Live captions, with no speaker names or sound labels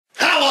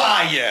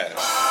fire.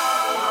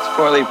 It's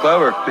four-leaf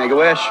clover. Make a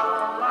wish.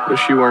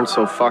 Wish you weren't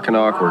so fucking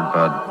awkward,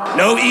 bud.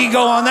 No ego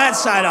on that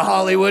side of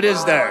Hollywood,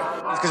 is there?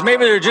 Because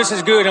maybe they're just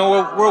as good and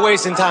we're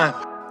wasting time.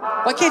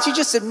 Why can't you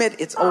just admit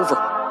it's over?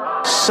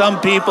 Some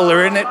people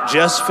are in it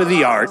just for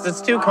the art.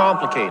 It's too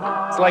complicated.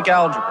 It's like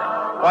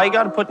algebra. Why you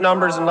gotta put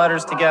numbers and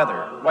letters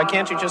together? Why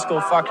can't you just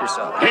go fuck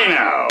yourself? Hey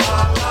now.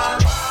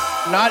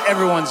 Not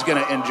everyone's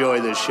gonna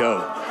enjoy this show.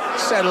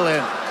 Settle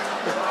in.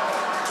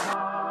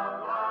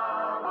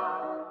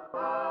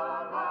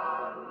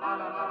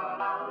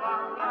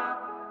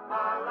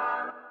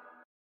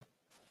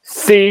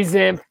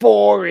 Season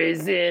 4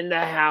 is in the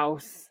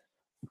house.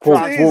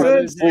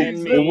 Episode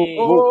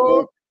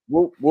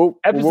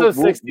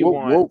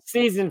 61,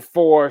 Season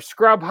 4,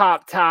 Scrub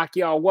Hop Talk.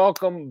 Y'all,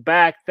 welcome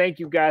back. Thank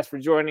you guys for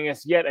joining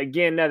us yet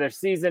again. Another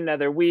season,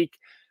 another week,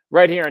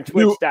 right here on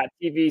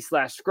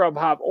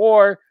twitch.tv/ScrubHop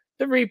or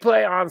the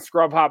replay on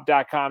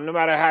scrubhop.com. No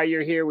matter how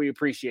you're here, we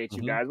appreciate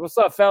you guys. What's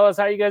up, fellas?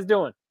 How you guys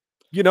doing?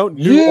 You know,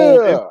 new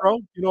old intro.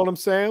 You know what I'm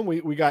saying?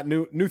 We got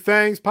new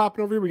things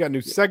popping over here. We got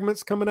new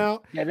segments coming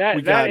out. Yeah,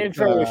 that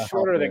intro was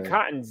shorter than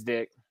Cotton's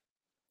dick.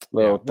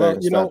 Little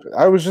things.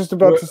 I was just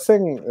about to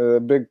sing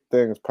big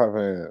things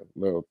popping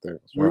little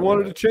things. We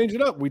wanted to change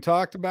it up. We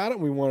talked about it.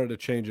 We wanted to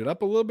change it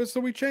up a little bit, so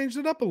we changed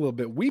it up a little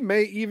bit. We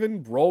may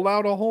even roll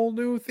out a whole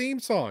new theme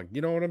song. You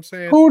know what I'm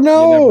saying? Who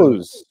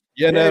knows?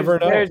 You never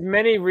know. There's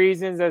many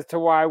reasons as to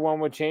why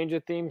one would change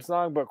a theme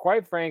song, but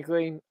quite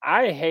frankly,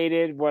 I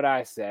hated what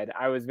I said.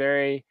 I was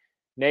very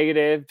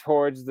negative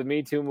towards the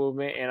Me Too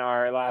movement in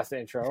our last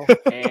intro,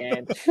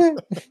 and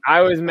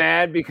I was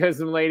mad because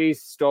some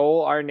ladies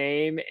stole our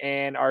name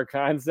and our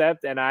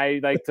concept, and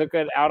I took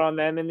it out on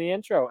them in the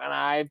intro, and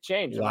I've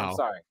changed. Wow.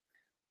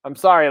 I'm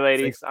sorry,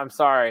 ladies. I'm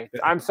sorry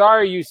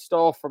you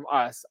stole from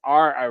us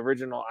our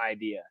original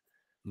idea.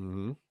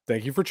 Mm-hmm.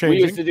 Thank you for changing.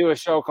 We used to do a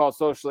show called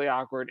Socially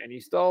Awkward, and you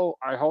stole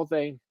our whole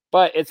thing,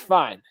 but it's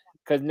fine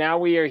because now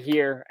we are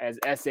here as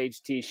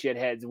SHT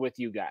shitheads with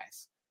you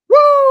guys. Woo!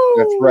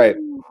 That's right.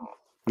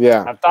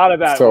 Yeah, I've thought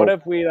about it. What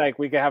if we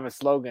could have a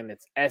slogan?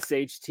 It's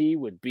SHT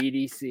with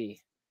BDC,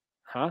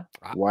 huh?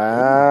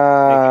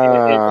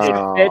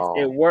 Wow, it fits.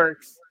 It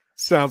works.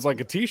 Sounds like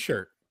a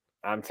T-shirt.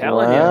 I'm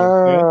telling you.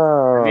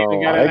 I've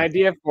even got an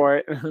idea for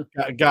it.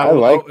 I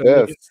like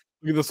this.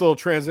 Look at this little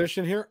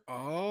transition here.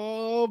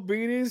 Oh,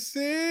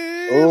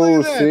 BDC.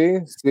 Oh, see.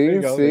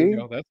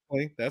 That's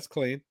clean. That's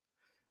clean.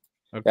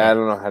 Okay. Yeah, I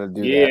don't know how to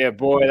do that. Yeah,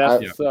 boy,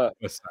 that's what's up.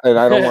 And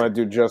I don't want to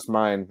do just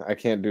mine. I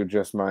can't do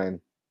just mine.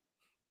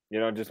 You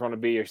don't just want to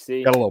be your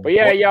C. But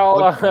yeah,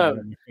 y'all,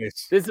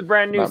 this is a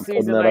brand new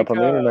season, like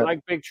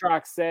Big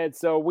Trox said.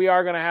 So we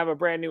are going to have a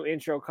brand new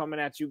intro coming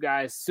at you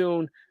guys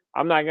soon.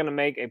 I'm not going to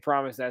make a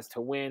promise as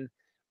to when,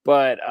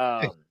 but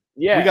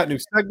yeah. We got new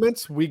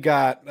segments. We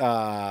got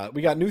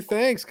new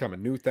things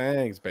coming. New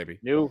things, baby.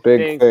 New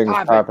big things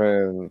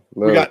popping.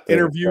 We got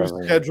interviews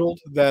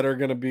scheduled that are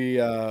going to be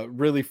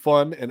really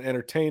fun and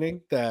entertaining.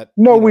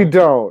 We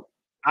don't.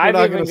 I've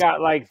even got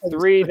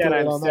 3 that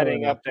I'm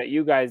setting up that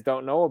you guys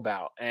don't know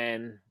about.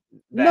 And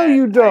no,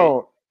 you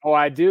don't.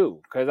 I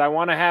do, because I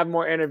want to have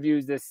more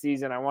interviews this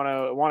season. I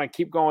want to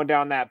keep going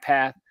down that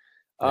path.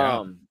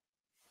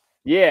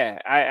 Yeah,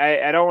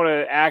 I don't want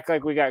to act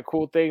like we got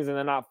cool things and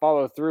then not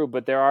follow through,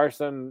 but there are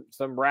some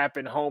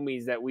rapping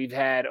homies that we've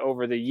had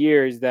over the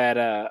years that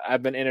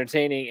I've been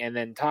entertaining and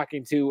then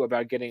talking to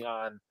about getting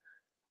on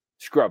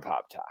Scrub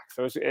Hop Talk.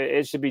 So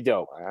it should be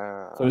dope.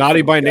 Wow. So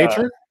Naughty by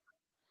nature?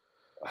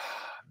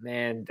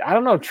 Man, I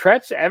don't know.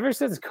 Tretch, ever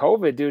since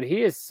COVID, dude,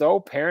 he is so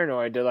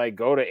paranoid to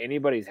go to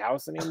anybody's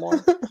house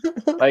anymore.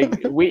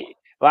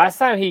 Last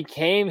time he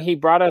came, he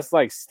brought us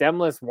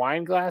stemless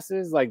wine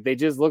glasses. They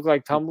just look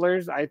like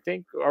tumblers, I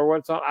think, or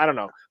what's on. I don't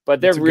know,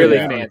 but they're really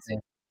fancy.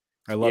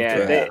 I love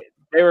that.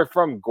 They were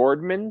from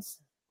Gordman's.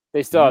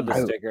 They still have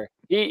the sticker.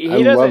 He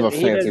love a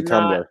fancy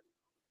tumbler.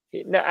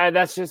 No,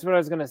 that's just what I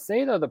was gonna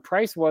say. Though the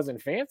price wasn't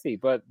fancy,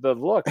 but the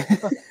look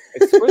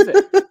exquisite.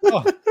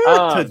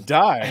 To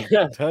die.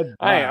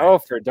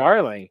 For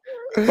darling.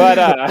 But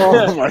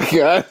oh my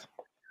god.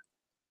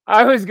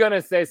 I was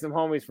gonna say some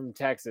homies from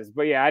Texas,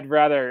 but yeah, I'd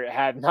rather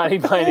have Naughty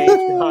by Nature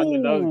on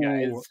than those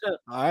guys.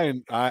 I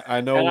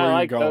know where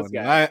you're going.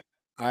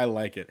 I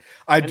like it.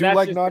 I do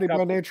like Naughty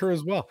by Nature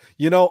as well.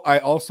 I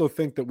also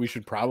think that we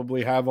should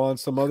probably have on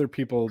some other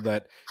people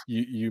that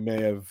you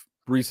may have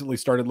recently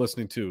started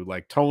listening to,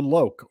 like Tone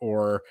Loc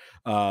or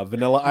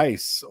Vanilla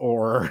Ice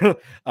or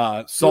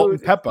Salt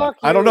and Pepper.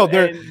 I don't know.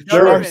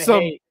 There are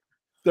some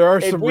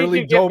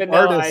really dope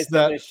artists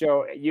that this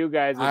show. You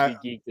guys would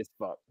be geeked as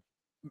fuck.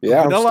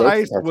 Yeah, Vanilla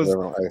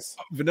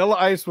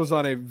Ice was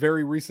on a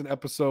very recent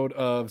episode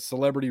of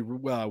Celebrity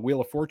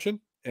Wheel of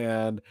Fortune,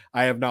 and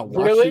I have not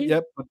watched it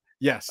yet. But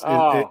yes,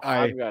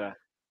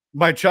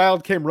 my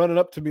child came running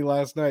up to me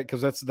last night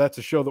because that's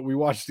a show that we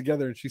watched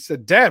together, and she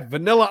said, "Dad,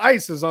 Vanilla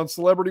Ice is on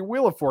Celebrity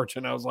Wheel of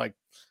Fortune." I was like,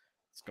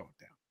 "It's going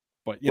down,"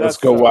 but let's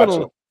go watch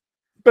it.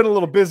 been a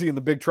little busy in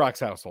the Big Trox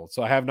household,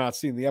 so I have not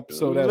seen the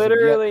episode.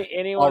 Literally, as of yet.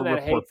 Anyone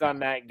that hates on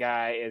that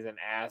guy is an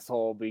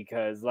asshole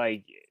because,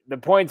 like, the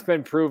point's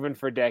been proven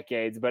for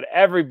decades. But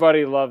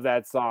everybody loved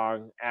that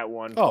song at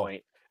one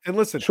point. And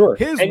listen, sure,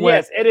 yes,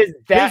 it is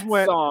that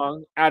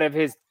song out of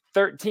his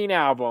 13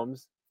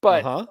 albums.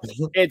 But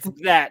it's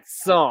that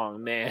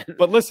song, man.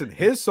 But listen,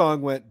 his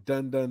song went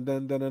dun dun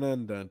dun dun dun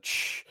dun dun,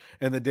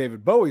 and the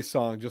David Bowie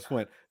song just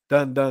went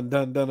dun dun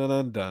dun dun dun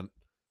dun dun.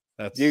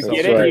 That's you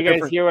get it? Right. You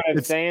guys hear what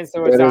I'm saying?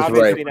 So it's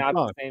obviously not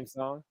the same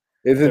song.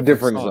 It's a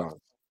different song.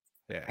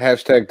 Yeah.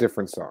 Hashtag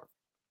different song.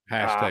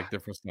 Hashtag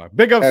different song.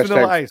 Big up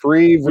Vanilla Ice.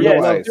 Free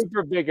Vanilla Ice.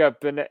 Super big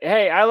up.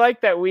 Hey, I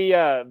like that we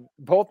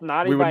both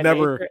Naughty by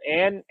Nature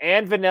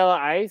and Vanilla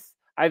Ice.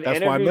 I've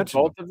interviewed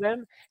both of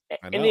them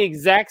in the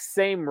exact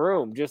same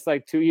room, just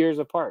like 2 years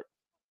apart.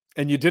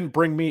 And you didn't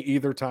bring me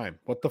either time.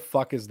 What the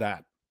fuck is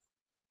that?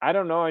 I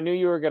don't know. I knew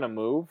you were gonna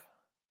move.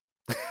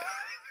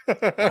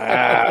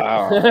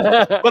 Wow.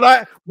 but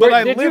I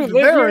lived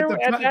there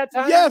at that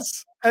time.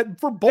 Yes,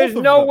 for both. There's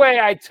no way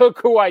I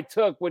took who I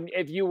took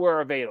if you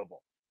were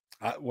available.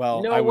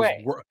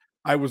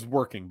 I was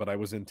working, but I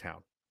was in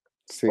town.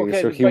 See,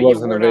 so he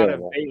wasn't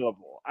available.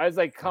 I was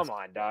like, come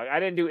on, dog. I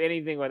didn't do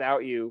anything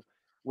without you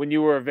when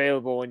you were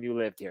available when you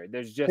lived here.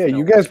 There's just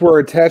you guys were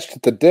attached to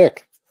the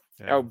dick.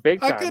 Yeah. Oh,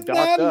 big time. I could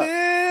not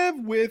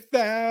live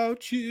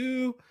without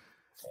you.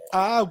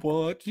 I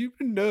want you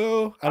to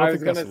know. I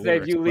was gonna say,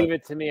 if you leave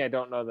it to me, I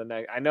don't know the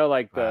next. I know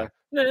like the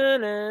na,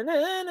 na,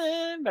 na,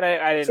 na, but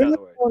I didn't know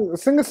the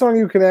words. Sing a song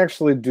you can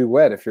actually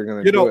duet if you're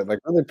gonna do it. Like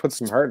really put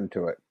some heart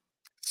into it.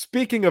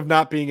 Speaking of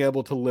not being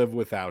able to live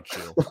without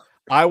you,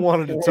 I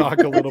wanted to talk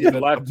a little bit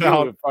about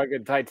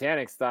fucking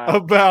Titanic style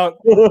about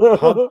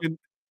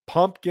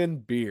pumpkin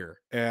beer,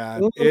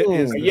 and it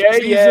is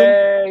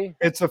yay!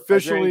 It's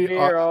officially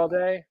beer all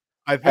day.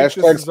 I think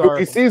this is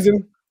our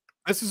season.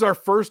 This is our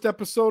first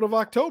episode of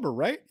October,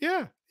 right?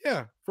 Yeah.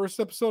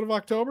 First episode of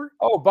October.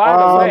 Oh, by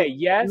the way,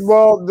 yes.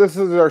 Well, this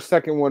is our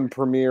second one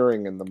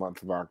premiering in the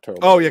month of October.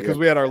 Oh yeah, because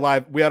we had our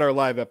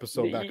live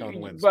episode back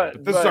on Wednesday.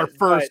 But this is our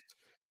first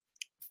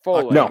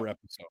full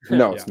episode.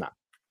 No, it's not.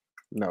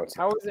 No, it's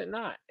not. How is it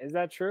not? Is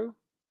that true?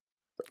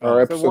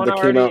 Our episode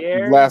that came out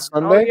last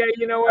Sunday. Oh yeah,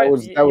 you know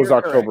what? That was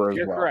October as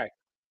well. You're correct.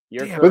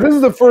 But this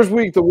is the first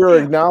week that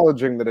we're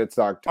acknowledging that it's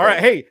October. All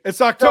right, hey,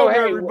 it's October,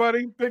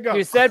 everybody. Big up.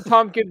 You said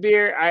pumpkin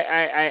beer.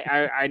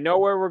 I know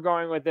where we're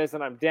going with this,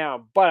 and I'm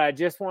down. But I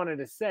just wanted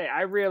to say,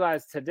 I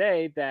realized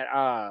today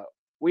that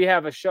we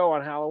have a show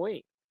on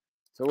Halloween,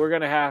 so we're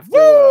gonna have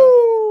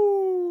to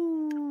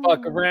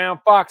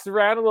box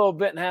around a little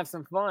bit and have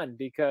some fun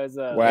because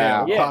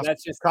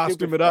that's just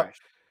costume it up. Fresh.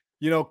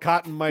 You know,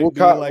 Cotton might be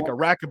like a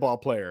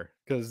racquetball player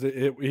because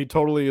he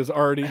totally is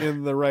already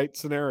in the right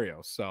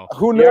scenario. So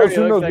who knows?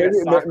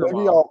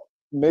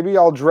 Maybe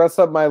I'll dress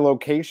up my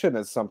location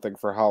as something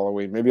for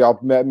Halloween. Maybe I'll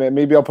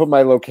put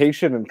my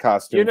location in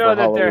costume. You know for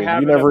that Halloween. they're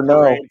having you never a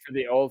parade for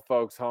the old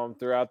folks home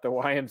throughout the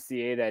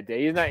YMCA that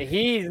day.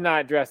 He's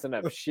not dressing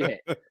up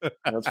shit.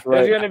 That's right.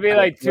 There's gonna be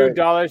like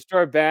 $2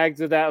 store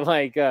bags of that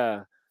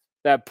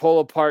that pull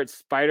apart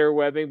spider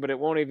webbing, but it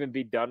won't even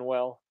be done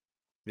well.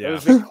 Yeah. It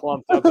was just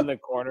clumped up in the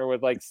corner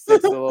with like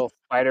 6 little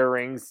spider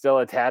rings still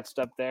attached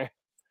up there.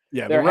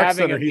 Yeah, they're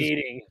having a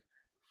meeting.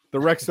 The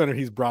rec center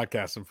he's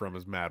broadcasting from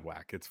is mad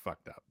whack. It's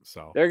fucked up.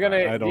 So they're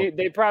gonna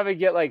they probably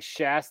get like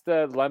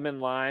Shasta lemon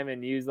lime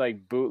and use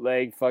like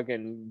bootleg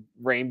fucking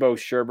rainbow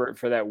sherbet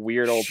for that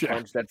weird old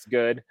punch that's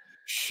good.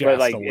 Shasta but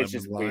like it's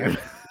just weird.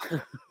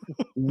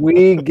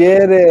 We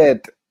get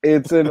it.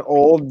 It's an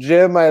old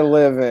gym I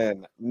live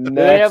in.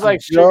 They have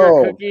like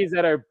sugar cookies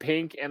that are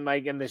pink and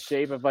like in the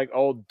shape of like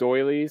old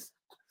doilies.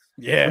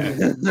 Yeah. I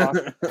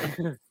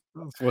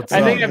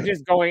think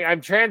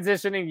I'm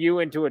transitioning you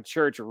into a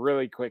church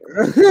really quickly.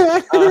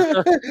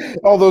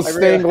 All those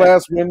stained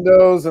glass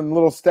windows and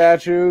little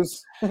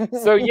statues.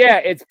 So yeah,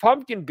 it's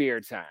pumpkin beer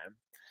time.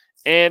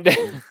 And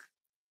I'm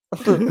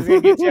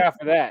gonna get you off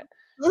of that.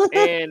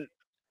 And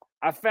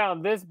I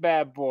found this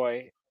bad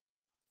boy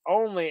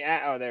only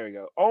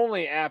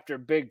after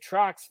Big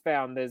Trox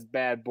found this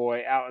bad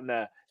boy out in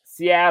the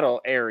Seattle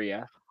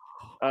area.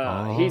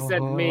 He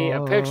sent me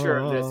a picture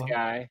of this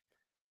guy,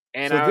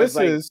 and I was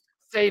like,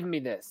 save me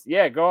this.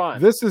 Yeah, go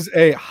on. This is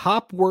a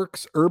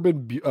Hopworks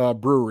Urban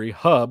Brewery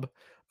Hub.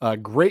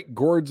 Great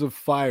Gourds of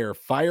Fire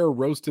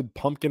roasted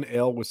pumpkin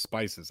ale with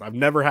spices. I've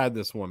never had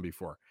this one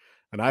before,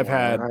 and I've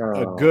had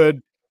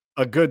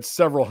a good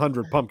several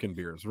hundred pumpkin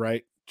beers.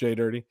 Right, Jay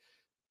Dirty?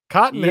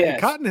 Cotton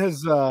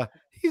has.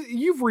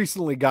 You've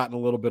recently gotten a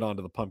little bit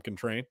onto the pumpkin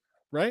train,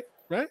 right?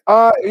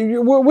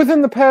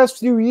 Within the past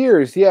few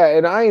years, yeah,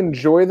 and I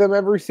enjoy them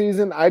every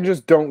season. I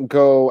just don't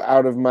go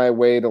out of my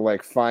way to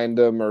like find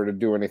them or to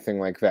do anything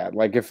like that.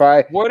 Like if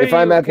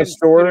I'm at the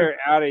store,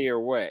 out of your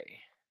way,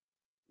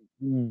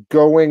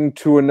 going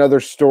to another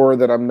store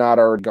that I'm not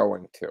already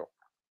going to.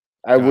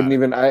 I wouldn't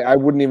even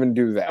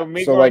do that.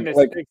 So going to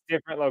 6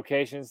 different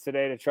locations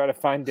today to try to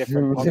find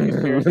different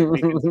pumpkin beers to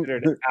be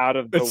considered out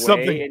of the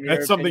way.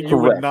 That's something you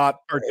would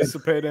not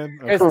participate in.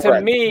 Because to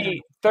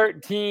me,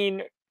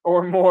 13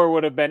 or more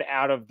would have been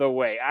out of the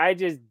way. I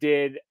just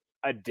did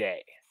a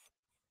day.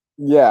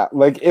 Yeah,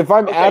 like if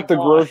I'm at the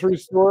grocery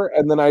store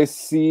and then I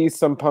see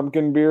some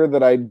pumpkin beer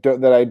that I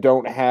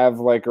don't have,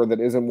 like, or that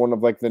isn't one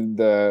of like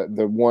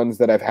the ones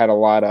that I've had a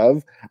lot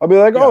of, I'll be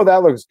like, oh,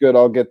 that looks good,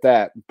 I'll get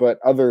that. But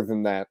other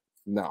than that,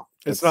 no.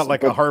 It's not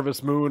like a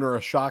Harvest Moon or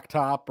a Shock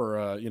Top or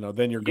a,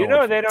 then you're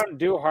going. They don't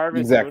do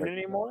Harvest Moon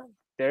anymore.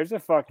 There's a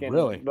fucking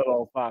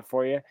little thought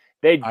for you.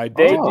 They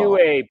do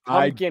a pumpkin wheat.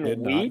 I did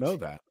not know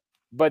that.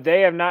 But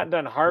they have not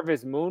done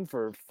Harvest Moon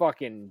for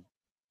fucking,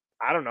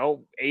 I don't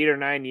know, 8 or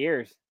 9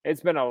 years.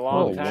 It's been a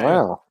long time.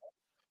 Wow.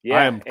 Yeah,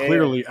 I am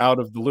clearly out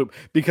of the loop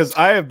because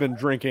I have been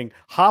drinking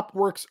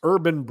Hopworks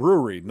Urban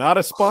Brewery, not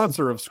a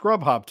sponsor of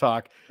Scrub Hop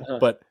Talk,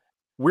 but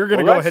we're going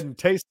to go ahead and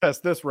taste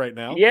test this right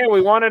now. Yeah,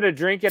 we wanted to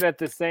drink it at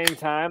the same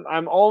time.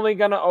 I'm only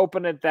going to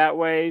open it that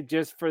way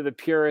just for the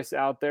purists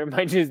out there. It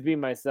might just be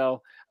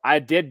myself. I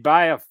did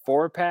buy a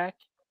 4-pack,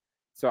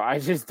 so I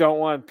just don't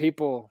want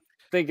people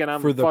thinking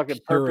I'm a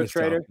fucking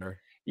perpetrator.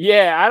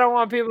 Yeah, I don't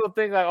want people to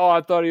think like, oh,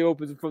 I thought he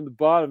opens it from the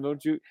bottom.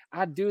 Don't you?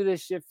 I do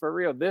this shit for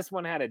real. This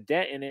one had a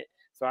dent in it,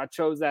 so I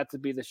chose that to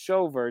be the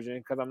show version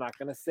because I'm not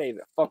going to save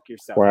it. Fuck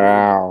yourself.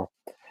 Wow.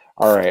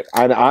 All right.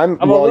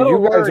 While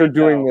you guys are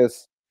doing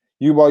this,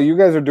 while you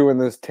guys are doing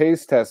this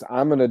taste test,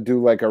 I'm going to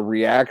do like a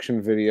reaction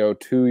video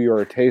to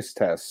your taste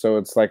test. So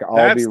it's like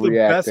I'll be reacting.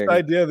 That's the best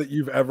idea that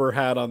you've ever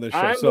had on this show.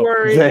 I'm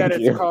worried that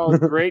it's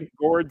called Great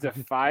Gourds of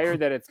Fire,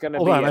 that it's going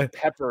to be a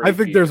peppery. I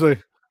think there's a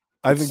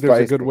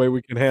good way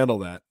we can handle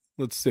that.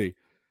 Let's see.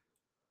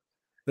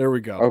 There we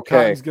go. Okay,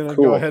 Cotton's going to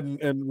go ahead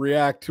and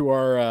react to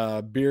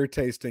our beer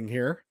tasting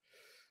here.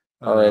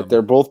 All right,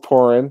 they're both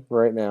pouring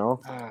right now.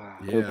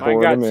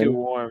 Mine got too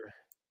warm.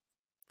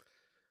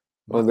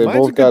 Well, they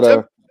both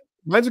got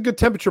mine's a good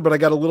temperature, but I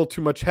got a little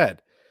too much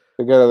head.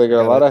 They got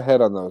a lot of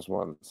head on those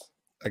ones.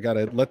 I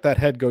gotta let that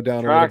head go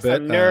down a little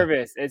bit. I'm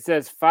nervous. It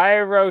says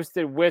fire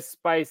roasted with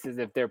spices.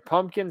 If they're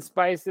pumpkin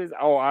spices,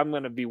 I'm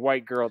gonna be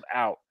white girled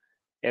out.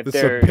 If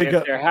they're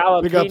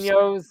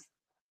jalapenos,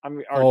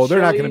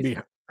 they're not gonna be.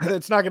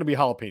 It's not gonna be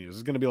jalapenos.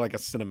 It's gonna be like a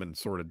cinnamon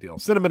sort of deal.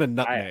 Cinnamon and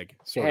nutmeg.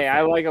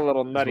 I like a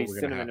little nutty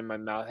cinnamon in my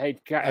mouth.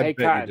 Hey,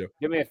 Cotton,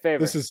 do me a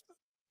favor.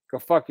 Go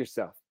fuck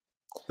yourself.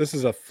 This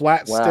is a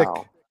flat stick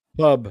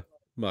pub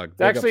mug.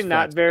 It's actually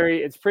not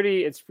very. It's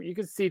pretty. You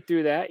can see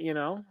through that. Do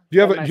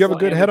you have a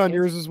good head on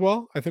yours as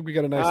well? I think we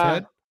got a nice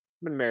head.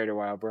 I've been married a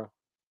while, bro.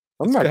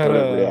 I'm not good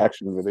at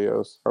reaction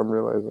videos. I'm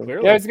realizing.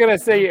 Yeah, I was gonna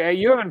say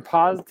you haven't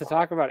paused to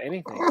talk about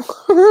anything.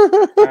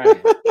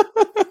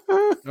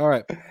 All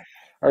right.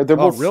 They're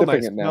both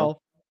sipping it now.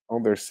 Oh,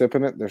 they're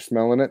sipping it. They're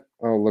smelling it.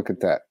 Oh, look at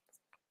that.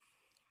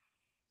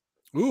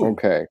 Ooh.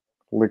 Okay,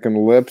 licking the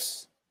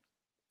lips.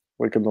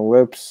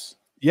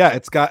 Yeah,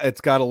 it's got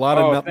a lot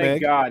of nutmeg.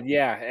 Thank God.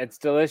 Yeah, it's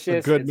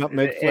delicious. Good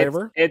nutmeg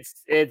flavor.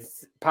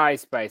 It's pie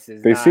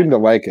spices. They seem to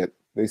like it.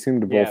 They seem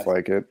to both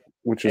like it,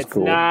 which is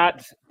cool. It's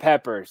not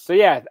peppers. So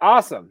yeah,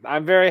 awesome.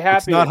 I'm very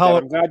happy.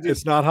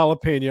 It's not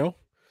jalapeno.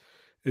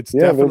 It's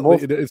definitely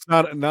it's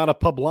not a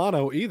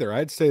poblano either.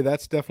 I'd say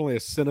that's definitely a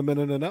cinnamon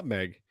and a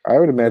nutmeg. I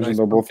would imagine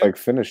they'll both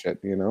finish it.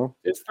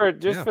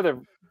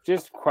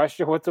 Just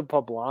question, what's a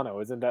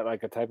poblano? Isn't that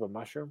like a type of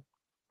mushroom?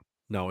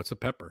 No, it's a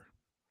pepper.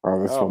 Oh,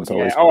 this one's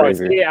always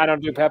crazy. I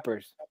don't do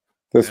peppers.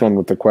 This one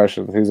with the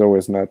questions, he's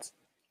always nuts.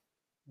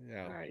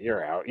 Yeah, all right,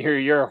 you're out.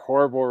 You're a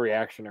horrible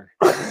reactioner.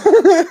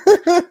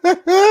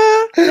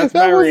 That's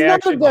my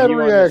reaction. Not a bad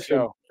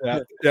reaction. Yeah,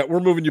 we're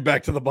moving you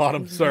back to the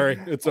bottom. Sorry,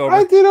 it's over.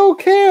 I did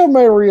okay on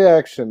my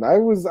reaction. I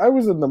was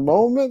in the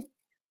moment.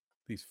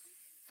 These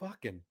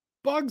fucking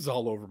bugs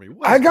all over me.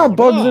 I got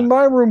bugs in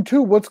my room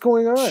too. What's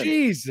going on?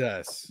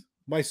 Jesus.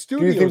 My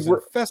studio is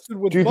infested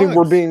with bugs. Do you think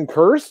we're being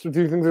cursed?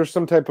 Do you think there's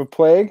some type of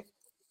plague?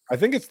 I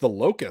think it's the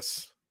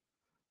locusts.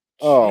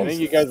 Oh, I think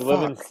you guys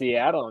live in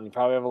Seattle and you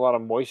probably have a lot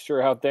of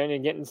moisture out there and you're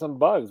getting some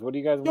bugs. What do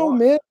you guys want? No,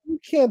 man, you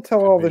can't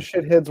tell all the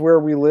shitheads where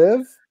we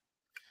live.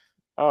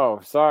 Oh,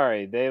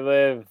 sorry. They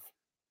live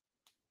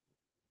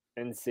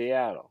in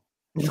Seattle.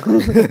 I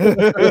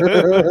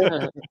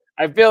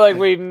feel like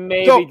we've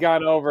maybe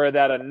gone over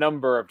that a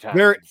number of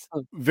times.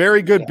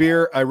 Very good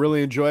beer. I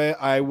really enjoy it.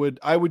 I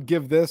would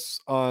give this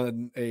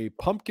on a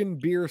pumpkin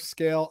beer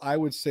scale. I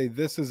would say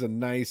this is a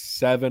nice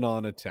 7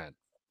 out of 10.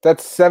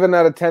 That's 7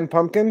 out of 10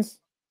 pumpkins.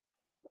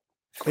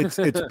 It's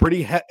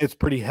pretty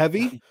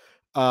heavy.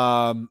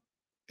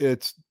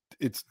 It's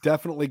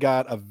definitely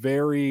got a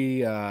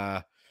very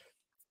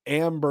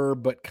amber,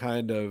 but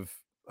kind of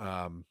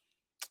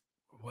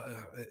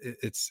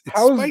it's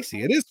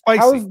spicy. It is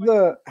spicy.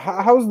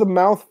 How's the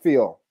mouth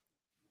feel?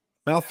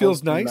 Mouth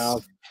feels nice.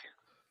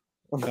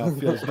 Mouth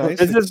feels nice.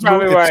 This is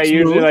probably why I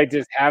usually like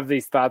just have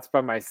these thoughts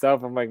by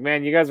myself. I'm like,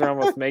 man, you guys are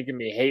almost making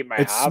me hate my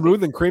It's hobby.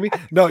 Smooth and creamy.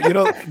 No,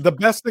 the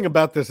best thing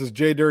about this is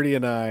Jay Dirty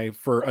and I,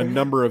 for a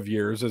number of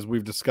years, as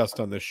we've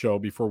discussed on this show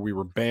before we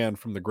were banned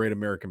from the Great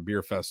American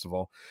Beer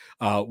Festival,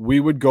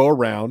 we would go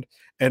around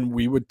and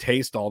we would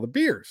taste all the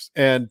beers.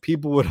 And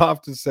people would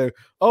often say,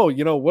 oh,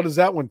 what does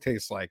that one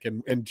taste like?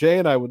 And Jay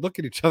and I would look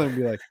at each other and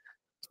be like,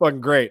 it's fucking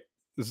great.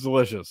 This is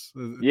delicious.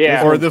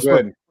 Yeah. Or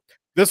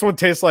this This one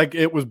tastes like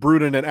it was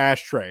brewed in an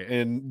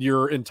ashtray, and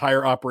your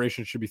entire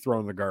operation should be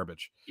thrown in the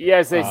garbage.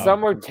 Yeah,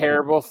 some were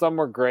terrible, some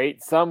were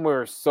great, some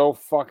were so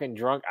fucking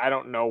drunk. I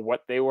don't know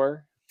what they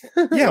were.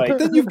 Yeah, but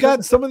then you've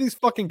got some of these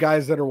fucking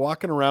guys that are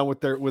walking around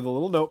with a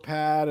little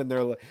notepad, and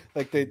they're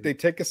like they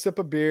take a sip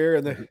of beer,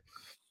 and they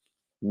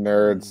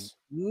nerds.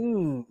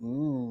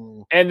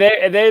 And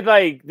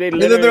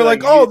they're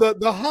like, oh,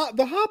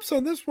 the hops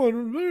on this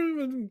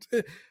one.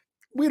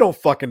 We don't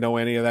fucking know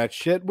any of that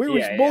shit. We were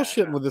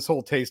bullshitting with this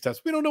whole taste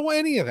test. We don't know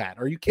any of that.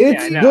 Are you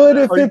kidding? It's good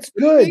if it's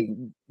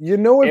good. You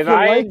know, if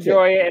I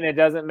enjoy it and it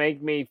doesn't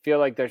make me feel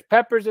like there's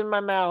peppers in my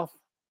mouth,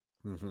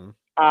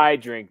 I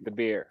drink the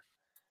beer.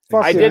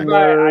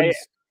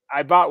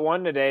 I bought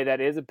one today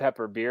that is a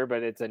pepper beer,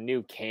 but it's a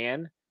new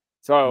can.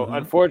 So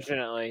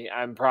unfortunately,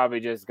 I'm probably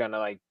just gonna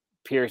like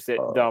pierce it,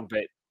 dump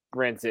it,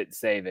 rinse it,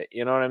 save it.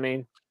 You know what I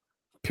mean?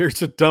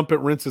 Pierce it, dump it,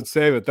 rinse it,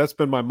 save it. That's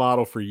been my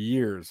motto for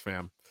years,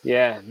 fam.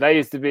 Yeah, that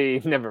used to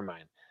be. Never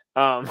mind.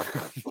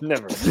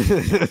 Never mind.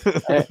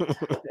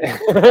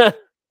 I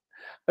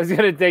was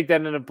gonna take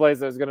that in a place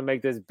that was gonna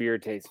make this beer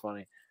taste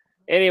funny.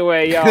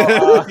 Anyway,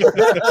 y'all.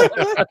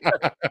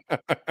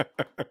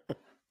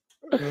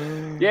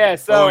 Yeah.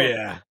 So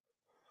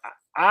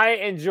I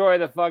enjoy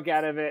the fuck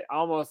out of it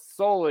almost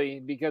solely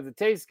because it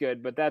tastes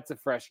good, but that's a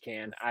fresh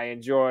can. I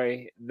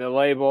enjoy the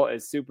label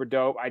is super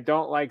dope. I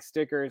don't like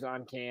stickers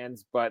on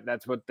cans, but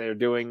that's what they're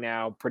doing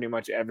now pretty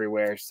much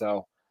everywhere.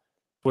 So.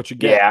 What you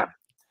get? Yeah,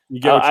 you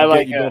get. I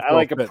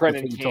like a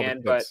printed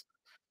can, but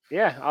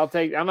yeah, I'll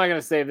take. I'm not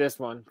gonna save this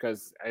one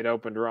because it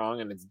opened wrong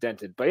and it's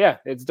dented. But yeah,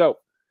 it's dope.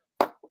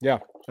 Yeah,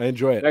 I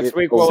enjoy it. Next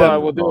week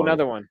we'll do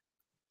another one.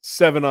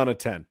 7 out of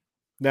 10.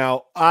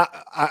 Now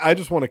I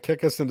just want to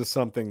kick us into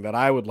something that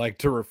I would like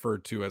to refer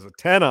to as a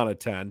 10 out of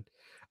 10,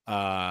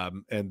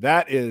 and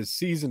that is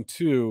season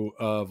 2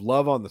 of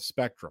Love on the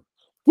Spectrum.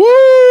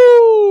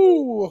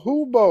 Woo!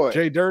 Who boy?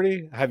 Jay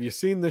Dirty, have you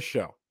seen this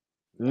show?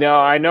 No,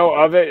 I know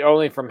of it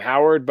only from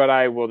Howard, but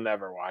I will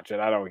never watch it.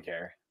 I don't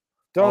care.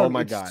 Oh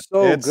my god,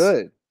 it's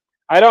good.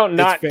 I don't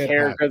not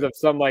care because of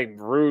some like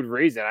rude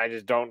reason. I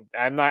just don't.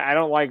 I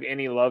don't like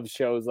any love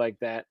shows like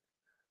that.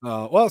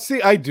 Well,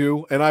 see, I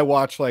do, and I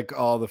watch like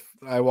all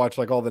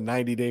the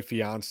 90 Day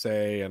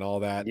Fiance and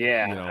all that.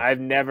 Yeah, you know. I've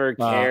never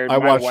cared.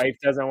 My wife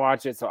doesn't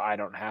watch it, so I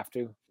don't have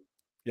to.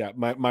 Yeah,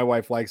 my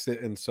wife likes it,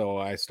 and so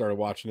I started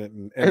watching it,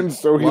 and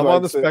so he Love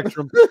on the likes it.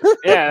 Spectrum.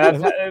 Yeah,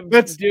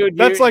 that's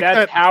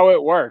how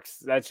it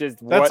works. That's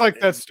like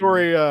that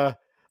story of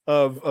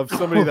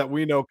somebody that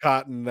we know,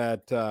 Cotton,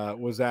 that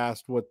was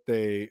asked what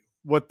they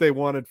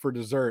wanted for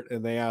dessert,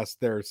 and they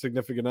asked their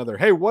significant other,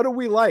 "Hey, what do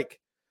we like?"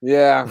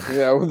 Yeah.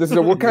 This is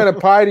what kind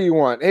of pie do you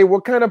want? Hey,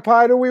 what kind of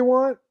pie do we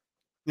want?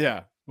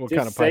 Yeah. What just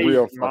kind of pie?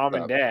 Real mom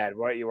and dad.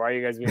 Why are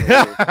you guys being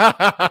weird?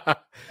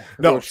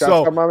 No,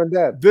 so mom and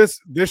dad. This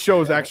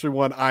show is actually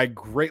one I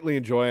greatly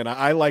enjoy, and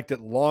I liked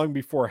it long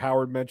before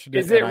Howard mentioned it.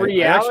 Is it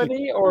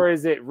reality or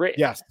is it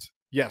written?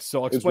 Yes. So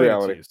I'll explain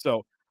it to you.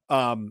 So,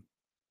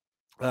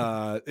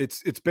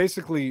 it's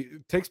basically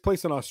takes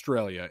place in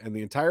Australia, and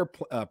the entire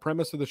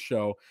premise of the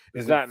show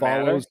is that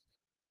follows.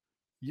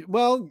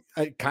 Well,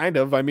 kind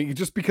of. I mean,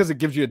 just because it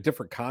gives you a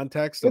different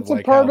context. It's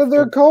a part of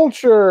their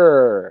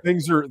culture.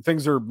 Things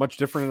are much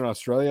different in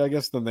Australia, I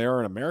guess, than they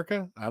are in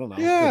America. I don't know.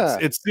 Yeah,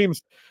 it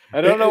seems.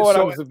 I don't know what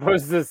I'm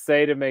supposed to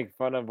say to make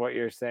fun of what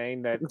you're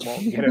saying that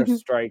won't get us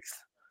strikes.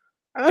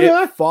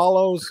 It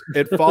follows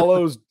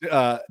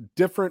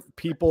different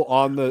people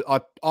on the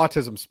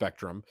autism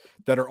spectrum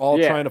that are all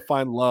trying to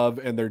find love,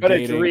 and they're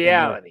dating. But it's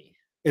reality.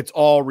 It's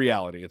all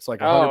reality. It's like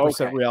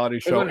 100%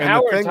 reality show. When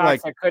Howard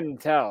talks, I couldn't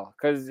tell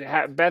because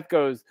Beth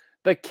goes,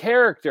 the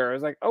character. I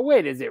was like, oh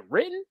wait, is it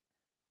written?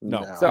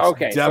 No. So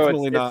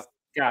definitely not.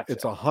 Gotcha.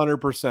 It's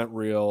 100%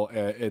 real.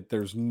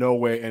 There's no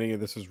way any of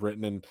this is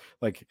written, and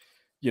like,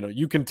 you know,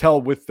 you can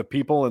tell with the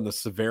people and the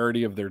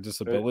severity of their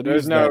disabilities.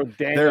 There's no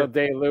Daniel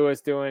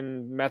Day-Lewis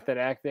doing method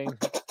acting.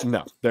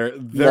 No, they're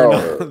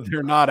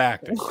not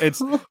acting.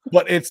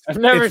 I've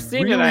never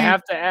seen it. I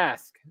have to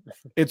ask.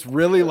 It's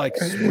really like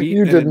sweet.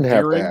 You didn't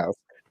have to ask.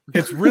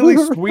 It's really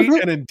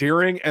sweet and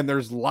endearing, and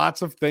there's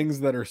lots of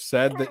things that are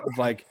said that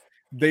like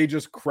they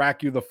just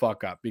crack you the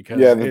fuck up because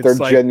they're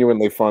like,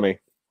 genuinely funny.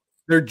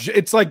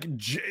 It's like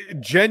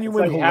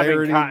genuine it's like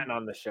hilarity. Having Cotton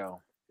on the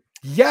show.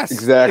 Yes,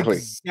 exactly.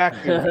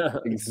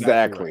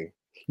 Right.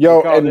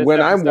 Yo, and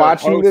when I'm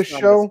watching this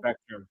show,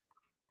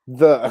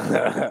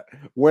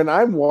 when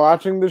I'm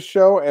watching the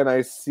show and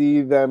I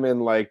see them in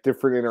like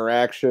different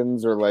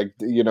interactions or like,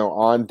 you know,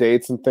 on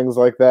dates and things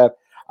like that,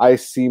 I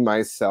see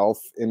myself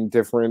in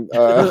different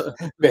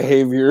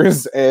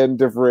behaviors and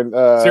different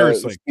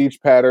speech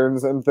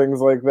patterns and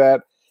things like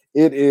that.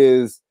 It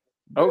is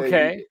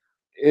okay.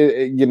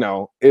 You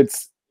know,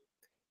 it's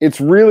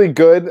really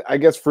good. I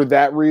guess for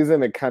that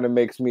reason, it kind of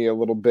makes me a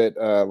little bit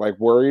like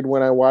worried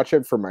when I watch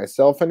it for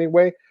myself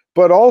anyway.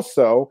 But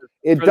also,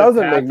 it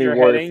doesn't make me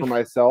worried for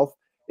myself.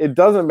 It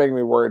doesn't make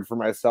me worried for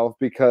myself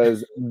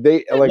because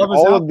they like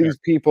all of these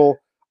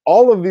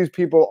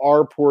people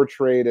are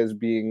portrayed as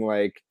being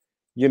like,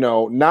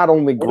 not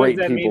only great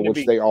people,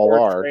 which they all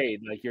are.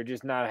 Like you're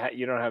just not,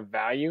 you don't have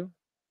value.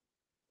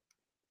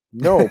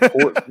 No,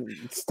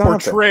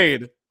 stop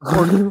trade,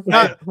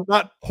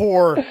 not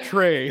poor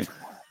trade.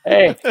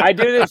 Hey, I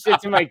do this shit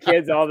to my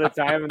kids all the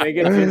time, and they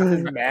get just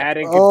as mad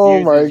and confused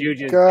oh my as you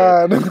just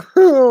God.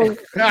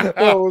 That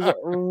was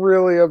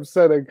really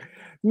upsetting.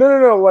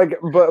 No. Like,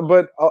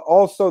 but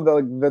also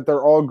that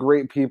they're all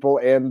great people,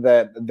 and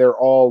that they're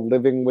all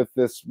living with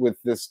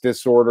this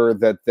disorder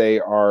that they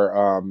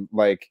are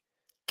like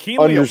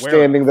keenly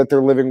understanding that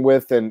they're living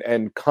with,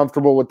 and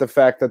comfortable with the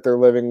fact that they're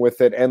living with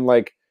it, and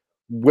like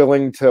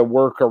willing to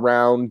work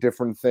around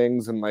different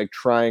things, and like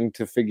trying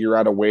to figure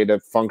out a way to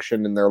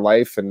function in their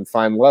life and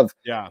find love.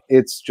 Yeah,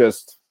 it's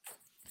just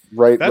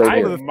right. That's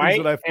right one of the things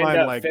that I find end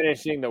up like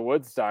finishing the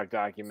Woodstock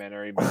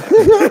documentary, but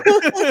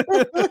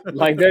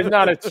like there's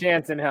not a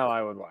chance in hell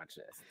I would watch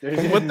this.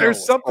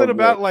 There's something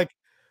about like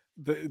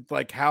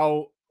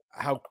how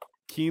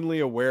keenly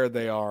aware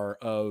they are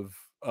of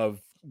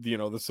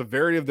the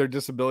severity of their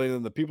disability,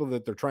 and the people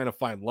that they're trying to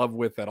find love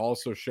with that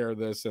also share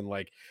this,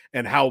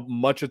 and how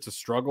much it's a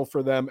struggle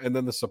for them, and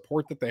then the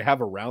support that they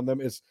have around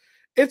them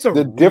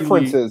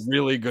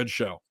really good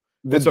show.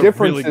 The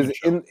differences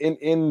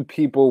in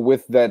people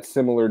with that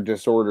similar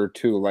disorder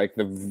too, like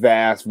the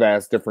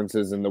vast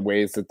differences in the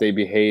ways that they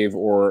behave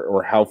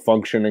or how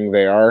functioning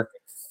they are.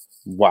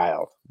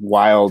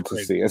 Wild to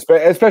see,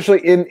 especially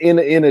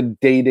in a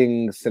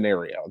dating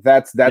scenario.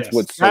 That's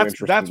what's so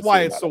interesting. That's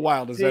why it's so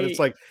wild. Is that it's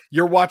like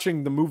you're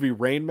watching the movie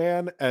Rain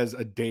Man as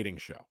a dating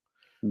show,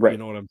 right? You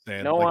know what I'm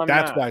saying? No, like,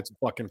 that's why it's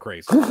fucking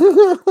crazy.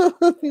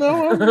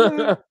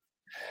 No,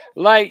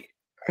 like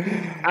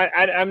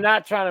I'm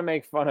not trying to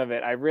make fun of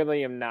it. I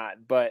really am not.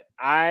 But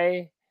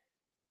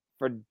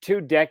for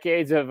 2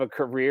 decades of a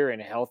career in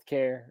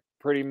healthcare,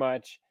 pretty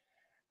much,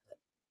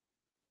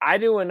 I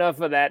do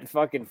enough of that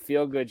fucking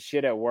feel good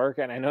shit at work,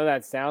 and I know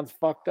that sounds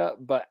fucked up,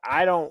 but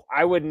I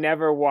would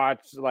never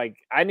watch, like,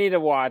 I need to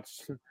watch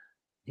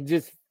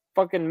just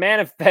fucking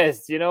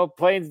Manifest,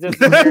 planes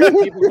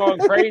disappearing, people going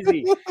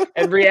crazy,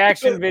 and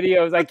reaction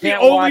videos. I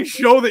can't watch. The only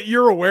show that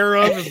you're aware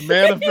of is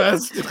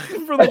Manifest.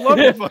 For the love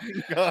of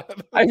fucking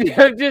God.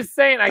 I'm just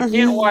saying, I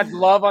can't watch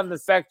Love on the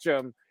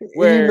Spectrum.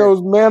 Where he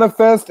knows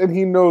Manifest and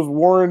he knows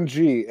Warren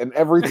G, and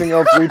everything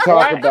else we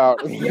talk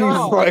about. He's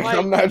like,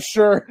 I'm not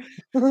sure.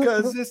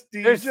 Because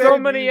there's so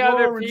many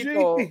other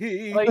people.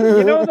 Like,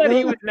 that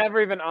he was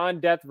never even on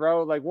death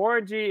row. Like,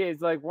 Warren G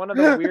is like one of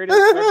the weirdest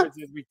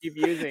references we keep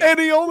using. And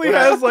he only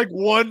has like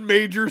one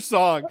major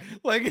song.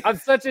 Like, I'm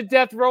such a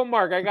death row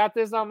mark. I got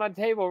this on my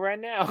table right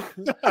now.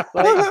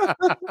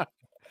 Like,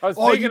 I was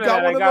thinking of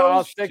that. I got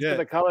all 6 of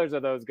the colors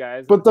of those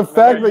guys. But the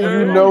fact that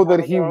you know that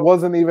he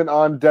wasn't even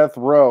on death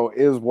row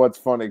is what's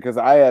funny, because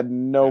I had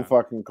no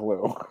fucking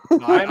clue.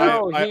 I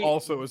know. I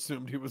also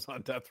assumed he was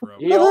on death row.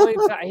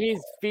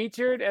 He's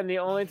featured, and the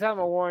only time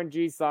a Warren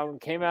G song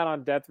came out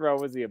on death row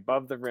was the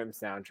Above the Rim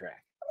soundtrack.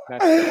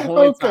 That's the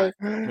only time.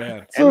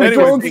 Man. So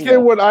don't say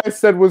what I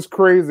said was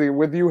crazy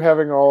with you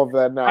having all of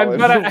that knowledge.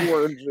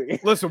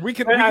 Listen, we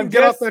can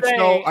get off that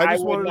show. I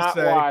just wanted to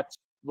say, watch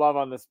Love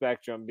on the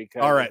Spectrum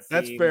because all right,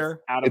 that's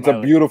fair. It's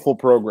a beautiful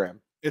program.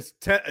 It's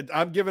 10.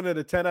 I'm giving it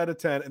a 10 out of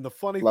 10. And the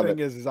funny thing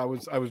is I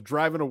was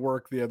driving to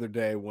work the other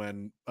day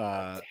when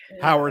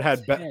Howard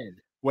had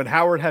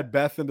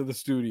Beth into the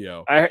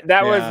studio.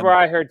 That was where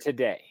I heard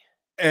today.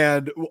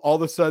 And all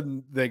of a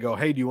sudden they go,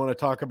 "Hey, do you want to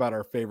talk about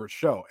our favorite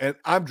show?" And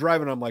I'm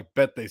driving. I'm like,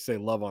 "Bet they say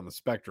Love on the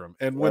Spectrum."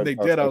 And when they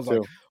did, I was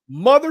like,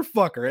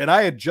 "Motherfucker!" And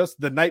I had just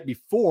the night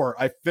before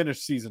I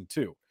finished season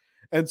 2.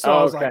 And so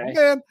I was like,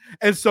 man.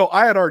 And so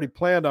I had already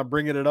planned on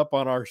bringing it up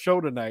on our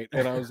show tonight.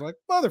 And I was like,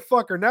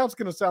 motherfucker, now it's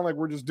going to sound like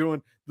we're just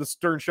doing the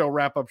Stern Show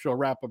wrap-up show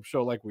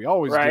like we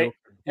always do.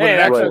 When in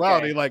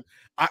actuality, like,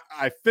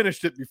 I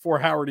finished it before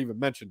Howard even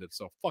mentioned it.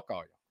 So fuck all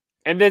y'all.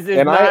 And this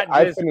is not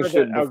I finished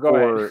it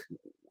before.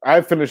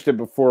 I finished it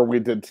before we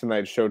did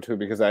tonight's show, too,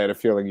 because I had a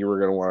feeling you were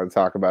going to want to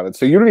talk about it.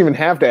 So you don't even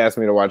have to ask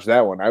me to watch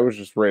that one. I was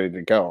just ready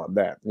to go on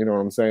that. You know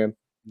what I'm saying?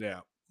 Yeah.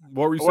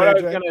 What were you saying? What I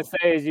was going to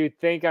say is, you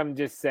think I'm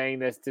just saying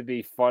this to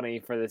be funny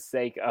for the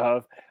sake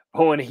of,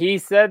 but when he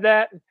said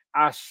that,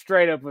 I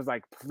straight up was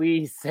like,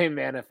 please say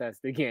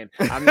Manifest again.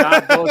 I'm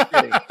not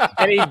bullshitting.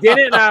 And he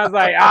didn't, and I was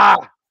like,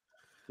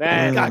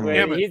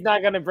 man, he's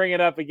not going to bring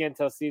it up again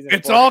until season 4.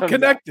 It's all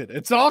connected.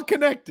 It's all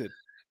connected.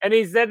 And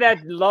he said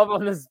that Love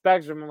on the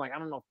Spectrum. I'm like, I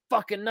don't know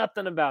fucking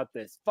nothing about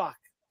this. Fuck.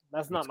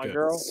 That's not my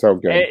girl. So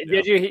good. Hey,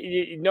 did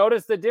you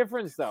notice the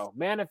difference, though?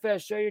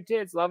 Manifest, show your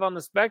tits, Love on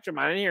the Spectrum.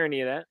 I didn't hear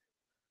any of that.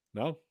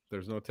 No,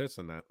 there's no tits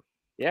in that.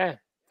 Yeah,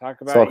 talk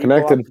about it's all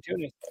connected.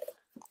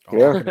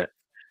 Yeah.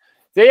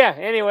 So yeah.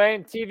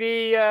 Anyway,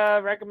 TV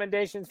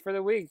recommendations for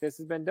the week. This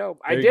has been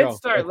dope. I did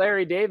start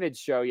Larry David's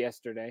show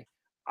yesterday.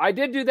 I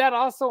did do that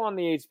also on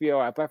the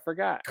HBO app. I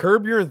forgot.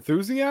 Curb Your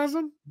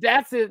Enthusiasm.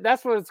 That's it.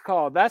 That's what it's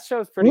called. That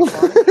show's pretty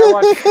funny. I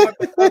watched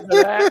episodes of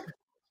that.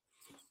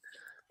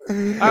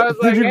 I was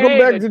like,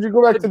 did you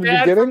go back to the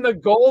beginning? From the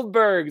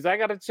Goldbergs. I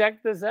got to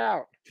check this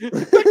out.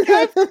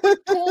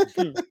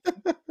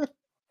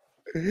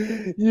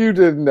 You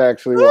didn't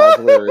actually watch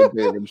Larry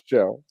David's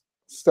show.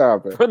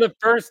 Stop it. For the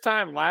first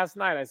time last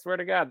night, I swear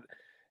to God.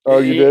 Oh,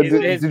 you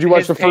did? Did you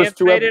watch the first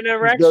two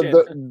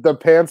episodes? The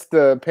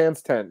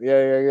pants tent.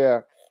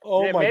 Yeah.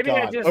 Oh my maybe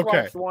God. I just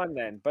watched one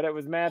then, but it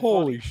was mad.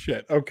 Holy funny.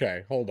 Shit.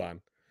 Okay, hold on.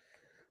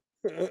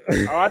 Oh,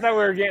 I thought we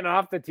were getting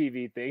off the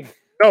TV thing.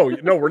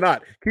 No, we're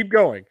not. Keep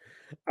going.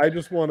 I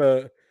just want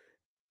to.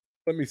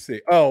 Let me see.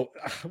 Oh,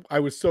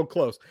 I was so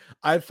close.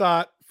 I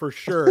thought for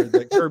sure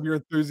that Curb Your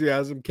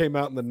Enthusiasm came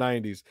out in the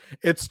 90s.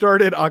 It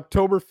started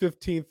October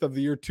 15th of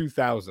the year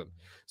 2000.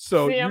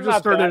 So you just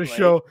started a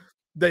show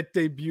that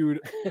debuted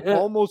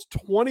almost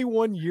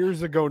 21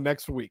 years ago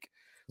next week.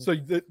 So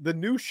the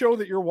new show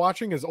that you're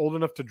watching is old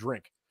enough to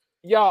drink.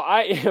 Yo,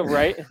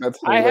 right?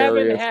 I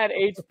haven't had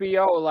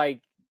HBO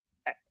like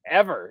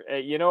ever.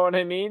 You know what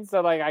I mean?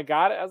 So like I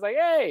got it. I was like,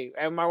 hey,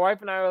 and my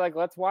wife and I were like,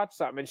 let's watch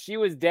something. And she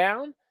was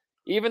down,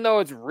 even though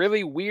it's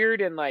really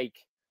weird and like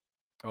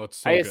it's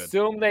so I good.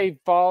 assume they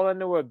fall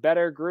into a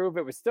better groove.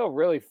 It was still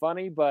really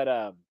funny,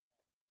 but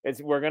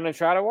we're gonna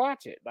try to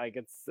watch it. Like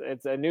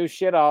it's a new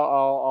shit.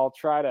 I'll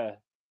try to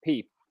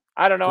peep.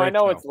 I don't know. Great I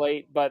know show. it's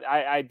late, but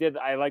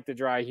I like the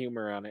dry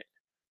humor on it.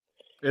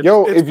 It's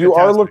if you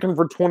are looking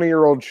for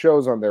 20-year-old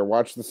shows on there,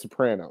 watch The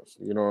Sopranos.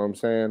 You know what I'm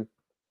saying?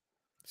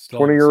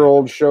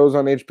 20-year-old shows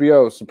on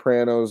HBO.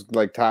 Sopranos,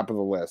 like top of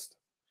the list.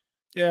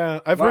 Yeah,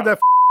 I've heard that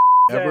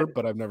ever,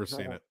 but I've never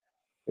seen it.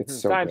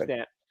 It's so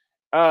good.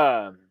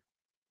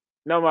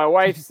 No, my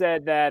wife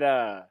said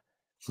that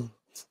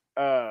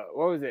what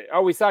was it?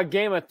 Oh, we saw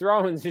Game of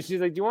Thrones, and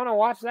she's like, "Do you want to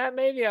watch that?"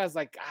 Maybe I was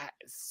like,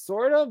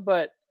 "Sort of,"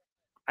 but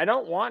I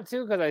don't want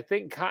to because I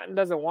think Cotton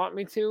doesn't want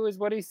me to, is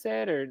what he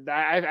said. Or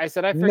I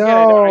said I forget.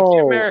 No. I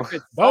can't remember if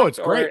it's it's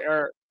great.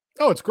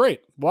 It's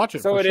great. Watch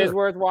it. So it is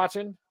worth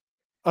watching.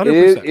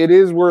 100%. It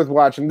is worth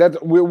watching. That's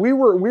we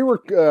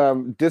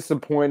were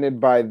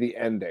disappointed by the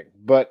ending,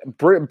 but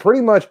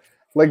pretty much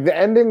like the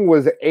ending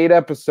was 8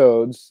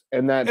 episodes,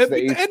 and that's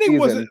the ending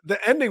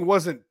season.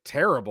 wasn't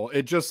terrible.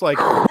 It just like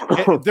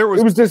it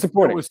was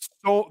disappointing.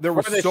 There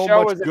was so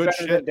much good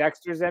shit. Than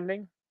Dexter's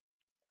ending.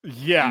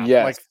 Yeah,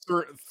 yes. like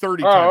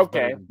 30 times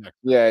okay. better.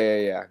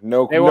 Yeah.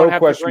 No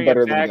question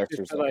better than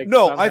Dexter's.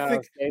 No, I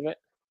think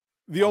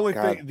the only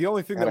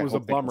thing God, that was a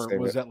bummer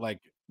was that like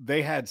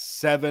they had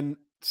 7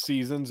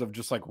 seasons of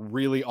just like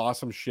really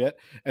awesome shit,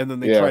 and then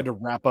they tried to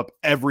wrap up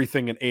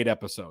everything in 8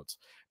 episodes.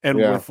 And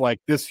with like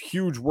this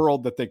huge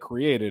world that they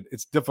created,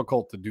 it's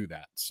difficult to do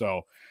that.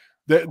 So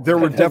there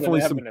were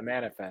definitely some to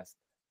manifest.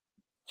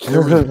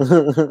 There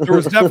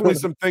was definitely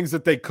some things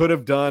that they could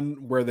have done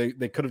where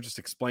they could have just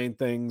explained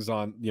things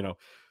on,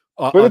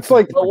 but it's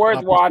like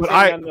worth watching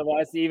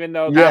nonetheless, even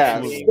though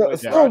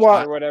still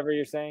or whatever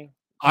you're saying.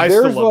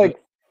 There's like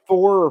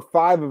 4 or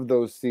 5 of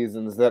those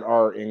seasons that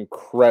are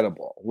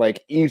incredible.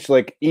 Like each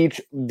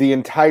the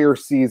entire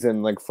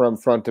season, like from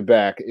front to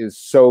back, is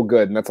so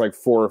good, and that's like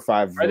 4 or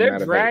 5. Are there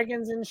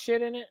dragons and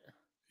shit in it?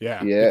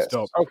 Yeah, it's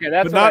dope. Okay,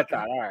 that's what I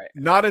thought. All right,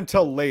 not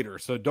until later.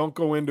 So don't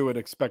go into it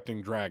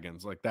expecting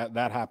dragons. Like that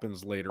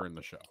happens later in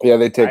the show. Yeah,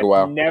 they take a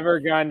while. I've never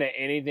gone to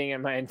anything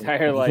in my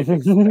entire life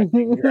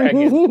expecting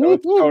dragons, so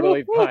it's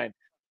totally fine.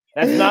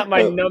 That's not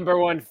my number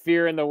one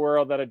fear in the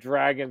world, that a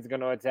dragon's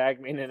going to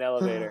attack me in an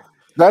elevator.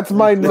 That's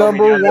my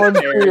number one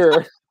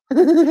fear.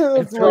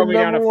 Throw me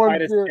down a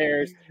flight of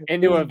stairs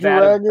into a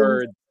vat of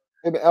birds.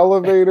 And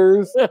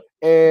elevators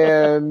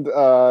and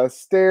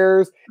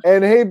stairs.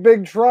 And hey,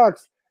 big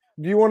trucks.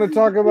 Do you want to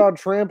talk about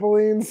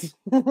trampolines?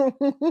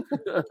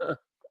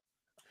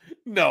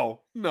 No,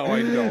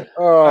 I don't.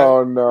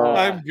 Oh, no.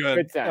 I'm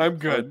good. I'm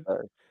good.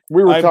 Okay.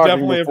 We were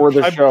talking before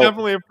the show. I'm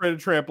definitely afraid of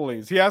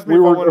trampolines. He asked me if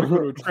I wanted to go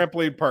to a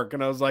trampoline park,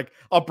 and I was like,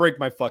 I'll break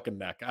my fucking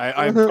neck.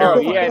 I'm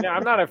terrified.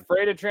 I'm not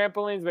afraid of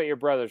trampolines, but your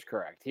brother's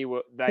correct. He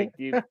will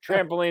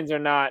trampolines are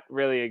not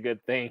really a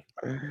good thing.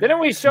 Didn't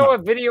we show a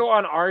video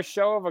on our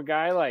show of a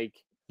guy like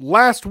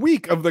last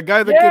week of the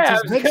guy that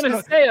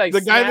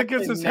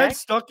gets his head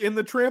stuck in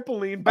the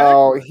trampoline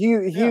backwards? Oh,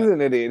 he's an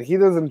idiot. He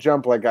doesn't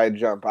jump like I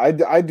jump.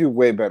 I do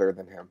way better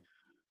than him.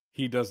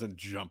 He doesn't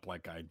jump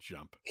like I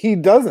jump. He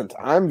doesn't.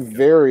 I'm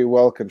very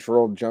well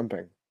controlled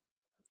jumping.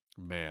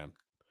 Man.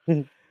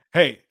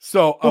 Hey,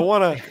 so I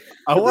want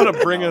to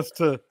bring us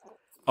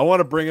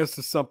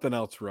to something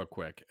else real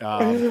quick.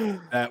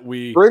 That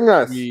we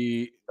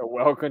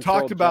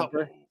talked about.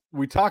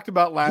 We talked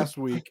about last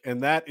week,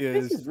 and that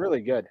is this is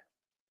really good.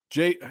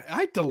 Jay,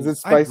 is it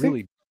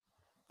spicy?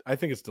 I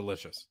think it's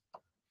delicious.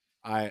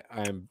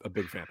 I'm a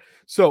big fan.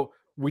 So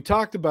we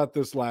talked about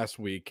this last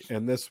week,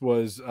 and this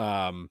was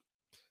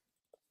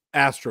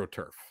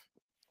AstroTurf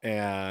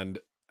and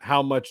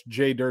how much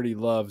Jay Dirty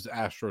loves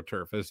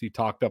AstroTurf, as he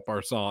talked up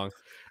our song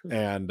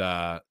and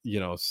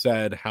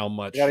said how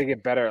much. You got to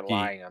get better at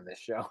lying on this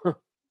show.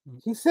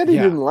 He said he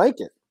didn't like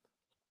it.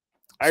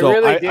 I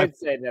did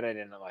say that I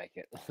didn't like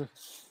it.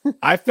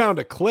 I found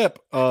a clip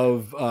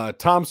of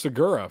Tom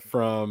Segura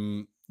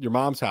from Your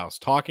Mom's House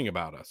talking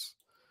about us.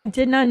 I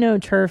did not know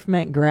turf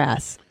meant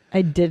grass.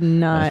 I did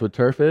not. That's what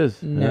turf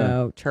is.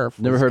 No, turf.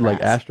 Never heard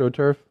grass. Like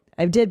AstroTurf?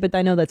 I did, but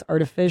I know that's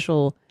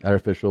artificial.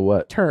 Artificial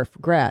what? Turf,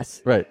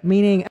 grass. Right.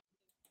 Meaning.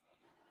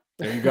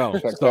 There you go.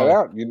 Check that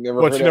out. You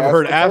never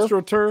heard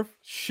AstroTurf?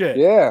 Shit.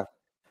 Yeah.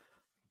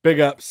 Big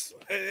ups.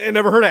 I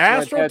never heard of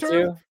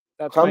AstroTurf?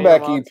 That's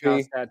comeback EP.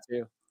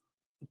 Tattoo.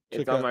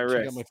 It's on my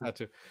wrist. My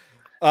tattoo.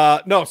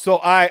 No, so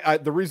I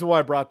the reason why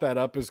I brought that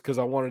up is because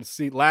I wanted to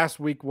see last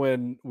week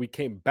when we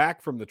came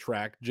back from the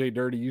track, Jay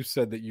Dirty, you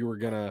said that you were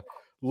gonna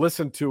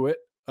listen to it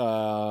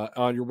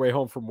on your way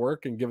home from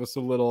work and give us a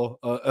little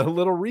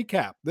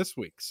recap this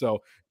week.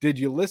 So did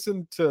you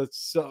listen to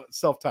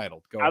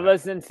Self-Titled? I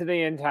listened to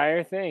the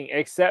entire thing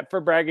except for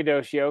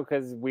Braggadocio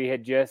because we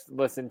had just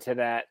listened to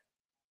that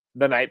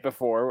the night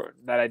before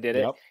that I did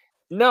it.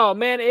 No,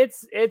 man,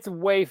 it's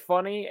way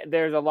funny.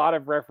 There's a lot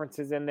of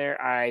references in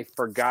there. I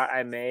forgot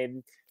I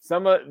made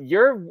some of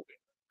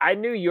I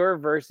knew your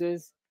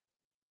verses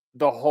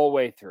the whole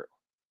way through.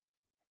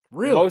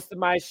 Really? Most of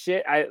my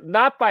shit,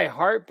 not by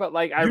heart, but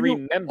like I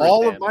remember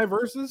all of my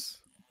verses.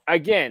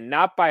 Again,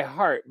 not by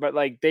heart, but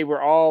like they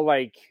were all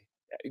like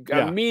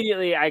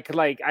immediately. I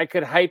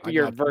could hype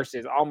your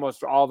verses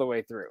almost all the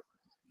way through.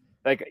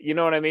 Like, you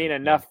know what I mean?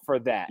 Enough for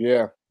that.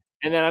 Yeah.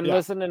 And then I'm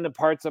listening to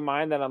parts of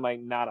mine that I'm like,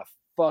 not a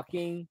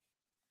fucking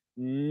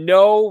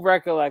no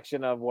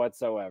recollection of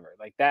whatsoever.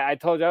 Like that, I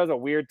told you that was a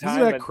weird time.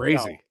 Isn't that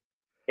crazy? No,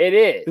 it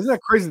is. Isn't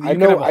that crazy? That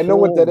I know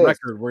what that is.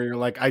 Record where you're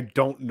like, I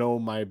don't know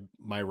my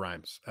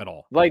rhymes at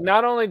all. Like,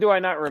 not only do I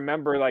not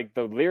remember like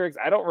the lyrics,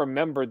 I don't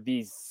remember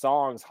these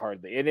songs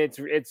hardly. And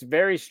it's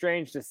very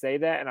strange to say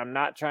that, and I'm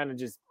not trying to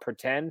just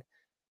pretend.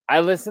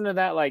 I listen to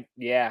that like,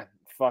 yeah,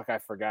 fuck, I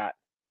forgot.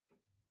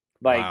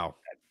 Like, wow.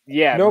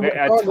 Yeah, no,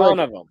 a ton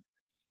of them.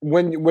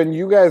 When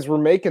you guys were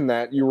making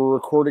that, you were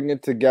recording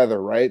it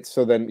together, right?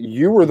 So then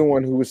you were the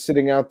one who was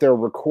sitting out there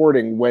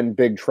recording when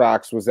Big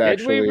Trox was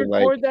actually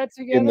that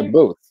together? In the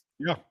booth.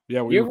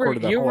 Yeah, we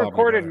recorded that. You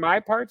recorded my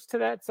parts to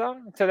that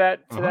song, to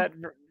that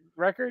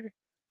record.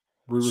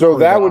 So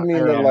that would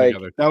mean that like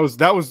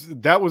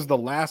that was the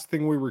last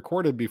thing we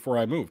recorded before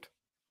I moved.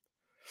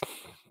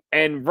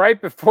 And right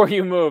before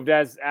you moved,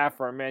 as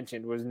Afro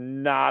mentioned, was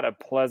not a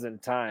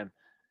pleasant time.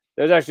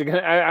 There's actually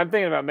I'm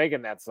thinking about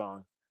making that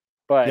song.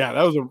 But yeah,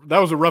 that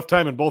was a rough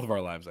time in both of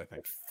our lives, I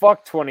think.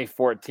 Fuck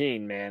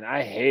 2014, man.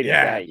 I hated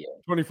that year.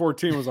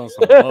 2014 was on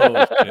some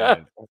low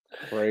shit.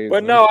 Crazy.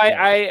 But no,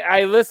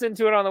 I listened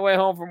to it on the way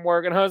home from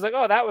work and I was like,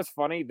 oh, that was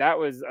funny. That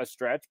was a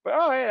stretch. But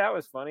oh, hey, that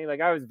was funny.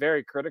 Like, I was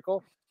very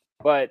critical,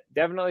 but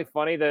definitely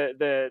funny.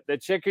 The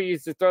chick who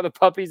used to throw the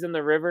puppies in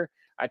the river,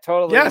 I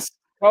totally spaced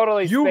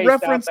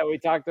out that we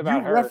talked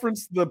about her. You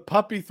referenced the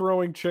puppy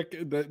throwing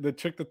chick, the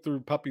chick that threw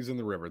puppies in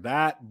the river.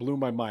 That blew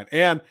my mind.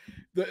 And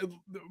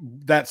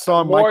that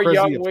song, More My Crazy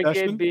Young Obsession,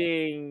 Wicked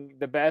being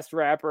the best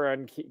rapper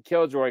on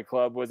Killjoy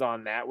Club was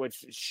on that,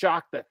 which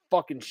shocked the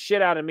fucking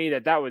shit out of me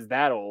that was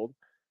that old.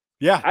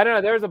 Yeah. I don't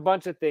know. There was a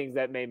bunch of things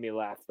that made me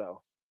laugh,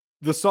 though.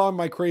 The song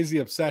My Crazy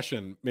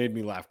Obsession made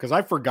me laugh because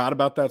I forgot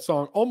about that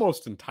song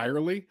almost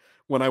entirely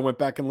when I went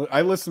back and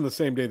I listened the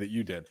same day that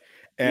you did.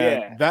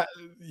 And that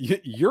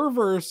your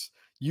verse,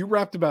 you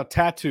rapped about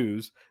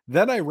tattoos.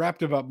 Then I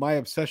rapped about my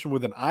obsession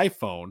with an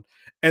iPhone,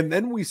 and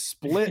then we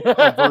split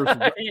a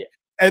verse.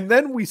 And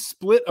then we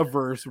split a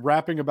verse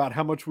rapping about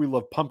how much we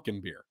love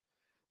pumpkin beer.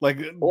 Like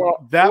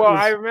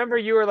I remember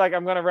you were like,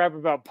 "I'm gonna rap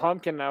about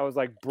pumpkin," and I was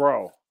like,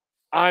 "Bro,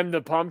 I'm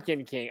the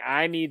pumpkin king.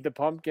 I need the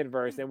pumpkin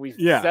verse," and we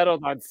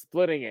settled on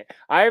splitting it.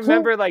 I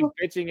remember like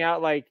bitching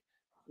out like,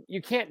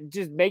 you can't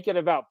just make it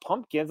about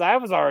pumpkins. I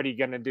was already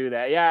going to do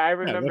that. Yeah, I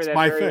remember that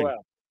very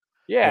well.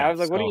 Yeah, I was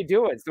like, what are you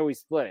doing? So we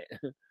split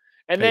it.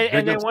 And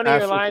then one of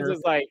your lines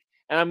was like,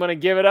 and I'm going to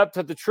give it up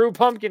to the true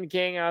Pumpkin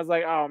King. I was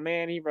like, oh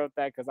man, he wrote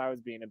that because I was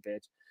being a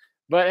bitch.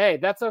 But hey,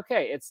 that's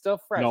okay. It's still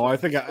fresh. No, I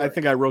think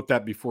I wrote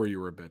that before you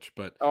were a bitch,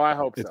 but I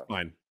hope it's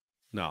fine.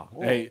 No.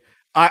 Ooh. Hey,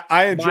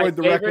 I enjoyed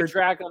the record. My favorite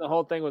track on the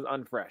whole thing was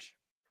Unfresh.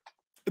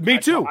 Me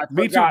too.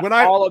 Me too. When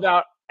all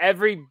about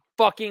every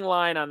fucking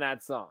line on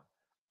that song.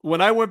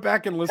 When I went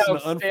back and listened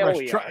to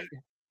Unfresh track,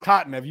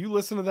 Cotton, have you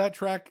listened to that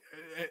track?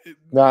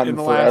 Not in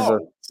the forever.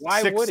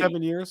 last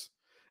 6-7 years?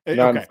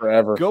 Not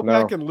forever. Go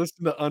back and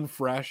listen to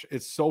Unfresh.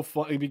 It's so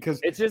funny because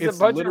it's just a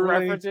bunch of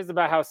references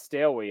about how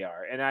stale we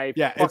are, and I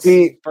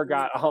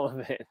forgot all of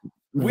it.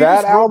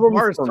 That album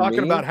is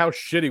talking about how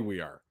shitty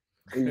we are,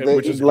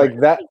 which is like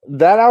that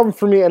album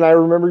for me. And I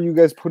remember you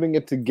guys putting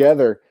it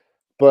together,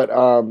 but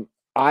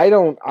I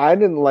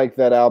didn't like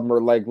that album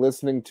or like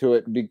listening to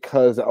it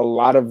because a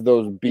lot of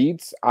those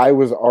beats I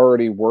was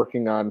already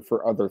working on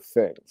for other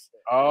things.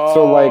 Oh,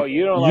 so like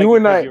you don't like you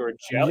and I,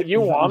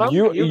 you want them?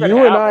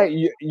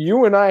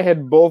 You and I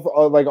had both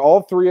like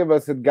all three of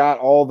us had got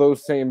all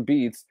those same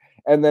beats,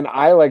 and then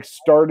I like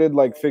started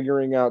like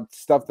figuring out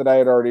stuff that I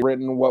had already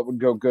written, what would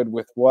go good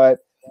with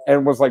what,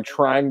 and was like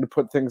trying to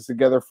put things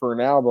together for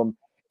an album.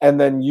 And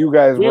then you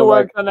guys were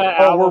worked on that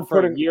album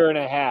for a year and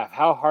a half.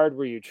 How hard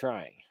were you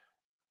trying?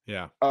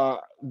 Yeah.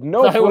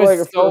 No, I was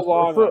like so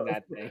long on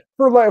that thing.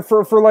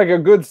 For like a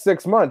good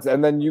 6 months,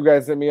 and then you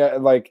guys hit me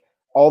like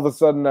all of a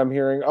sudden I'm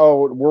hearing,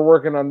 oh, we're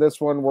working on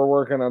this one, we're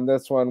working on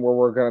this one, we're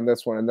working on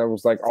this one, and that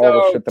was like all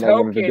the shit that I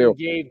wanted to do.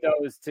 Gave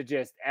those to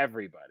just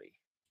everybody.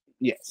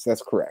 Yes,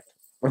 that's correct.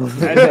 Is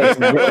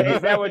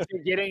that what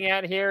you're getting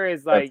at here?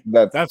 Is like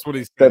that's what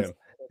he's saying.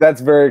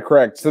 That's very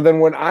correct. So then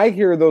when I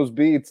hear those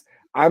beats,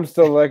 I'm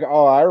still like,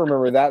 oh, I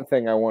remember that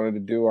thing I wanted to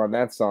do on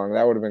that song.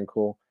 That would have been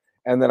cool.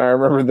 And then I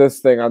remember this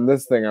thing on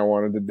this thing I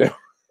wanted to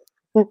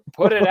do.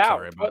 Put it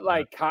out. Put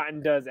like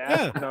Cotton does.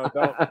 No,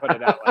 don't put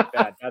it out like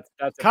that.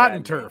 That's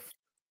Cotton Turf.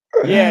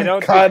 Yeah,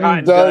 don't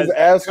Cotton does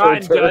Astro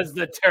Cotton Turf. does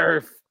the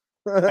turf.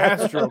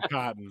 Astro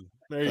Cotton.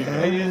 There you go.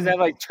 And you just have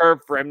like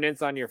turf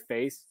remnants on your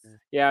face.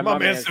 Yeah, my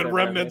man said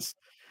remnants.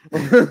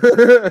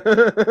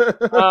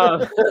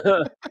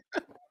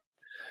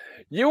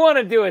 You want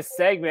to do a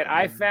segment?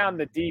 I found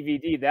the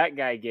DVD that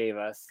guy gave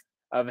us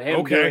of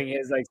him doing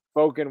his like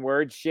spoken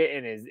word shit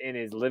in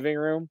his living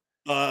room.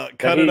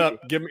 Cut it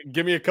up.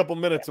 Give me a couple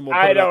minutes and we'll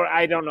put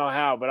I don't know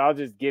how, but I'll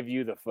just give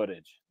you the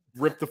footage.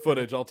 Rip the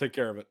footage. I'll take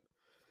care of it.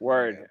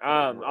 Word.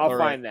 I'll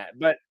find that.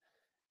 But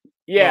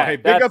yeah, hey,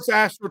 big ups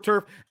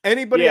AstroTurf.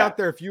 Anybody out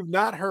there, if you've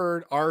not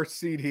heard our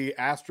CD,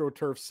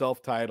 AstroTurf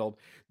self-titled,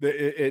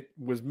 it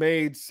was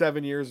made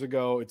 7 years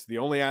ago. It's the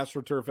only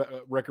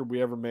AstroTurf record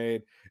we ever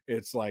made.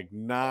 It's like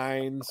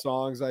 9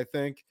 songs, I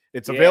think.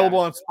 It's available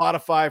on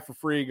Spotify for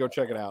free. Go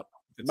check it out.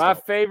 My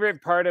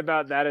favorite part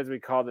about that is we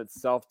called it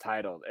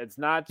self-titled. It's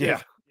not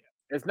just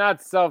it's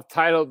not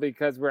self-titled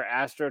because we're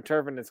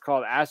AstroTurf and it's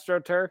called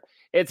AstroTurf.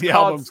 It's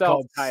called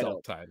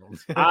self-titled.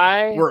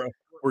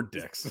 We're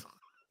dicks.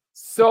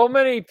 So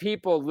many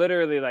people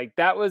literally like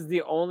that was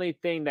the only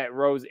thing that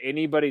rose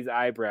anybody's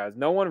eyebrows.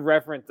 No one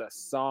referenced a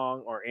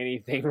song or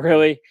anything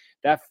really.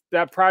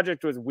 That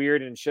project was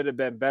weird and should have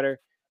been better.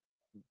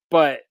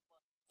 But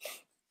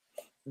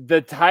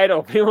the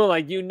title, people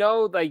like,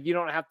 like you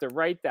don't have to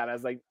write that. I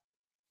was like,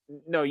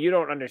 no, you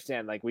don't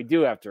understand. Like we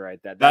do have to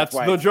write that. That's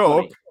why the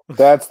joke. Funny.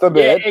 That's the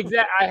bit. Yeah,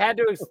 exactly. I had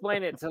to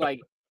explain it to like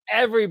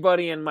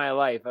everybody in my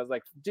life. I was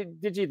like,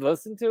 did you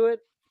listen to it?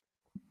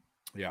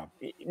 Yeah.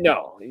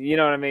 No, you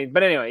know what I mean?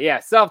 But anyway, yeah,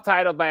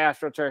 self-titled by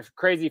AstroTurf,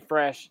 crazy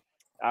fresh.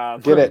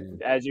 Get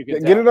it. As you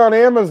can get it on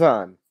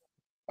Amazon.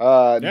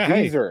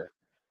 Deezer.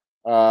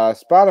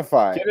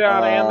 Spotify. Get it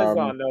on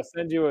Amazon. They'll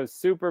send you a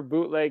super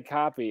bootleg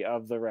copy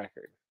of the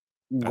record.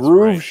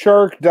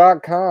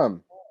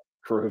 Grooveshark.com.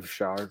 Groove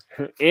Shark.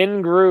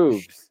 In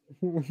Grooves.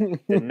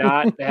 Did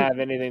not have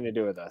anything to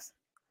do with us.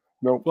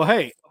 Nope. Well,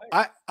 hey,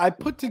 I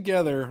put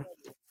together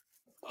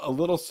a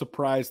little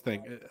surprise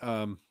thing.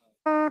 So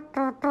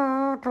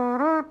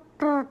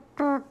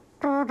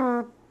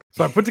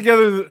I put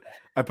together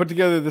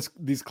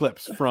these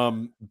clips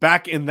from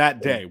back in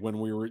that day when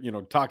we were,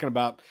 talking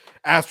about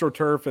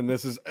AstroTurf, and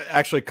this is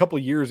actually a couple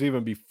years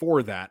even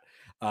before that,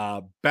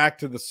 back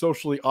to the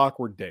socially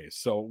awkward days.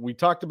 So we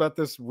talked about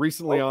this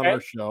recently on our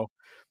show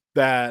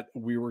that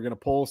we were going to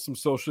pull some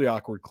socially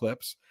awkward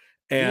clips,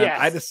 and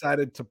I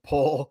decided to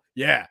pull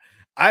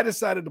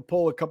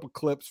a couple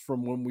clips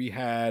from when we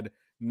had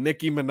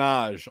Nicki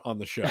Minaj on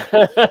the show.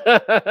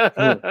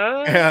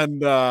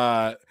 And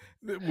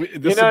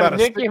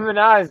Nicki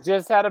Minaj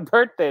just had a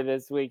birthday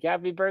this week.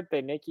 Happy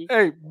birthday, Nicki.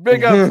 Hey,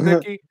 big ups,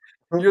 Nicki.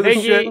 You're the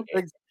shit.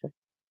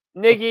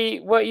 Nicki,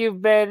 what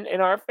you've been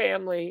in our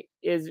family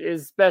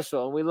is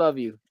special, and we love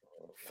you.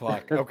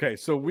 Fuck. Okay,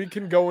 so we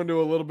can go into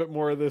a little bit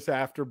more of this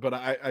after, but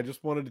I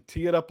just wanted to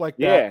tee it up like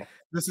that.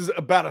 This is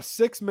about a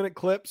 6-minute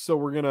clip, so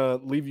we're gonna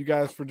leave you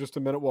guys for just a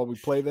minute while we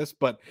play this.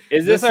 But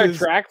is this our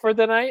track for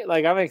the night?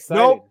 Like, I'm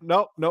excited.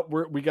 Nope.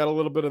 We got a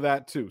little bit of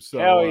that too. So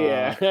hell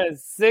yeah,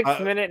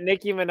 6-minute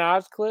Nicki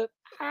Minaj clip.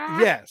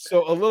 Yeah,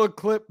 so a little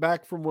clip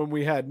back from when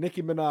we had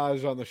Nicki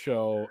Minaj on the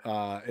show.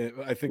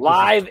 I think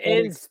live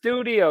in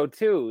studio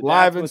too.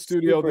 Live in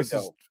studio. This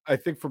is, I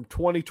think, from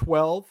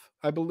 2012,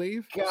 I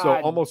believe. God so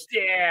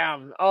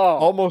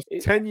almost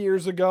 10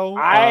 years ago.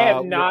 I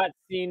have not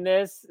seen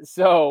this,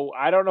 so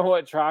I don't know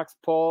what Trox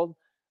pulled.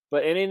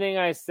 But anything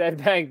I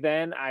said back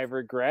then, I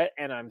regret,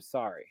 and I'm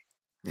sorry.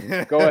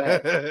 Go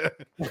ahead.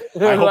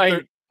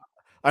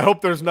 I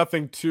hope there's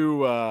nothing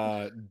too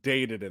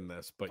dated in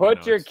this. But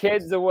put your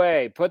kids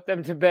away. Put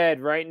them to bed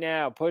right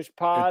now. Push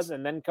pause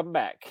and then come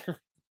back.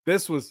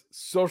 This was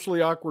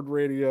Socially Awkward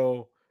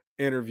Radio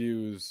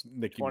interviews.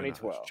 Nicki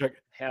 2012.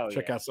 Minaj.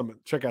 Check out some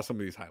of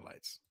these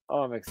highlights.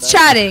 Oh, I'm excited.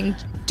 Chatting.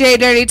 Jay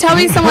Dirty, tell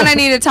me someone I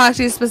need to talk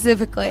to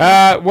specifically.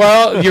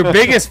 Well, your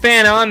biggest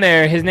fan on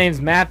there, his name's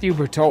Matthew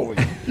Bertoli.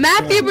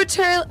 Matthew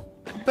Bertoli.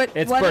 But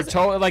it's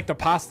Bertoli, like the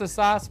pasta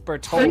sauce.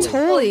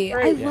 Bertoli.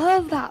 I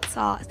love that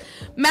sauce.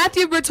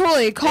 Matthew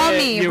Bertoli, call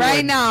me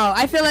right now.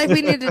 I feel like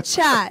we need to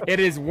chat. It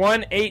is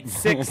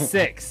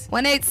 1-866.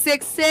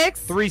 1-866.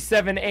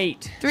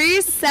 378.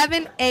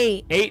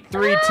 378.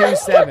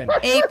 8327.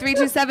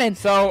 8327.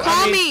 So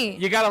call me.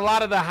 You got a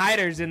lot of the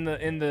hiders in the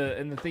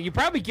thing. You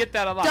probably get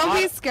that a lot. Don't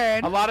be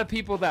scared. A lot of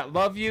people that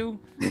love you,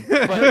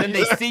 but then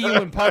they see you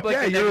in public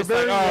and they're just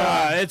like,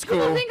 it's cool.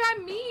 People think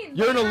I'm mean.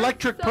 You're an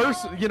electric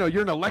person.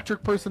 You're an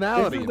electric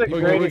personality.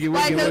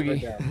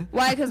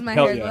 Why? Because my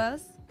hair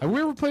glows? Have we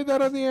ever played that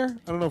on the air?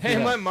 I don't know if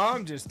Hey, my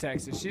mom just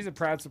texted. She's a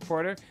proud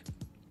supporter.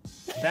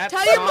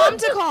 Tell your mom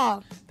to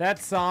call. That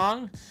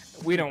song,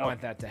 we don't want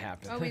that to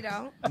happen. Oh, we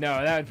don't?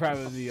 No, that would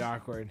probably be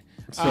awkward.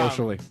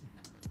 Socially.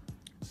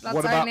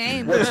 That's our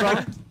name. What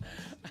song?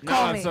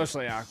 Call me.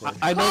 Socially awkward.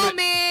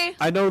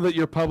 I know that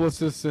your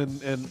publicists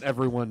and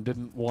everyone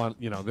didn't want,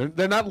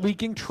 they're not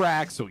leaking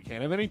tracks, so we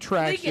can't have any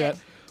tracks yet.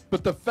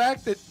 But the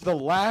fact that the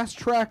last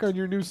track on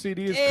your new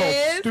CD is called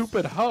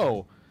 "Stupid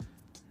Ho"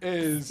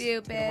 is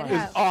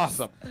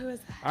awesome. Who is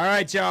that? All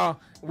right, y'all.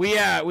 We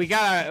got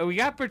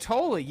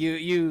Bertoli.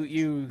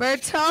 You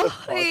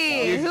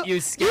Bertoli.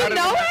 You scouted. You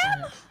know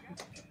him?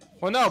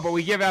 Well, no, but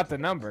we give out the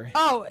number.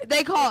 Oh,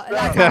 they call.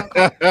 That's how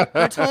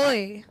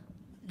Bertoli.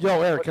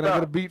 Yo, Eric, can I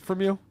get a beat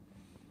from you?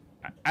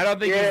 I don't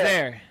think he's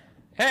there.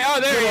 Hey,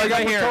 there he is. I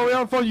got Bertoli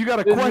on the phone. You got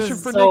a question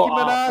for Nicki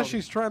Minaj?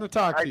 She's trying to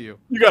talk to you.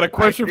 You got a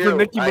question for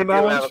Nicki Minaj?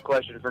 I do have a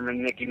question for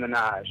Nicki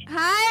Minaj.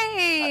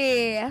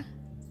 Hi.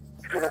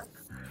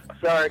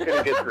 Sorry, I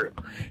couldn't get through.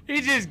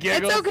 He just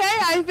giggles. It's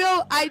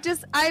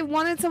okay. I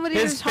wanted somebody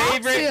to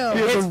talk to.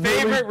 His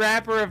favorite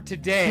rapper of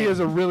today. He has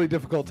a really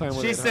difficult time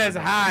with it. She says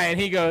hi, and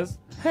he goes.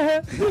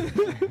 I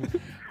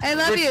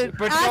love you.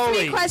 Ask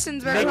me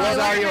questions,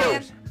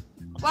 Bertoli.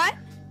 What?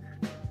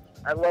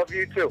 I love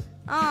you too.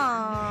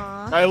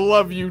 Aww. I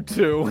love you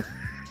too.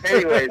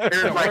 Anyways,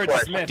 here's my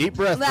question. Deep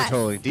breath,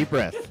 Bertoli. Deep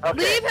breath. Okay.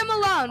 Leave him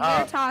alone.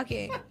 We're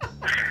talking.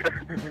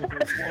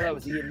 That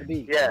was E and the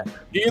B. Yeah.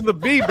 E and the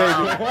B, baby.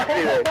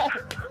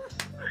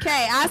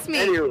 Okay, ask me.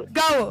 Anyway.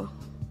 Go.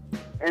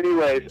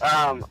 Anyways,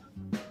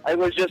 I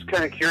was just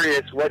kind of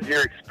curious what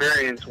your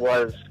experience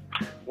was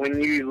when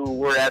you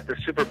were at the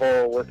Super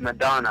Bowl with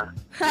Madonna.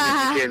 If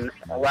you can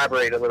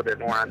elaborate a little bit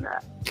more on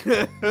that.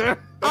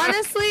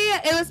 Honestly,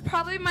 it was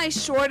probably my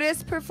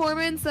shortest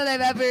performance that I've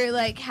ever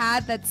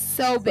had that's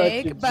so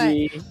big. But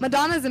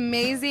Madonna's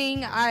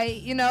amazing.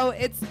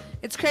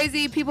 It's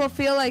crazy. People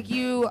feel like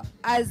you,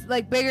 as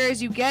bigger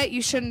as you get,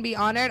 you shouldn't be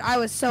honored. I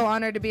was so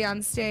honored to be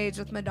on stage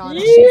with Madonna.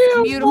 Yeah,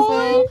 She's beautiful.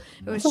 boy.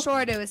 It was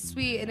short, it was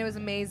sweet, and it was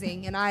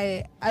amazing. And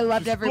I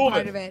loved every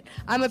part of it.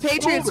 I'm a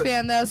Patriots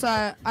fan though,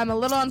 so I'm a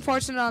little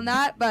unfortunate on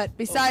that. But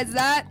besides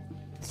that,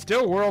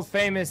 still world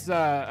famous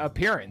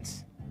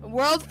appearance.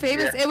 World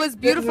famous. It was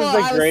beautiful.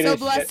 I was so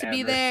blessed to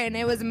be there, and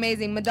it was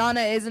amazing.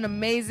 Madonna is an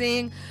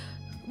amazing.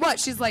 What?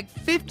 She's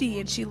 50,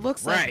 and she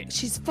looks like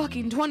she's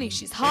fucking 20.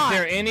 She's hot. Is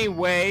there any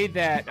way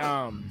that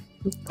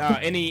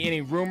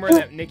any rumor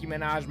that Nicki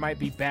Minaj might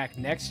be back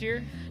next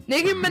year?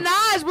 Nicki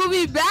Minaj will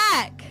be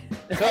back.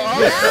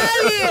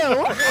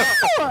 I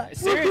love you.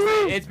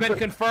 Seriously, it's been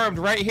confirmed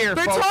right here.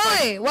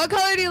 Bertoli, what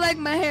color do you like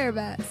my hair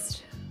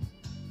best?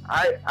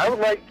 I would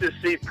like to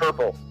see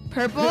purple.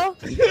 Purple?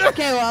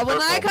 Okay, well,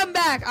 when I come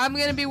back, I'm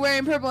going to be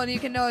wearing purple, and you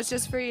can know it's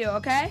just for you,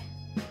 okay?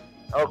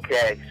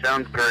 Okay,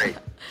 sounds great.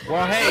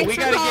 Well, hey, we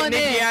got to get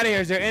Nicki out of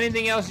here. Is there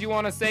anything else you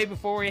want to say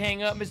before we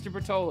hang up, Mr.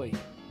 Bertoli?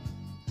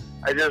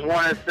 I just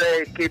want to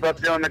say keep up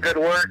doing the good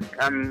work.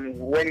 I'm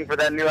waiting for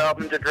that new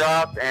album to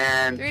drop,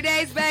 and 3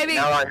 days, baby.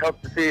 I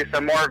hope to see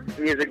some more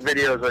music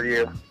videos of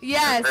you.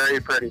 Yes. They're very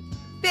pretty.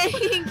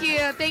 Thank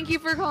you. Thank you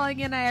for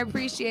calling in. I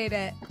appreciate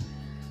it.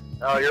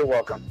 Oh, you're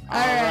welcome. All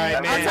right,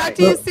 I'll talk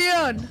to you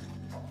soon.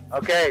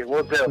 Okay,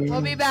 we'll do.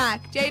 We'll be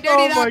back.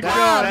 JDirty.com. Oh my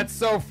God, that's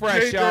so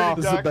fresh, y'all.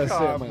 This is the best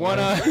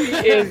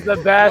shit. He is the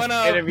best one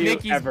of interview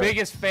Nicki's ever.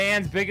 biggest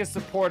fans, biggest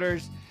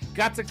supporters.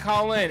 Got to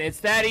call in. It's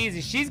that easy.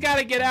 She's got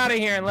to get out of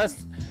here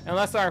unless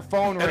our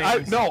phone rings.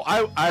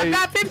 I've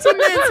got 15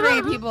 minutes for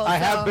you people. I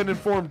have been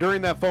informed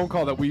during that phone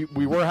call that we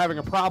were having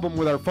a problem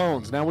with our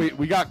phones. Now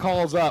we got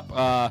calls up.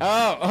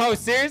 Oh,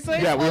 seriously?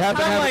 Yeah, we have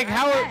been having.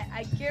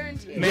 I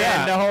guarantee.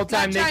 Man, the whole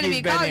time I'm not trying to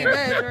Nicki's be been calling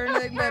here. or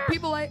anything, but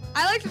people I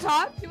like to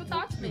talk. People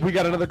talk to me. We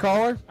got another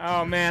caller?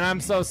 Oh man, I'm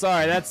so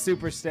sorry. That's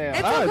super stale.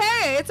 It's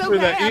okay. It's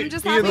okay. I'm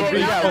just happy to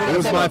know. It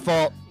was my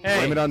fault. Hey.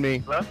 Blame it on me.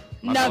 Hello?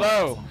 No.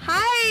 Hello.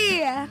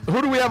 Hi.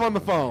 Who do we have on the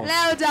phone?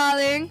 Hello,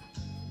 darling.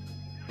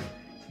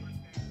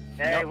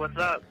 Hey, what's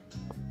up?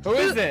 Who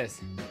is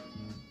this?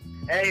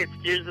 Hey, it's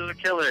Tears of a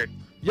Killer.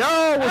 Yo,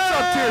 what's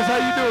up, Tears? How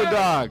you doing,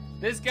 dog?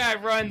 This guy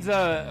runs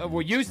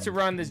used to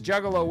run this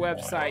Juggalo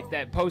website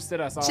that posted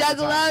us all the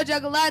time.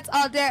 Juggalettes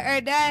all day,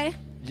 every day.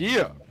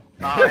 Yeah.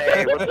 Oh,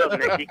 hey, what's up,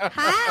 Nicki?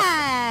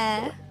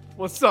 Hi.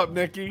 What's up,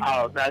 Nicki?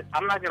 Oh,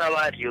 I'm not gonna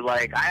lie to you.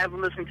 I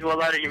haven't listened to a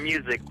lot of your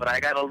music, but I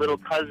got a little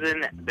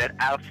cousin that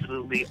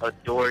absolutely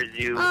adores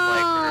you. For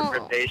her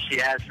birthday, she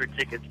asked for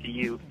tickets to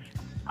you.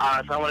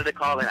 So I wanted to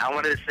call in. I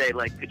wanted to say,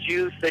 could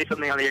you say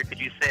something on the air? Could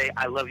you say,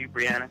 I love you,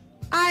 Brianna?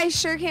 I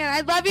sure can. I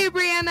love you,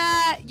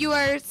 Brianna. You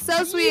are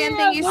so sweet, and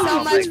thank you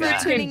so much for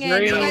tuning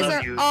in. You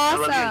guys are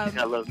awesome. I love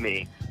you. I love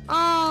me.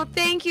 Oh,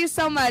 thank you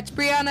so much,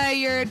 Brianna.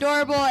 You're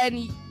adorable,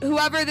 and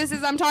whoever this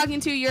is I'm talking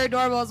to, you're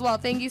adorable as well.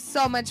 Thank you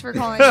so much for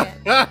calling in.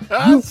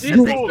 That's you're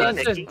what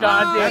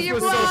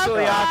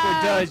Socially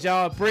Awkward does,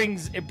 y'all. It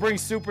brings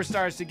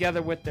superstars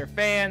together with their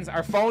fans.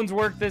 Our phones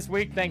work this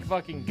week, thank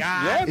fucking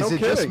God. Yeah, no Is it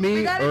kidding. just me,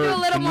 We gotta or do a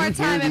little can more you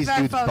time hear if these our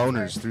dudes' phones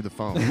boners work. through the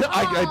phone?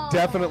 I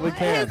definitely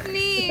can. His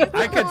niece,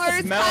 I could or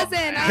his smell.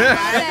 cousin. I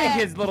I think love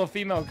it. his little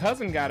female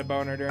cousin got a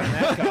boner during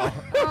that call.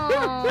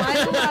 Oh,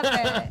 I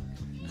love it.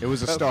 It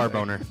was a star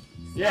boner.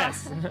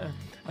 Yes.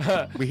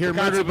 We hear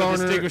murder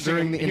boner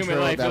during the human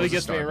intro. life That really was a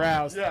gets me start.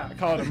 aroused. Yeah, I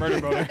call it a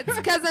murder boner. It's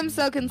because I'm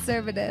so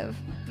conservative.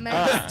 And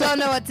I just don't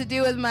know what to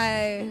do with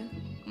my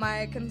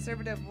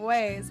conservative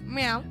ways.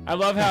 Meow. I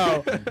love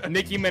how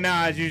Nicki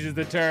Minaj uses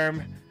the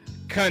term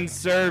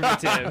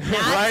conservative,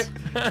 right?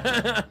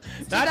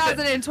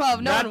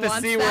 2012. No not one the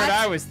wants C that. word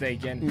I was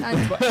thinking.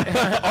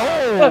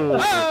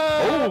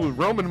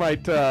 Roman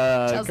might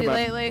Chelsea come out.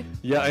 lately.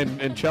 Yeah,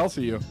 and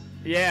Chelsea you.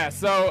 Yeah,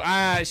 so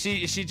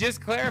she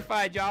just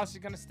clarified, y'all.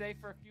 She's gonna stay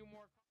for a few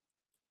more.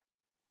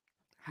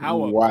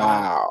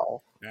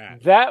 Wow.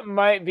 That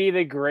might be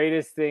the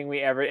greatest thing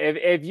we ever.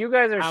 If you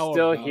guys are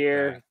still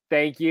here,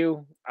 thank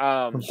you.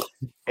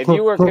 If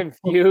you were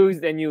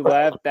confused and you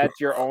left, that's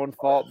your own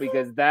fault,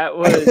 because that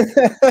was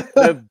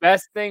the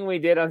best thing we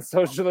did on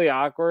Socially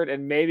Awkward,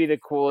 and maybe the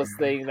coolest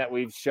thing that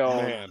we've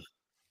shown.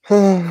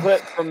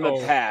 Clip from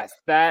the past.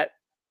 That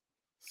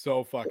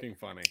so fucking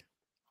funny.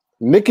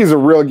 Nikki's a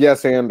real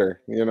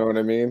yes-ander. You know what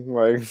I mean?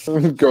 Like,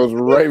 goes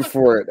right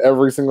for it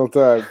every single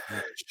time.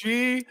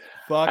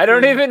 I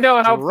don't even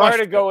know how far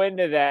to go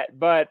into that,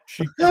 but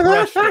she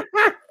crushed it.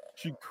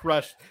 She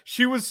crushed.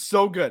 She was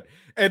so good.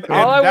 And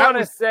all I want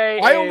to say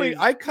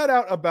I cut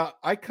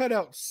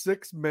out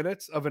 6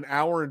 minutes of an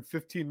hour and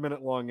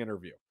 15-minute long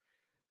interview.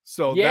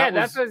 So yeah,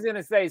 that's what I was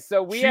gonna say.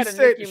 So we had a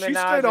Nicki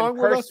Minaj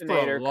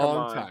impersonator for a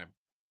long time.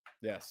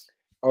 Yes.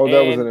 Oh,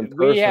 that was an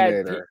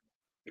impersonator.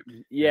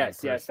 Yes,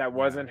 that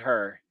wasn't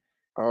her.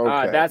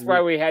 Okay. That's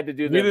why we had to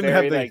do the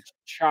very like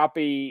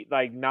choppy,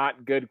 like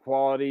not good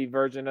quality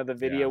version of the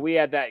video. We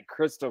had that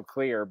crystal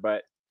clear,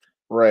 but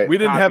right. We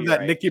didn't have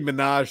that Nicki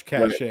Minaj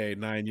cachet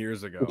 9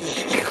 years ago.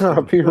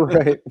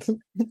 Copyright.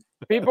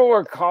 People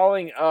were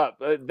calling up.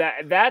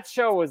 That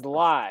show was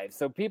live,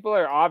 so people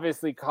are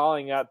obviously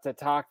calling up to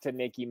talk to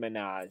Nicki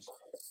Minaj,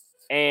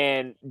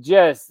 and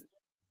just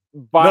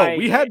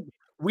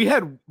we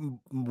had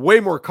way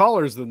more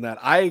callers than that.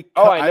 I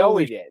know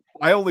we did.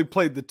 I only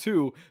played the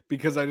 2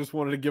 because I just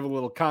wanted to give a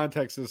little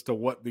context as to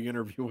what the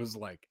interview was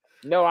like.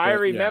 No, I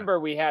remember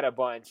we had a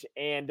bunch,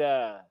 and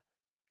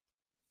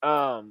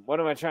what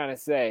am I trying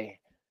to say?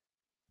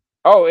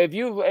 Oh, if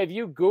you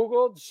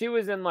Googled, she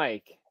was in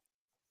like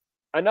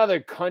another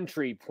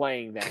country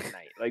playing that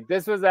night. Like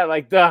this was at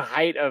like the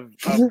height of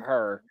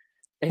her,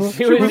 and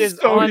she was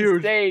just so on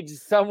stage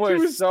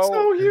somewhere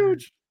so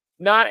huge.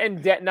 Not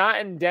in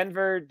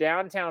Denver,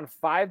 downtown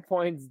 5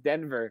 Points,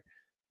 Denver,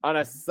 on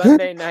a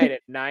Sunday night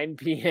at 9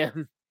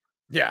 p.m.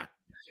 Yeah,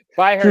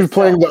 by herself. She was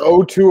playing the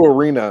O2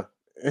 Arena.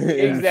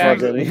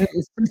 Exactly.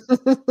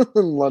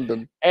 In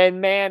London.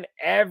 And man,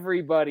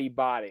 everybody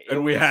bought it.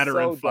 And we had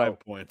her in 5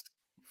 Points.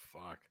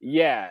 Fuck.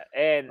 Yeah,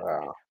 and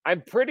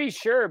I'm pretty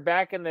sure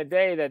back in the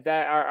day that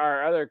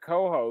our other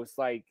co-host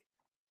like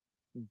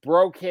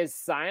broke his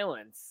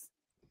silence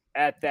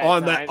at that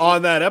time.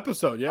 on that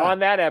episode. Yeah, on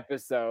that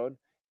episode.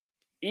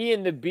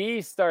 Ian the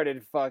Bee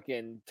started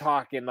fucking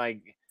talking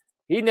like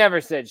he never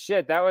said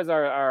shit. That was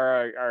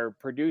our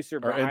producer,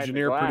 our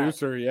engineer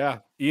producer.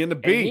 Yeah, Ian the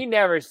Bee. And he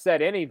never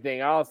said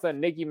anything. All of a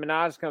sudden, Nicki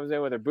Minaj comes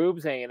in with her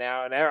boobs hanging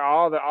out, and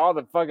all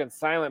the fucking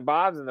silent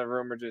Bobs in the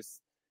room are just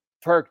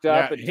perked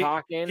up and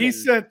talking. He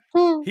said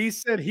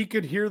he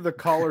could hear the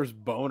callers'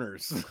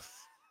 boners.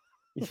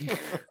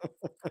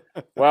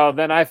 Well,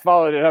 then I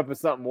followed it up with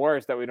something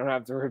worse that we don't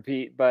have to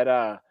repeat,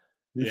 but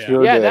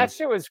Yeah, that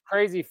shit was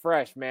crazy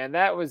fresh, man.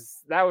 That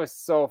was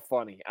so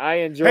funny. I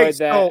enjoyed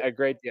that a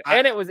great deal.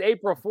 And it was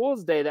April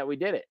Fool's Day that we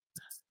did it.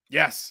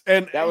 Yes.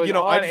 And that was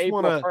on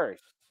April 1st.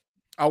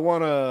 I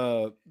want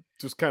to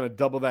just kind of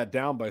double that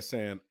down by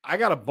saying I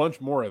got a bunch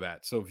more of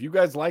that. So if you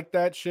guys like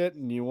that shit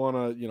and you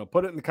want to,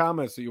 put it in the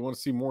comments that you want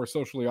to see more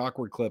Socially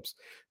Awkward clips,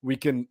 we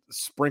can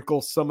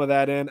sprinkle some of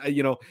that in.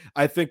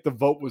 I think the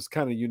vote was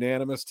kind of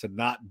unanimous to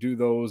not do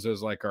those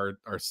as like our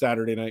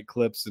Saturday night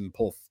clips and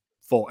pull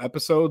full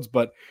episodes,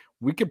 but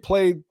we could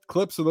play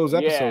clips of those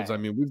episodes. I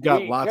mean, we've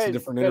got lots of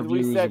different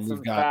interviews, we said and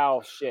some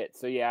foul shit.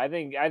 So yeah, I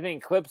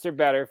think clips are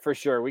better for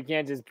sure. We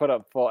can't just put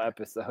up full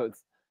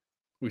episodes.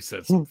 We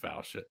said some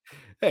foul shit.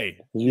 Hey,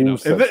 you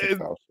said some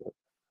foul shit.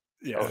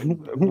 Yeah,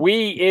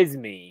 we is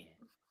me.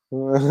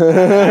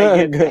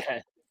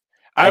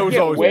 I was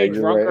always way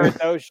drunker at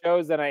those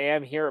shows than I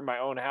am here at my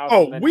own house.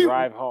 And then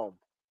drive home.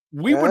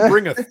 We would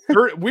bring a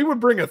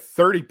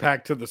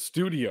 30-pack to the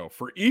studio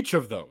for each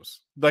of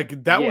those.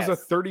 Like that was a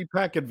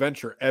 30-pack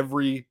adventure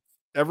every,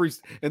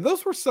 and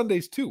those were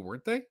Sundays too,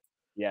 weren't they?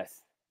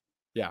 Yes.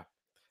 Yeah.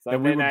 Sunday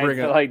and we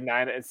would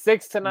bring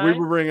 6 to 9. We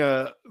would bring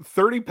a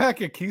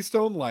 30-pack of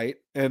Keystone Light,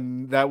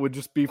 and that would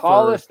just be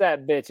polish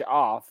that bitch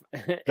off.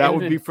 That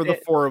would be for the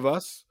 4 of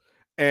us.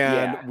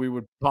 And we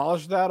would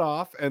polish that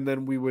off, and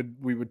then we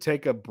would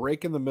take a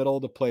break in the middle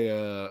to play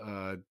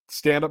a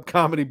stand-up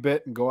comedy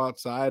bit and go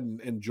outside and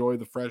enjoy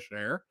the fresh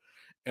air,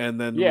 and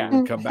then we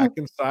would come back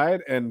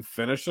inside and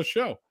finish the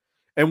show.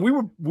 And we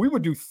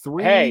would do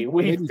 3. Hey,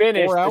 we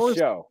finished the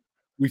show.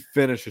 We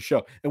finished the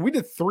show, and we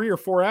did 3 or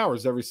 4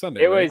 hours every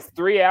Sunday. It was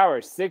 3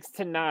 hours, 6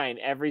 to 9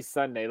 every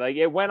Sunday. Like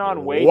it went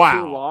on way too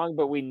long,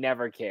 but we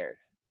never cared.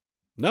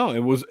 No, it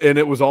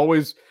was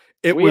always.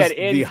 We had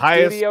the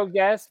highest studio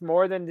guests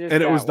more than just,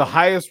 and it was the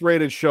highest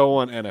rated show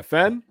on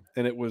NFN,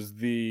 and it was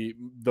the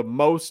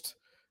most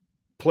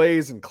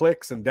plays and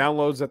clicks and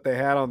downloads that they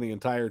had on the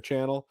entire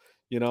channel.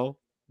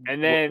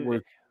 And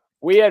then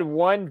we had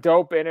one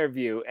dope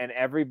interview, and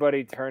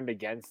everybody turned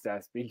against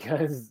us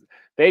because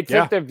they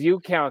took the view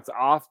counts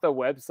off the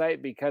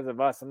website because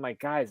of us. I'm like,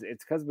 guys,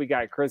 it's because we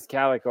got Chris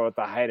Calico at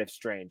the height of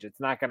Strange. It's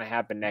not going to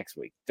happen next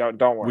week. Don't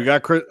worry.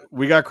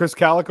 We got Chris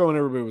Calico, and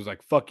everybody was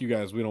like, "Fuck you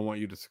guys, we don't want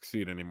you to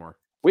succeed anymore."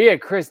 We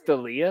had Chris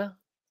D'Elia.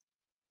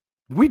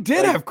 We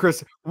did have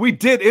Chris. We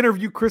did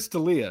interview Chris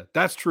D'Elia.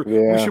 That's true.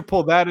 Yeah. We should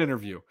pull that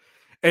interview.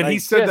 And he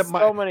said that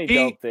so many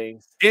dope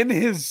things in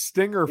his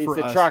stinger for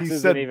us. Trucks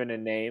isn't even a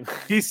name.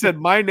 He said,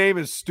 "My name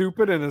is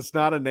stupid and it's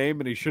not a name,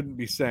 and he shouldn't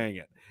be saying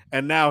it."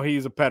 And now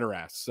he's a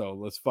pederast. So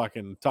let's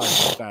fucking talk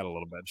about that a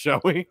little bit,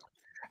 shall we?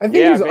 I think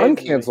he's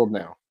uncanceled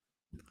now.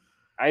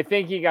 I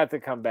think he got to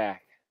come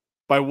back.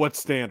 By what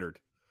standard?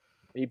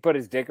 He put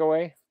his dick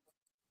away.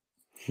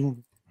 He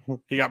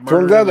got murdered.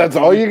 Turns out that's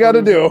all you got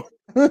to do.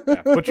 Yeah,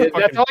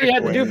 that's all you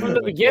had to do from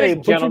the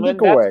beginning, gentlemen.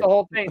 That's the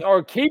whole thing.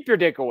 Or keep your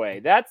dick away.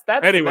 That's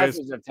the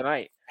message of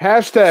tonight.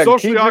 Hashtag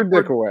keep your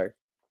dick away.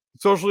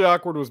 Socially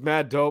Awkward was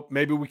mad dope.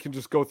 Maybe we can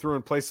just go through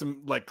and play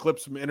some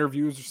clips from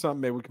interviews or something.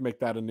 Maybe we can make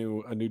that a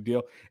new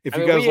deal. If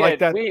you guys like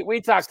that,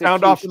 we talked to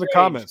sound off in the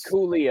comments.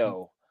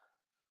 Coolio,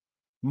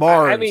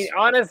 Mars. I mean,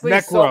 honestly,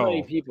 Necro. So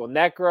many people.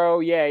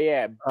 Necro,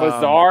 yeah.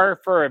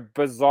 Bizarre for a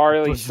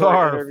bizarrely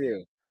short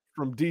interview.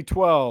 From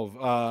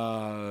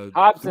D12.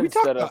 Hobson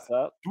set us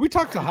up. Did we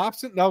talk to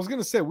Hobson? I was going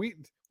to say, we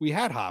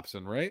had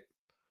Hobson, right?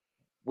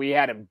 We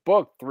had him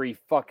booked 3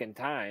 fucking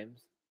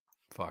times.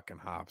 Fucking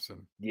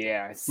Hobson.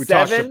 Yeah. We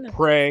 7. Talked to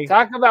Prey.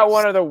 Talk about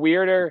one of the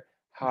weirder.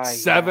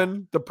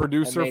 7, the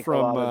producer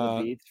from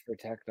the beats for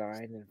Tech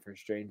Nine and for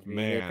Strange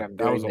Music. Man,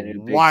 that was a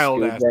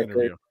wild ass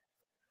interview.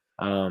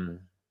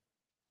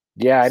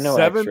 Yeah, I know.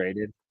 7,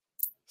 X-rated.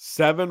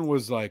 7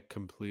 was like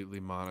completely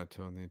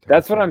monotone. The entire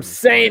That's what I'm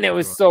saying. It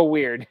was so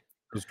weird. It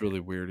was really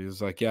weird. He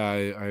was like, "Yeah,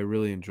 I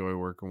really enjoy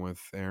working with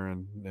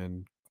Aaron,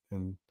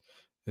 and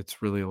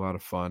it's really a lot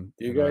of fun."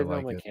 Do you guys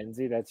know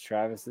Mackenzie? That's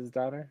Travis's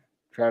daughter.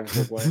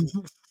 Travis LeBlanc,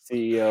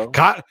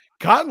 CEO.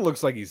 Cotton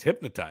looks like he's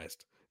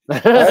hypnotized.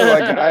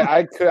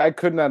 I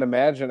could not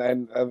imagine,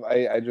 and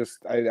I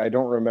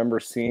don't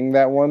remember seeing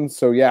that one.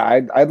 So yeah,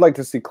 I'd like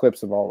to see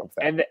clips of all of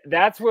that. And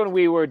that's when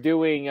we were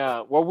doing.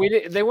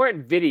 They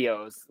weren't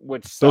videos,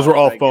 which those were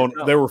all phone.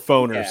 They were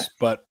phoners,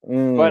 but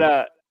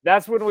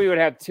that's when we would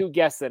have 2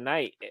 guests a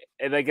night.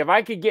 And like if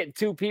I could get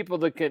 2 people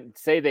that could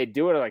say they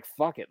do it, like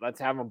fuck it, let's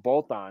have them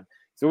both on.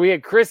 So we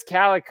had Chris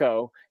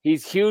Calico.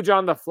 He's huge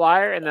on the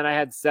flyer, and then I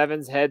had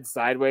 7's head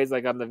sideways,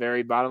 like on the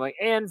very bottom, like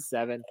and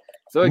 7.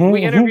 So like,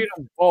 we interviewed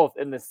them both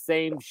in the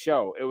same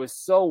show. It was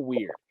so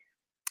weird.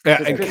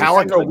 Yeah, and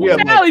Calico, we had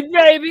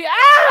baby,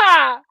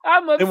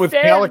 I'm upstairs. And with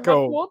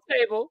Calico, pool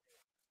table.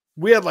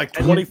 We had like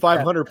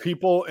 2,500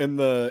 people in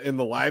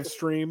the live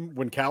stream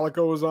when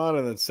Calico was on,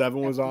 and then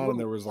 7 was on, and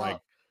there was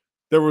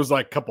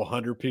like a couple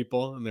hundred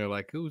people, and they're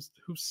like, "Who's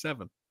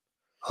 7?"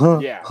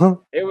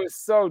 It was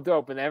so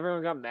dope, and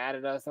everyone got mad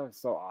at us. That was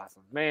so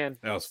awesome, man.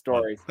 That was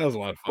stories. Fun. That was a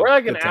lot of fun. We're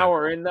like an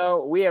hour in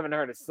though. We haven't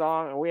heard a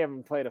song, and we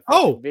haven't played a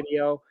fucking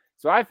video.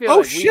 So I feel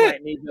like we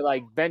might need to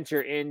like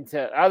venture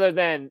into other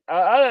than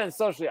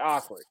Socially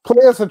Awkward.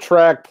 Play us a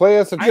track.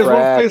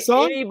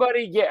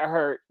 Anybody get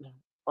hurt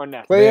or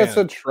nothing? Play us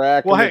a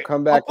track, and we'll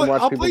come back and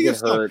watch people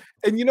get hurt.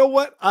 And you know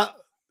what?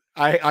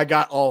 I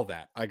got all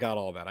that. I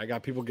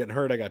got people getting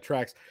hurt. I got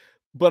tracks,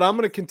 but I'm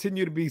going to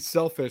continue to be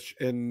selfish.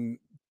 And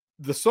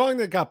the song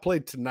that got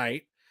played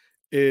tonight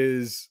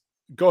is.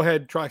 Go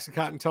ahead, Troxy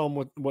Cotton. Tell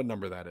them what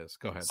number that is.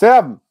 Go ahead.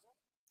 7.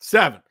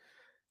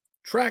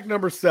 Track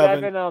number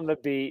 7. 7 on the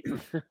beat.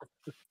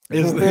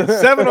 Is the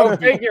 7 on the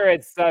beat. Figure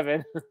it's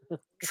 7.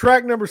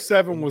 Track number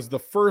 7 was the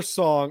first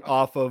song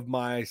off of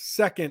my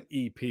second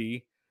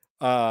EP.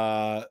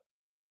 There,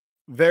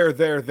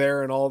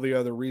 and all the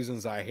other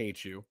reasons I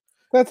hate you.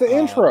 That's an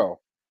intro.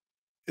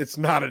 It's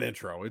not an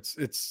intro.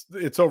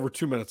 It's over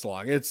 2 minutes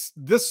long.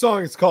 This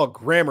song is called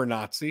Grammar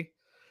Nazi.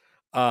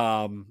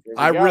 I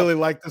really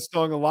like this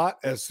song a lot.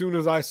 As soon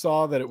as I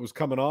saw that it was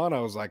coming on, I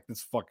was like, this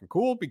is fucking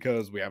cool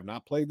because we have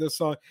not played this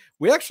song.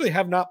 We actually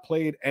have not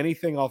played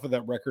anything off of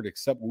that record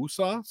except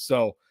Woosah.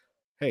 So,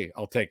 hey,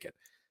 I'll take it.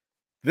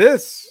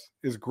 This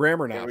is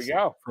Grammar Nazi. Here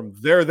we go. From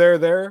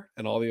There,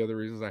 and all the other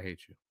reasons I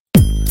hate you.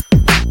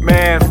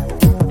 Man,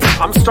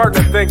 I'm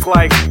starting to think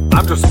like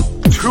I'm just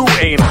too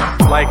anal.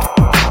 Like,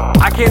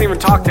 I can't even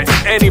talk to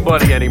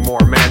anybody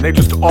anymore, man. They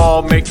just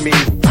all make me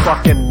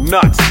fucking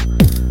nuts.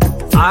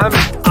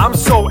 I'm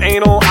so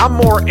anal. I'm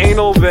more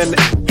anal than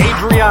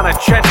Adriana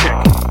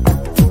Chechik.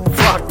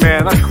 Fuck,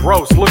 man, that's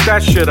gross. Look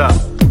that shit up.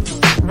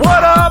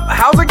 What up?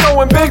 How's it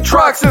going? Big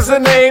Trucks is the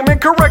name,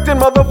 and correcting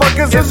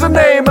motherfuckers is the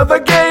name of the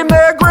game.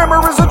 Their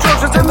grammar is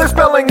atrocious, and their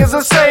spelling is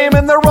the same,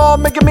 and they're all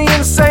making me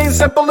insane,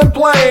 simple and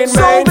plain, man.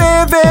 So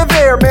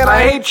there, man,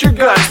 I hate your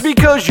guts,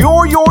 because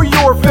you're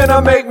finna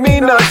gonna make me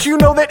nuts. You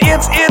know that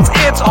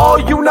it's all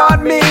you,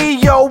 not me.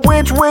 Yo,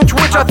 which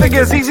I think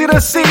is easy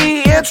to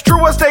see. It's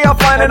true, I stay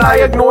offline and I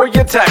ignore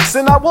your texts.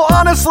 And I will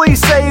honestly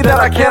say that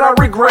I cannot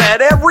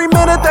regret every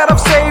minute that I've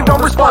saved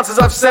on responses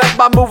I've sent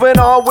by moving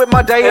on with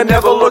my day and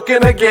never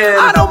looking again.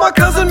 I know my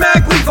cousin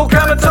Mac Lethal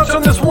kinda touched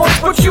on this once,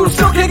 but you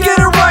still can't get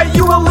it right,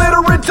 you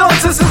illiterate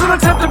dunce. This is an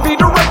attempt to be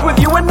direct with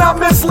you and not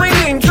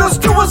misleading.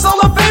 Just do us all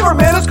a favor,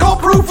 man, it's called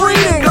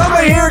proofreading.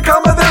 Comma here,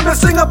 comma there,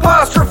 missing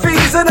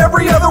apostrophes, and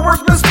every other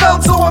word's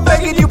misspelled, so I'm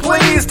begging you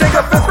please take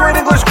a 5th grade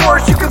English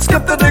course. You can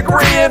skip the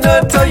degree, and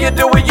until you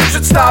do it, you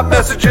should stop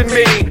messaging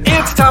me.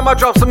 It's time I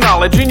drop some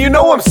knowledge, and you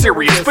know I'm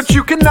serious, but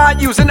you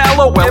cannot use an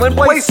LOL in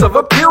place of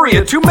a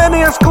period. Too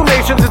many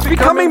exclamations, it's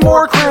becoming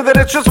more clear that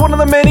it's just one of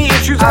the many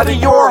issues out of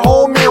your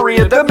whole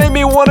myriad that made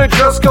me want to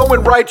just go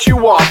and write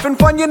you off and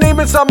find your name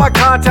inside my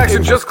contacts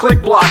and just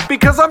click block.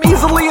 Because I'm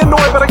easily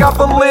annoyed, but I got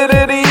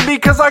validity,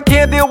 because I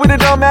can't deal with the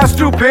dumbass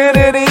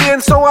stupidity.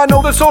 And so I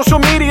know that social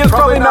media is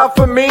probably not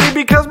for me,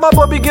 because my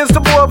blood begins to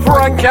boil before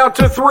I can count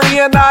to 3.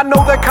 And I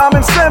know that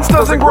common sense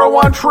doesn't grow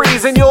on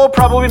trees, and you'll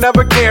probably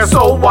never care,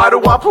 so why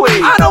do I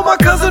plead? I know my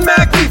cousin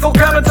Mac Lethal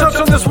kinda touched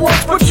on this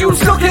once, but you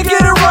still can't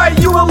get it right,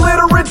 you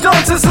illiterate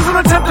dunce. This is an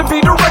attempt to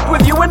be direct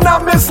with you and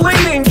not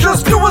misleading.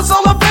 Just do us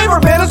all a favor,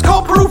 man, it's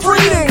called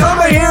proofreading.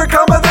 Comma here,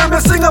 comma there,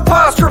 missing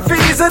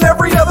apostrophes, and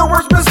every other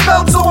word's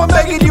misspelled, so I'm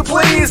begging you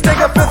please take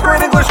a 5th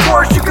grade English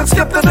course. You can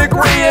skip the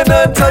degree, and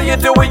until you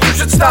do it, you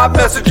should stop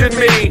messaging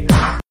me.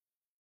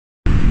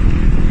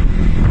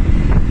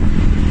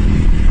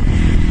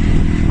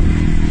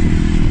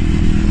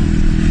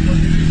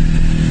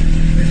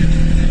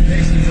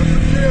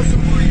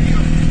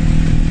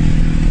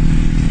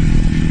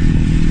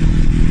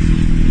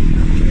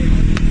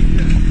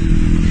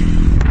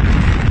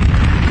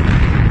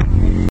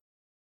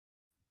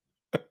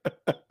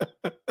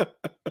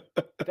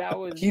 That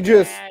was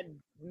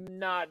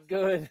not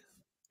good.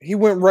 He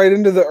went right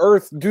into the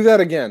earth. Do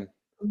that again.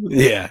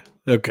 Yeah.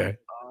 Okay.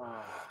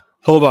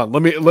 Hold on.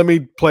 Let me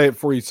play it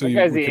for you. So that you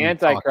guy's the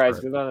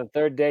Antichrist, because on the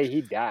 3rd day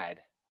he died.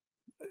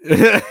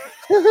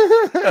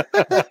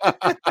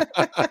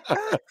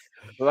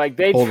 Like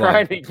they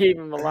tried to keep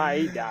him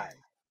alive, he died.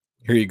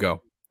 Here you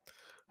go.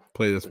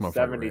 Play this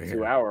motherfucker.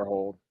 72-hour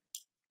hold.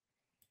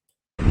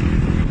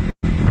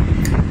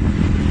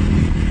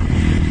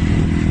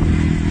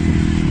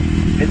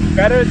 It's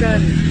better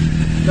than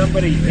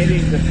somebody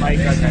hitting the mic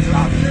on the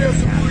top.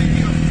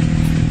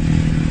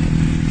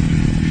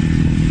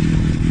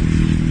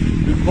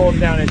 He pulled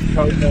down his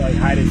coat to like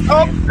hide his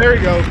pants. There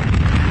he goes.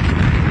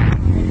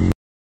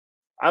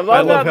 I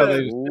love how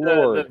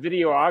the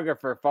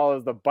videographer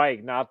follows the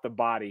bike, not the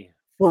body.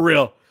 For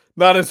real.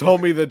 Not his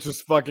homie that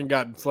just fucking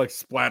got like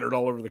splattered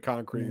all over the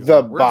concrete. He's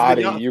the like,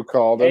 body, you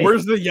called it.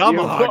 Where's the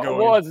Yamaha going?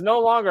 Well, it's no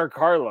longer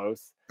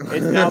Carlos.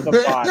 It's now the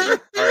body.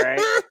 All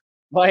right.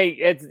 Like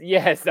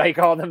yes, I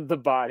called him the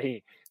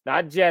body,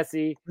 not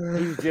Jesse.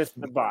 He's just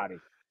the body.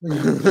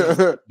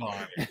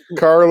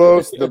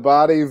 Carlos the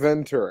body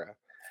Ventura.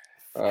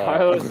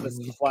 Carlos the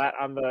splat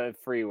on the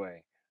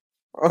freeway.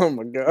 Oh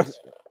my gosh!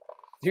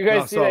 Do you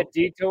guys see that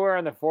detour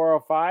on the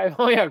 405?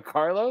 Oh yeah,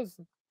 Carlos.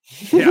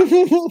 Yeah,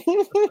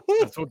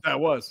 that's what that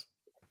was.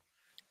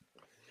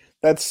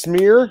 That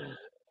smear.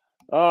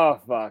 Oh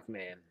fuck,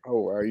 man. Oh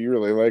wow, you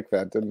really like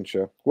that, didn't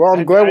you? Well,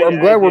 I'm glad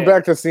we're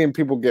back to seeing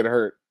people get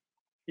hurt.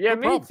 Yeah,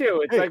 me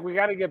too. It's like we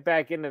got to get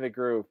back into the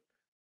groove.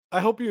 I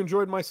hope you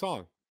enjoyed my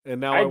song,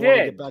 and now I want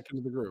to get back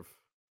into the groove.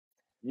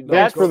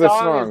 That's for the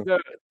song.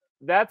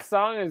 That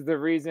song is the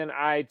reason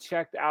I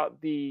checked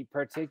out the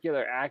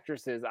particular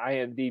actress's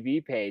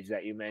IMDb page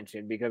that you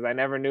mentioned, because I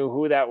never knew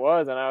who that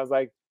was, and I was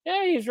like,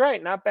 "Yeah, he's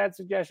right. Not bad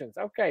suggestions."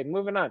 Okay,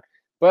 moving on.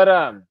 But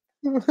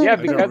yeah,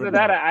 because of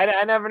that,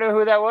 I never knew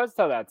who that was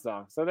till that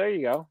song. So there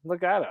you go.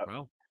 Look that up.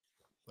 Well,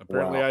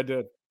 apparently I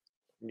did.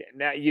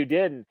 Now you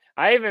didn't.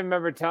 I even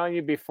remember telling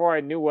you before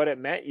I knew what it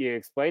meant. You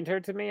explained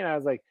her to me, and I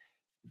was like,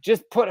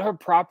 just put her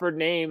proper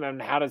name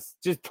and how to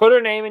just put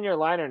her name in your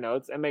liner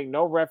notes and make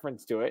no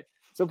reference to it,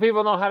 so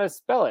people know how to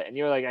spell it. And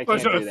you were like, I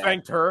can't do that.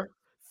 Thanked her.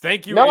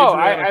 Thank you. No,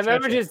 I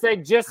remember just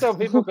saying just so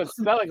people could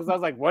spell it, because I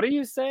was like, what are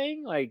you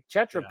saying? Like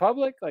Czech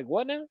Republic? Like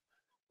what now?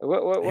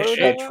 What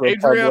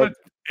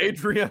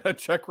Adriana,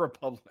 Czech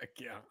Republic.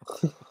 Yeah.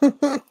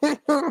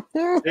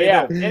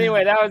 Yeah.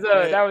 Anyway, that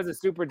was a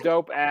super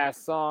dope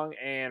ass song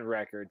and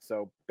record.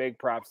 So big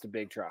props to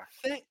Big Truck.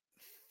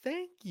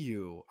 Thank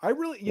you. I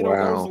really, that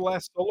was the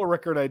last solo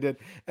record I did,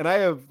 and I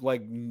have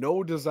like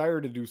no desire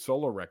to do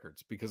solo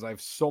records because I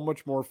have so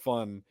much more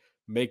fun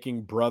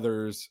making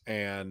Brothers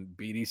and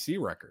BDC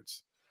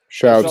records.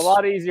 Shouts. It's a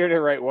lot easier to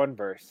write one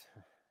verse.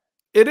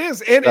 It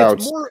is, and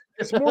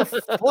it's more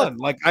fun.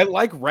 Like I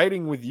like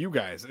writing with you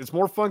guys. It's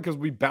more fun because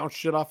we bounce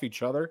shit off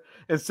each other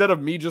instead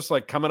of me just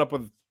like coming up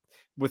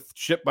with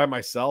shit by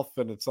myself.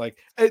 And it's like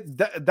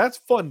that's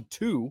fun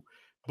too,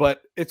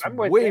 but it's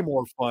way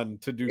more fun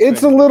to do.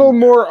 It's a little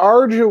more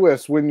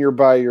arduous when you're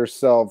by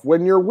yourself.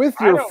 When you're with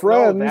your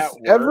friends,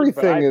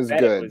 everything is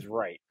good. It was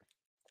right.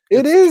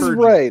 It is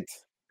right.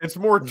 It's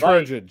more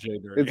turgid, Jay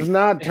Dirty. It's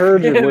not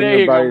turgid when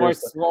you're by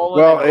yourself.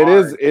 Well,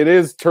 it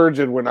is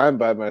turgid when I'm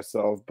by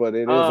myself, but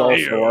it is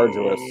also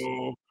arduous.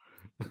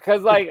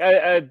 Because like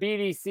a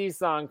BDC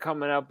song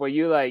coming up where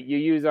you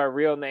use our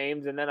real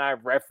names, and then I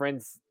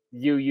reference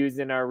you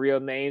using our real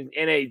names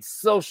in a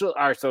socially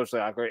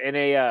awkward in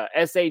a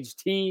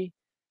SHT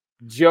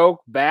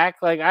joke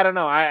back. Like I don't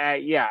know.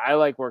 I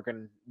like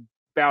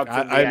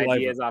bouncing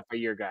ideas off of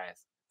your guys.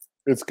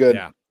 It's good.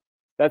 Yeah.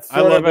 That's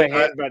sort of a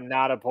hit, but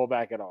not a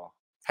pullback at all.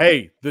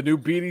 Hey, the new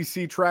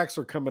BDC tracks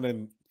are coming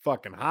in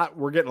fucking hot.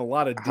 We're getting a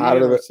lot of D in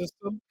our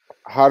system.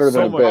 Hotter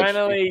than a bitch.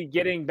 Finally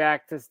getting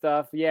back to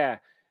stuff. Yeah.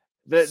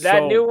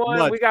 That new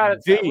one, we got a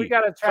track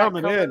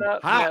coming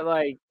up that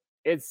like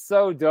it's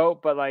so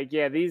dope, but like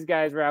these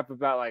guys rap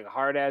about like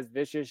hard ass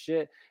vicious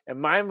shit, and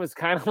mine was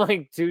kind of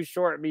like Too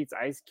Short meets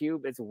Ice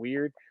Cube. It's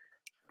weird,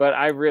 but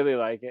I really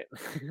like it.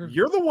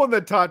 You're the one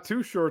that taught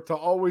Too Short to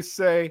always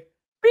say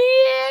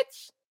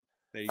bitch.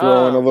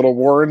 Throw in a little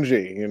Warren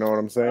G, you know what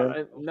I'm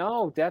saying?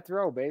 No, death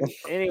row, baby.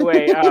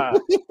 Anyway,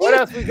 what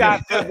else we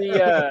got for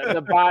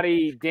the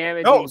body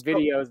damaging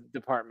videos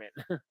department?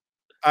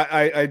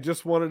 I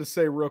just wanted to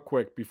say real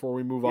quick before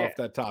we move off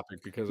that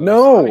topic because play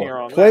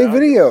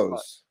videos.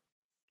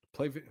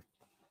 Play video.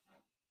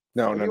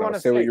 No.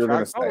 Say what you're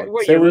gonna say.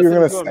 Say what you're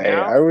gonna say.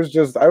 I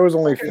was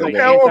only feeling.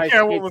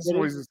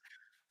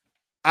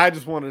 I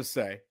just wanted to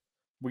say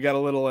we got a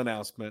little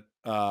announcement.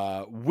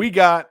 We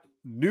got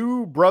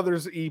new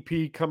Brothers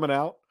EP coming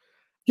out.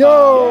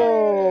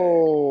 Gonna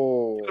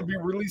be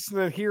releasing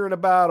it here in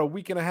about a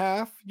week and a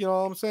half. You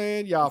know what I'm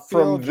saying?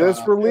 From this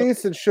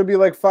release, it should be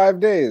like 5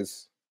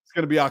 days. It's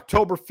going to be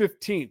October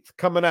 15th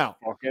coming out.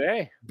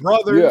 Okay.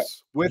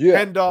 Brothers with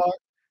Hen Dog.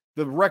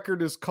 The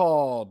record is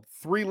called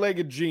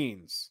Three-Legged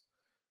Jeans.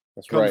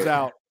 Comes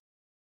out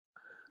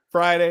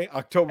Friday,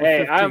 October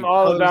 15th. Hey, I'm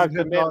all about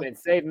commitment.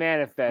 Save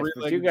manifest.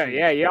 But you got,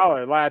 y'all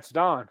are latched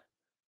on.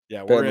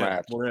 Yeah, we're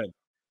in.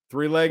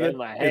 Three-legged.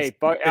 Hey,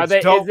 is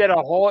it a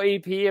whole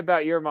EP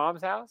about your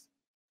mom's house?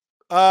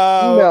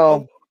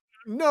 No,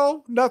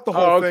 not the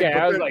whole thing. Okay,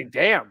 I was like,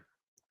 damn.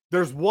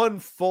 There's one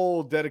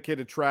full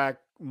dedicated track,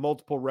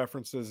 multiple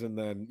references, and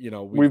then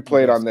we've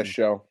played on this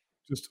show.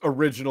 Just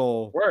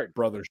original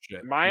Brothers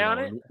shit. Am I on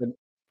it?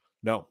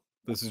 No,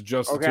 this is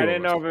just okay. I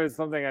didn't know if it was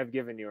something I've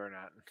given you or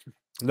not.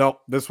 No,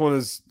 this one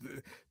is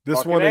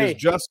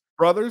just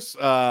Brothers.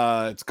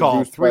 It's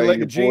called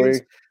Three-Legged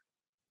Jeans.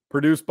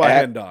 Produced by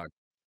Hen Dog.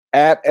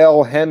 At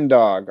L Hen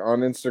Dog on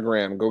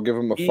Instagram. Go give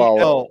him a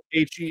follow.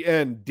 ELHENDAWG.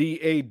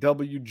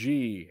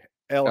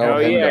 Oh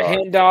yeah,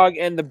 Hen Dog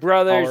and the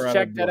Brothers. Colorado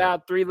Check that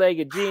out.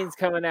 Three-Legged Jeans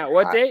coming out.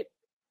 What date?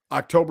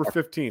 October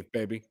 15th,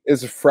 baby.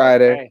 It's a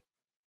Friday. Okay.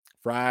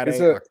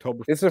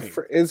 October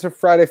 15th. It's a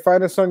Friday.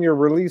 Find us on your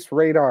release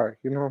radar.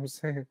 You know what I'm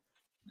saying?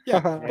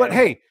 Yeah. But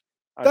hey,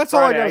 that's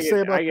all I gotta say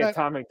about that. I get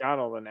Tom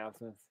McDonald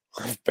announcements.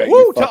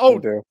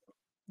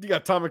 You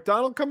got Tom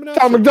McDonald coming out?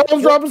 Tom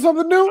McDonald's dropping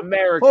something new?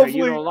 America, hopefully,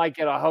 you don't like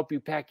it, I'll help you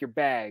pack your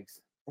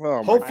bags.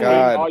 Oh, my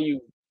God. All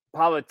you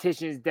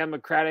politicians,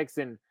 Democrats,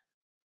 and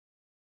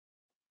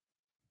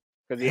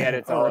because he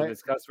edits all of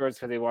his cuss words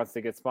because he wants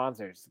to get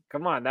sponsors.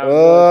 Come on. That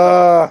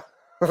was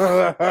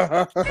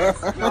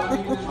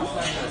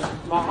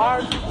my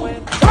heart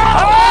went.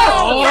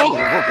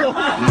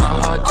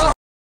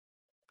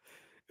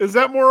 Is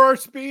that more our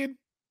speed?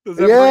 Does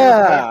that bring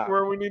us back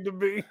where we need to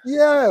be?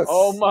 Yes.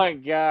 Oh my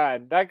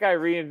God. That guy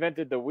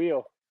reinvented the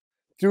wheel.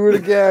 Do it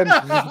again.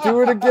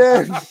 Do it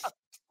again.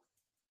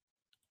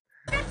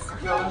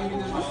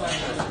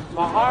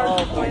 My heart.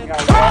 Oh my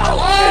God.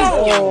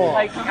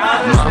 Like,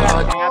 how does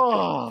that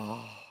happen?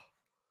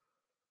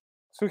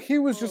 So he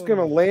was just going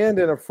to land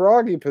in a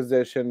froggy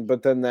position,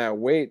 but then that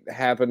weight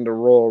happened to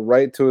roll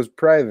right to his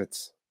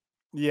privates.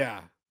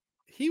 Yeah.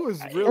 He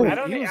was really.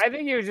 I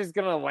think he was just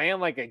gonna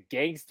land like a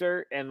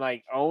gangster and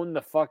like own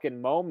the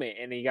fucking moment,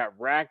 and he got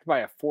racked by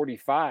a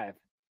 45.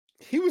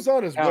 He was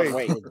on his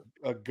way to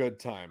a good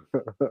time.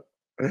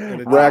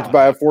 Racked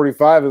by a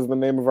 45 is the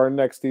name of our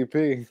next EP.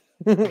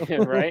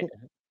 Right?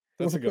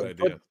 That's a good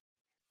idea.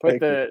 Put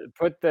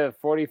the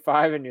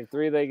 45 in your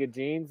three-legged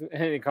jeans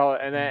and you call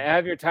it, and then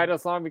have your title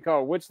song be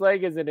called "Which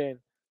Leg Is It In?"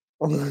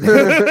 It'd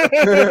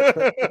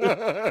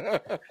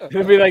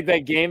be like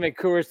that game at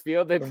Coors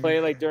Field they play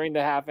like during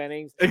the half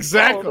innings.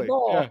 Exactly.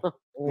 Yeah.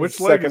 Which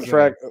second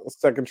track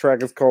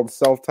is called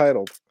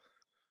self-titled.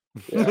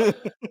 Yeah.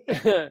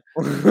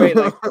 Wait,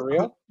 like for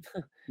real?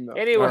 No.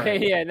 Anyway,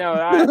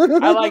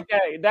 I like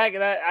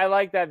that. I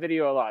like that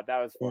video a lot.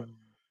 That was fun.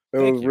 It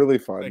was really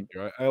fun. Thank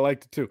you. I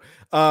liked it too.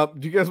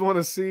 Do you guys want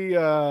to see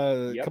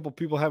a couple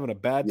people having a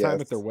bad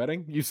time at their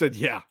wedding? You said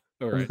yeah.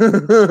 All right.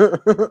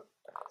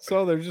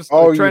 So they're just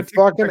you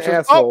fucking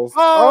assholes.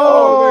 The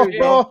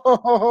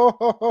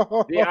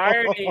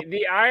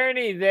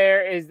irony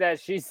there is that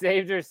she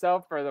saved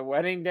herself for the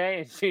wedding day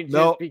and she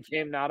just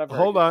became not a virgin.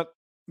 Hold on.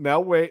 Now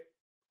wait.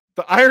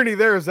 The irony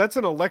there is that's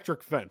an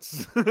electric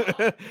fence.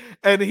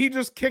 And he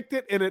just kicked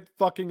it and it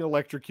fucking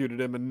electrocuted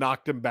him and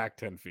knocked him back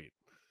 10 feet.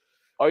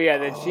 Oh yeah,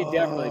 then she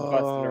definitely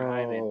busted her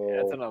hind end.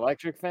 That's an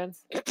electric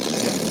fence?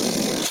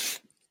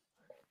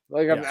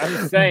 Like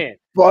I'm saying,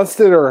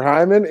 busted her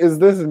hymen. Is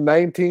this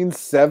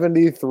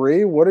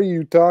 1973? What are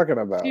you talking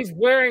about? She's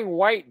wearing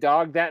white,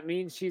 dog. That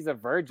means she's a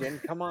virgin.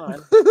 Come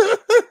on.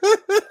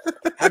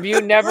 Have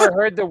you never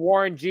heard the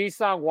Warren G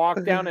song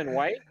 "Walk Down in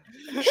White"?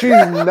 She's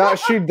not.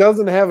 She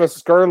doesn't have a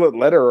scarlet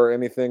letter or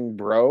anything,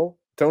 bro.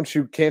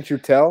 Can't you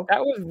tell?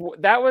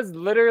 That was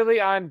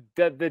literally on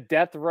the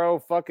Death Row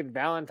fucking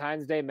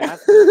Valentine's Day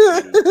massacre.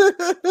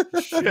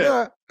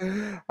 Shit.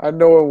 I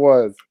know it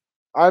was.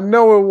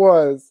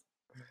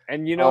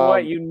 And you know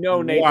what?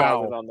 Nate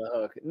Dogg was on the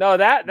hook. No,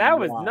 that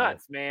was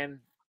nuts, man.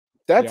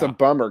 That's a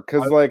bummer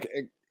because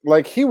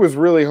like he was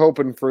really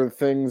hoping for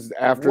things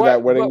after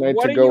that wedding night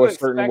to go a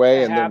certain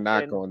way, and they're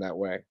not going that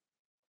way.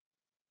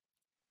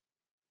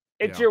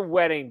 It's your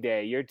wedding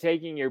day. You're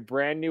taking your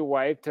brand new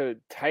wife to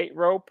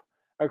tightrope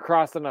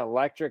across an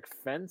electric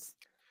fence.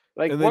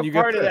 Like, what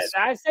part of that?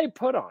 I say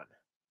put on.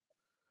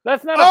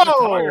 That's not a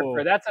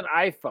photographer. That's an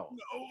iPhone.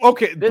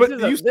 Okay, but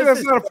you said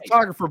that's not a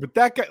photographer, but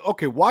that guy.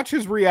 Okay, watch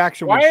his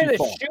reaction. Why are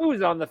the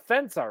shoes on the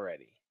fence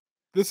already?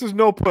 This is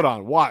no put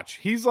on. Watch.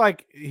 He's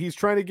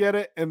trying to get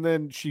it, and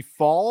then she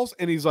falls,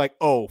 and he's like,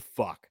 "Oh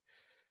fuck!"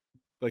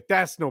 Like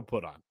that's no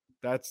put on.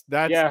 That's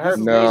her face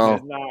is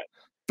not.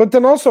 But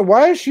then also,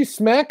 why is she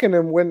smacking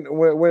him when he picked her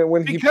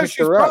up? Because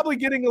she's probably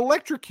getting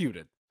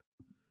electrocuted.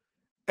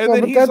 And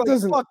then he's like,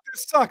 "Fuck,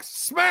 this sucks."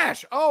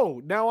 Smash!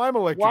 Oh, now I'm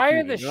electrocuted. Why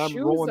are the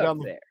shoes up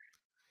there?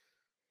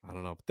 I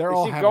don't know. They're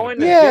all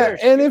going.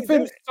 And if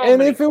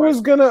it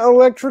was gonna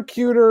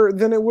electrocute her,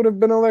 then it would have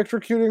been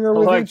electrocuting her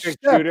with each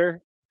step.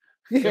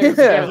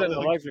 Yeah, an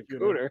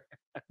electrocutor.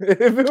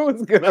 If it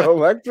was gonna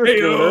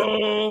electrocute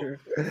her,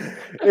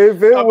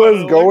 if it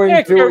was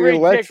going to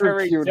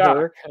electrocute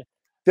her,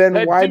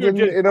 then why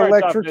didn't it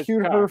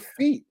electrocute her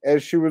feet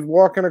as she was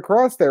walking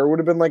across there? It would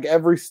have been like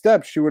every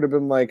step she would have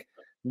been like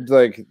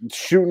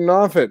shooting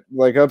off it,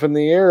 like up in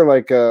the air,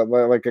 like a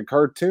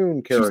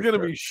cartoon character. She's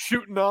gonna be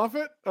shooting off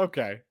it.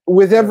 Okay.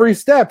 With every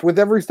step, it would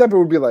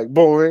be like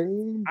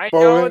boing. I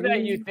know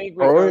that you think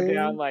we go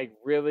down like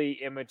really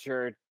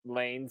immature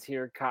lanes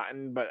here,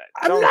 Cotton, but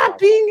I'm not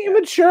being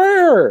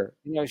immature.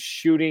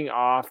 Shooting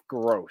off,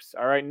 gross.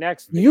 All right,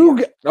 next.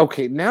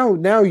 Okay,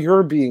 now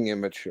you're being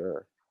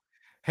immature.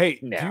 Hey,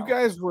 do you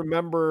guys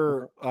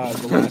remember the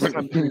last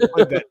time we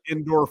played that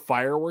indoor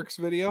fireworks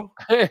video?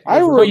 I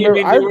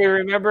remember. Do we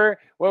remember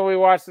when we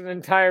watched an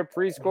entire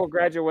preschool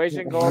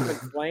graduation go up in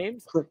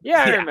flames?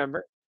 Yeah, I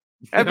remember.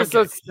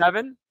 Episode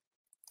 7.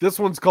 This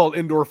one's called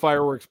Indoor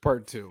Fireworks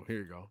Part 2. Here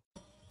you go.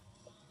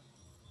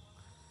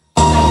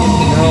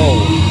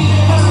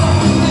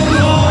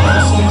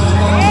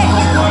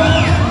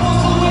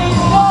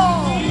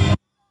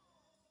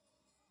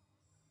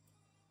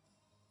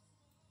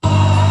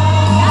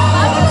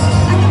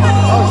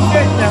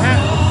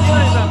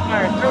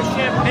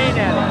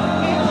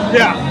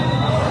 Yeah.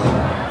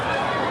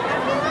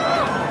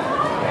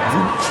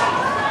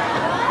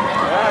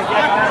 Well,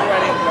 get that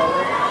wedding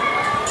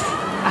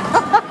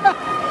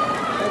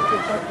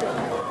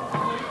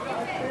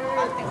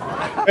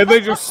over. And they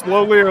just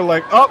slowly are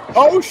like,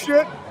 oh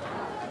shit.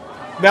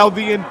 Now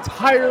the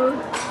entire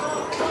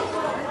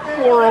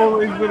floor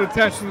only has been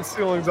attached to the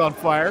ceilings on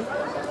fire.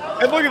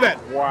 And look at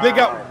that. Wow. They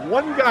got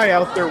one guy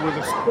out there with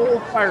a full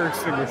fire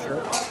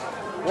extinguisher.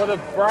 Well, the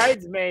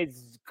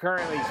bridesmaids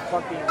currently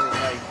fucking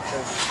like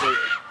the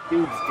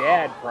dude's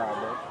dad,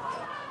 probably.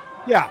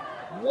 Yeah.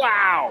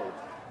 Wow.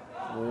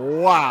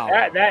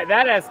 That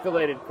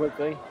escalated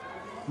quickly.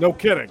 No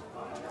kidding.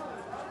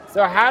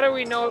 So how do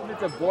we know if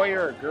it's a boy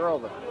or a girl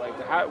though? Like,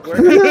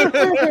 where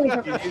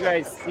did you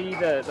guys see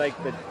the?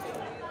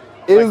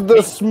 Is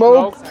the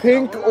smoke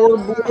pink or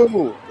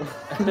blue?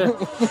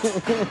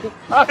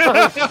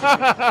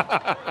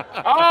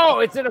 Oh,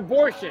 it's an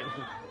abortion.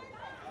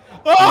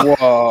 Whoa.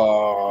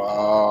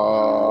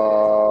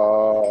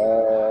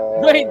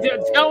 Wait,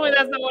 tell me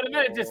that's not what it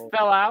meant. It just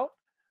fell out.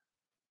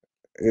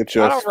 It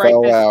just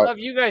fell out. Stuff.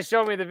 You guys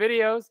show me the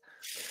videos.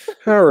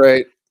 All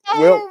right.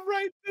 I don't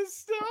write this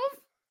stuff.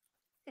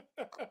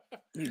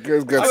 You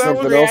guys got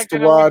something else to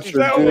watch or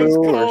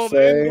do or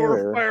say?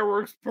 Indoor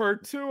Fireworks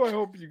Part 2. I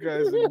hope you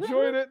guys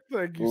enjoyed it.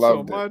 Thank you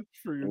so much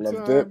for your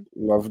time.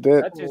 Loved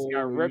it. That just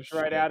got ripped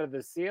right out of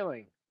the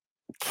ceiling.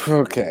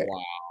 Okay.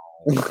 Wow.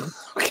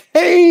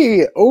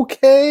 Okay.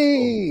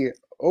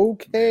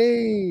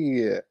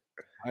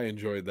 I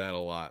enjoyed that a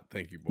lot.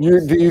 Thank you,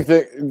 boys. Do you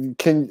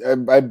think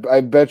I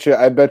bet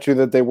you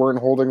that they weren't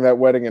holding that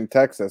wedding in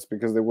Texas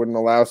because they wouldn't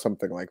allow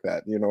something like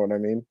that. You know what I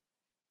mean?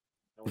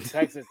 In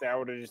Texas, I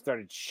would have just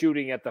started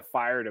shooting at the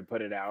fire to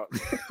put it out.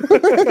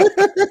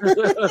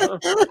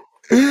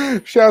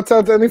 Shouts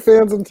out to any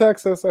fans in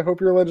Texas. I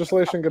hope your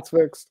legislation gets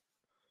fixed.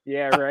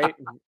 Yeah, right.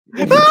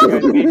 You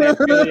guys need that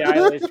Billie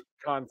Eilish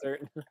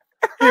concert.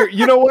 Here,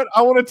 you know what?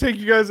 I want to take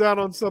you guys out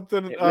on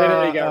something. It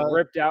literally got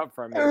ripped out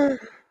from you.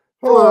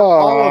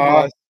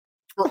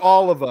 For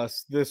all of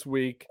us this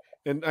week,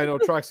 and I know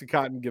Troxy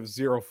Cotton gives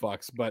zero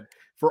fucks, but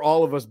for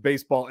all of us,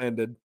 baseball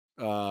ended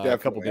a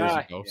couple days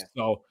ago. Yeah.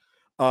 So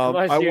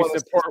unless you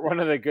support one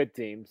of the good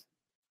teams.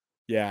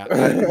 Yeah.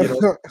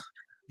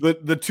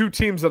 the two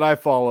teams that I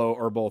follow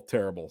are both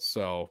terrible,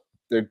 so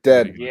they're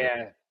dead.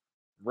 Yeah,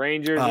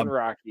 Rangers and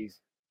Rockies.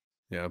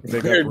 Yeah,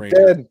 big up Rangers.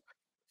 Dead.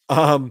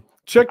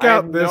 Check out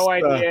I have this. No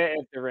idea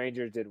if the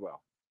Rangers did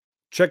well.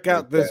 Check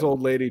out this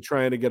old lady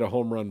trying to get a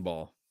home run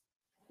ball.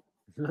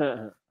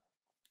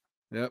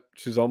 Yep,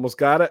 she's almost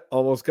got it.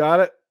 Almost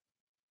got it.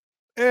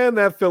 And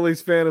that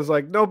Phillies fan is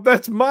like, nope,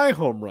 that's my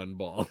home run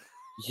ball.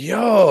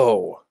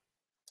 Yo,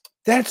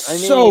 that's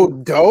so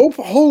dope.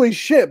 Holy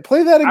shit.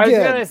 Play that again. I was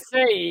going to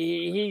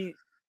say,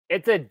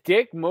 it's a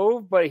dick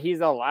move, but he's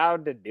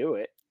allowed to do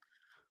it.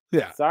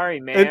 Yeah. Sorry,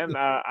 ma'am.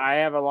 I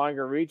have a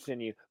longer reach than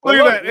you. Look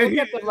at that. Look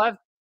at the left.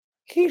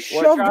 He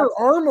shoved her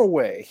arm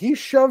away. He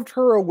shoved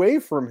her away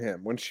from him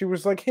when she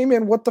was like, hey,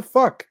 man, what the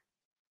fuck?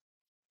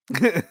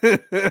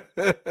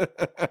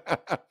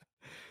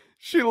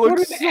 She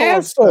looks what an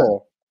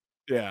asshole.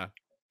 Yeah.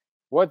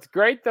 What's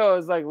great though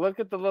is like, look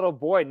at the little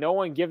boy. No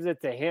one gives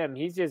it to him.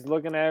 He's just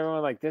looking at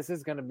everyone like, this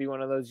is going to be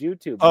one of those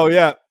YouTube. Oh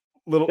yeah,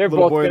 they're little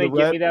both going to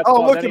give me that.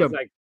 Oh, look at him.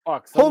 Like,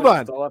 fuck. Hold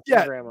on.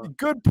 Yeah,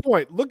 good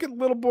point. Look at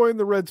little boy in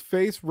the Red's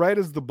face right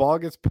as the ball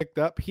gets picked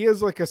up. He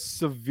has like a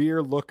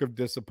severe look of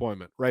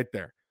disappointment right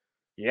there.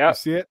 Yeah, you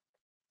see it.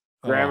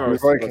 Grammar.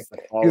 He's like,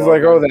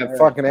 oh, that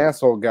fucking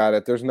asshole got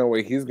it. There's no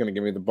way he's going to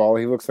give me the ball.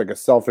 He looks like a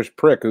selfish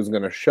prick who's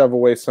going to shove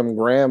away some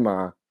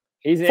grandma.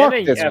 He's in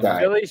a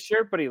Phillies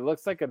shirt, but he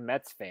looks like a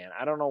Mets fan.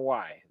 I don't know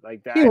why.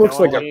 Like that. He looks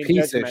like a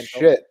piece of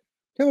shit.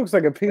 He looks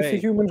like a piece of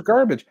human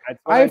garbage.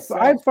 I hope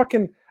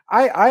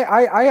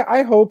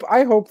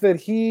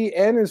that he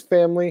and his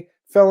family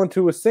fell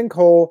into a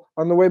sinkhole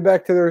on the way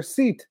back to their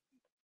seat.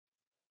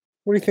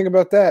 What do you think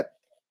about that?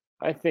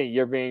 I think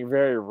you're being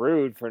very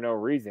rude for no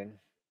reason.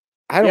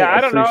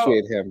 I don't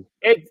appreciate him.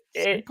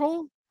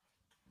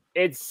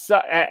 It's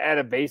at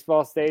a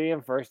baseball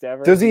stadium, first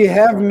ever. Does he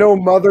have no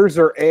mothers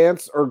or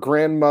aunts or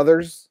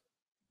grandmothers?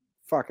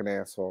 Fucking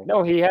asshole.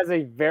 No, he has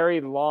a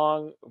very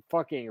long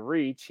fucking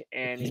reach,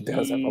 and he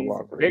does have a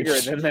long reach. Bigger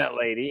than that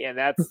lady, and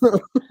that's.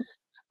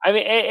 I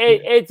mean,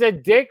 it's a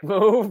dick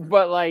move,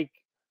 but like,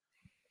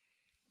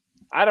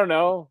 I don't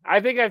know. I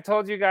think I've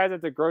told you guys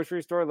at the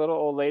grocery store, little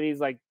old lady's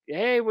like,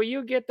 "Hey, will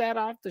you get that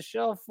off the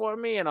shelf for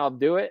me?" And I'll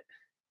do it.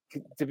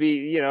 To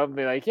be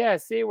like, yeah,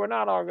 see, we're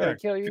not all gonna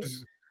kill you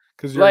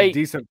because you're a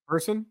decent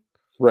person,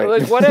 right?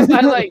 Like, what if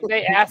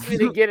they ask me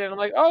to get it? And I'm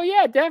like, oh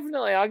yeah,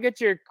 definitely, I'll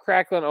get your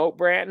crackling oat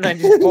bran, and I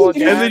just pull it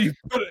down, and then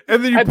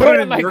you put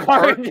it in my your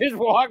car and just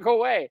walk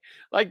away.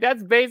 Like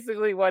that's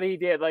basically what he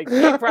did. Like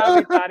he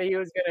probably thought he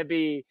was gonna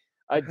be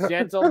a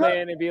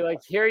gentleman and be like,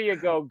 here you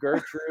go,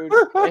 Gertrude.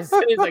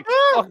 Instead he's like,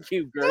 fuck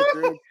you,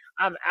 Gertrude.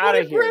 I'm out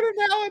of here. Great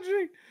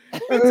analogy.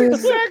 That's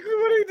exactly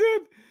what he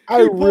did.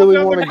 I really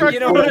want to get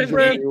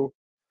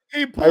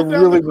He pulled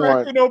down the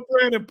Kraken oat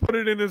brand and put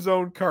it in his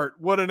own cart.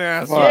 What an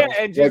asshole. Yeah,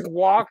 and just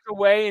walked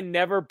away and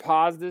never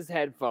paused his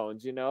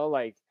headphones,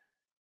 like,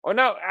 or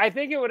no, I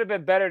think it would have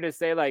been better to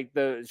say like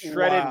the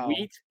shredded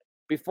wheat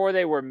before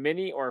they were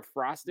mini or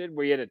frosted,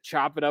 where you had to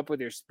chop it up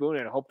with your spoon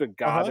and hope to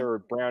God there were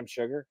brown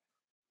sugar.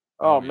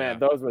 Oh man,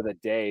 those were the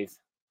days.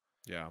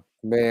 Yeah.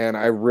 Man,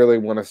 I really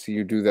want to see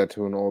you do that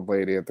to an old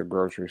lady at the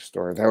grocery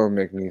store. That would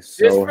make me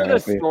so Just for happy. the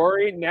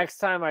story, next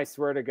time I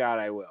swear to God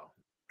I will.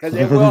 Because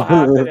it will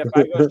happen if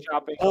I go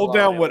shopping. Hold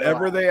down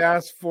whatever they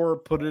ask for,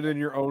 put it in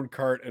your own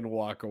cart, and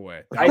walk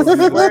away. I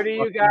swear to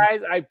you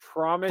guys, I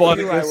promise you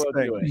I will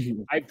do it.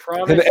 I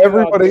promise and you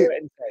I'll do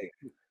it.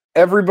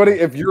 Everybody,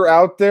 if you're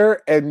out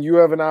there and you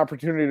have an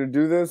opportunity to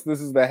do this,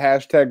 this is the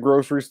hashtag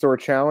grocery store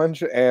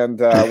challenge. And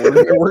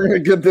we're going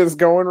to get this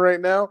going right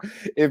now.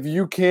 If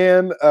you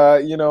can,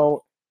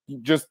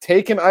 just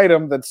take an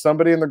item that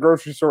somebody in the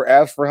grocery store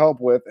asked for help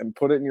with and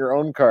put it in your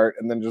own cart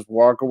and then just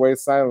walk away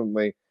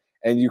silently.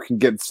 And you can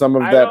get some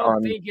of that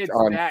on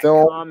that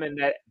film. Common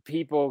that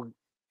people.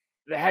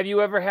 Have you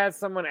ever had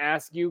someone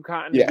ask you,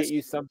 Cotton, to get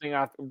you something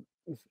off?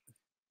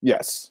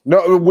 Yes.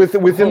 No.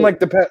 Within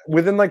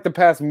the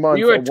past month.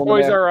 You at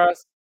Toys R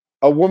Us.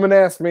 A woman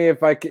asked me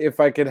if I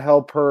could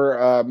help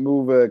her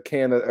move a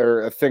can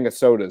or a thing of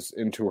sodas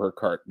into her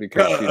cart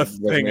because she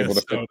wasn't able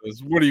to.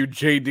 Sodas. What are you,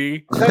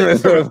 JD?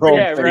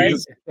 Yeah, right.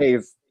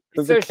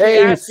 So she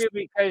asked you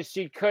because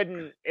she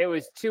couldn't. It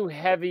was too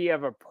heavy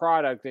of a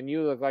product, and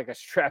you look like a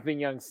strapping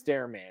young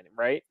stairman,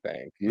 right?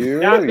 Thank you.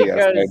 Not because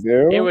I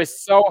do. It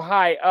was so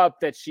high up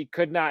that she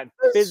could not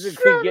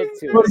physically get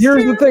to. But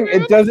here's the thing: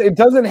 it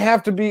doesn't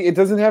have to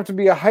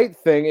be a height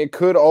thing. It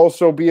could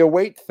also be a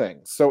weight thing.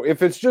 So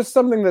if it's just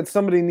something that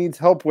somebody needs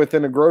help with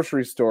in a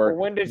grocery store,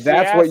 when did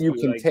that's what you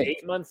can take.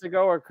 8 months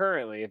ago or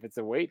currently, if it's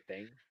a weight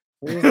thing.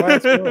 It was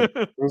last month.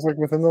 It was like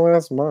within the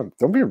last month.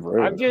 Don't be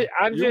rude. I'm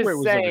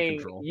just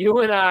saying,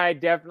 you and I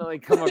definitely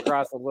come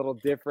across a little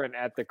different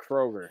at the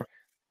Kroger.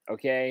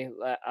 Okay.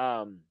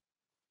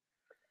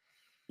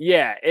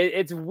 Yeah,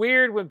 it's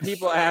weird when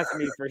people ask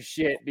me for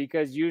shit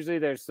because usually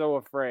they're so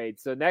afraid.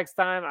 So next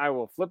time I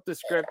will flip the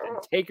script and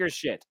take her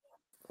shit.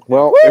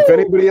 Well, if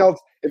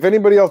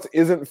anybody else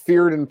isn't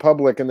feared in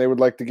public and they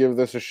would like to give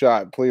this a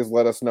shot, please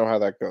let us know how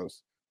that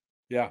goes.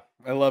 Yeah,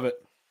 I love it.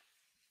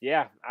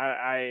 Yeah,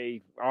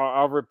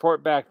 I'll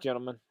report back,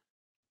 gentlemen.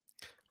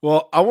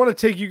 Well, I want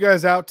to take you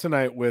guys out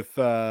tonight with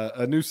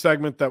a new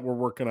segment that we're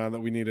working on that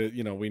we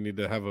need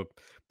to have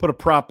put a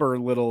proper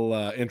little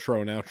intro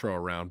and outro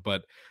around.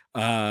 But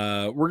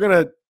we're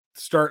gonna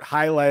start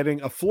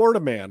highlighting a Florida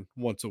man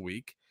once a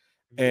week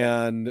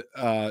and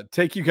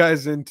take you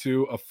guys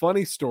into a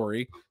funny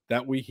story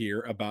that we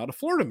hear about a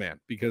Florida man,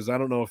 because I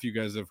don't know if you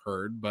guys have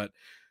heard, but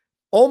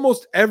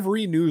almost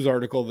every news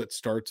article that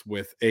starts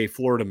with a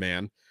Florida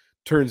man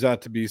turns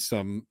out to be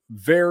some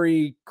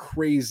very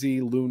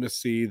crazy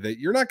lunacy that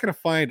you're not going to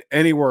find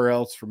anywhere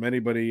else from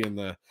anybody in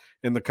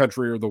the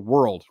country or the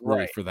world,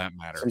 really, for that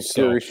matter. Some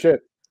serious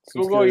shit.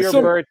 Google your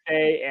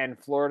birthday and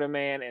Florida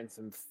man, and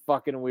some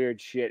fucking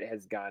weird shit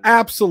has gone.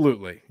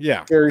 Absolutely,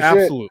 yeah,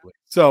 absolutely.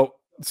 So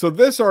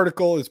this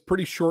article is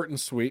pretty short and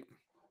sweet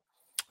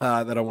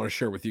that I want to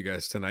share with you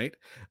guys tonight.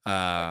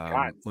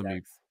 Let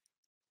me.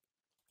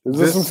 Is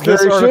this some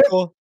scary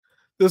article?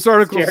 This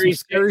article is some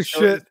scary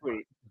shit.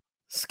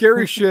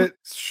 Scary shit,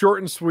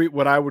 short and sweet,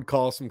 what I would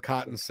call some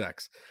cotton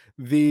sex.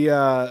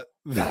 Some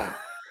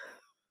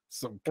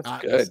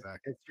cotton sex.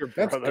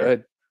 That's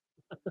good.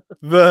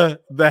 The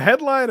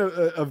headline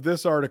of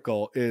this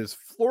article is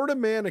Florida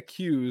man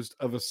accused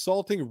of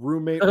assaulting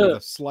roommate with a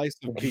slice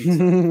of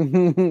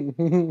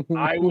pizza.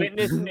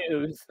 Eyewitness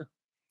news.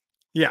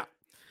 Yeah.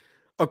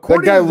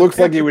 That guy looks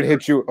like he would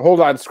hit you. Hold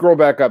on, scroll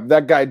back up.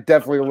 That guy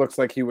definitely looks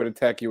like he would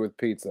attack you with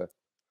pizza.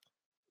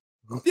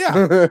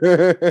 Yeah,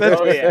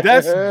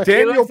 that's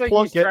Daniel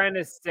Plunkett. He's trying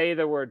to say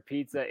the word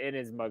pizza in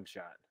his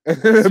mugshot.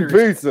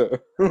 Pizza.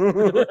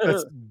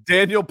 That's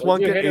Daniel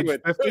Plunkett, age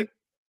 50.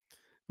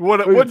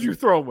 What'd you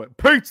throw him with?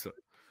 Pizza.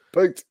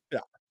 Pizza.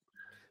 Yeah.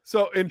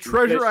 So in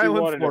Treasure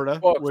Island, Florida,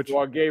 which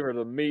I gave her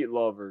the meat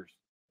lovers.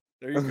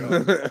 There you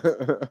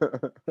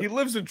go. He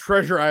lives in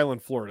Treasure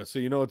Island, Florida, so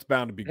you know it's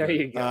bound to be good. There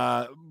you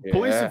go.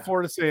 Police in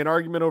Florida say an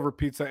argument over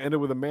pizza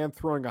ended with a man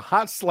throwing a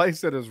hot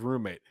slice at his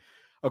roommate.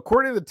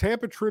 According to the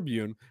Tampa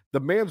Tribune, the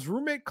man's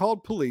roommate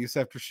called police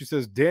after she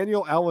says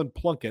Daniel Allen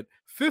Plunkett,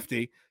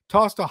 50,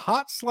 tossed a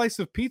hot slice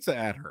of pizza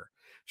at her.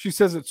 She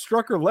says it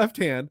struck her left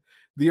hand.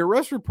 The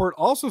arrest report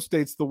also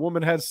states the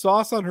woman had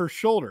sauce on her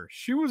shoulder.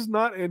 She was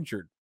not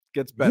injured.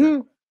 Gets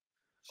better.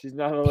 She's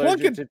not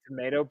allergic to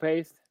tomato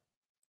paste?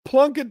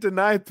 Plunkett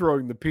denied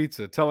throwing the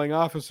pizza, telling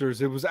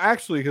officers it was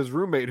actually his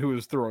roommate who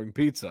was throwing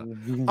pizza.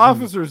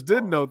 Officers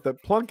did note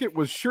that Plunkett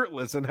was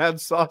shirtless and had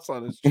sauce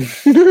on his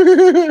chest.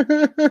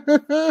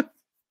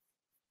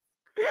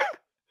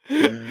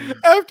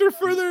 After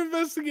further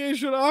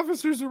investigation,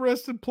 officers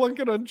arrested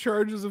Plunkett on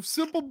charges of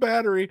simple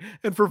battery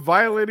and for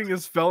violating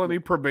his felony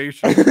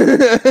probation.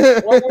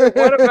 What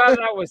about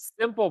that was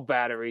simple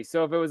battery?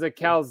 So if it was a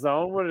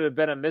calzone, would it have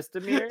been a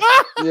misdemeanor?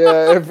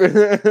 Yeah.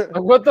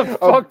 What the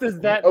fuck does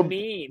that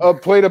mean? A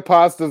plate of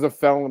pasta is a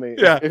felony.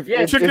 Yeah.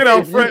 Chicken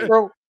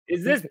Alfredo.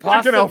 Is this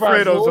pasta Chicken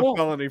Alfredo's a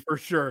felony for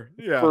sure.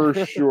 Yeah. For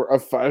sure. A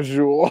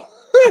fajoule.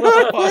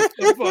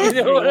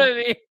 You know what I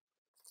mean?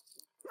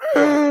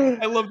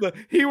 I love that.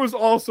 He was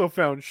also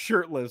found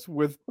shirtless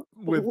with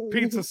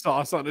pizza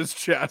sauce on his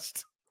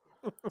chest.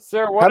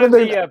 Sir, what are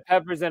the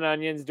peppers and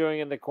onions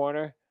doing in the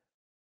corner?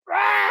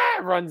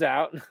 Runs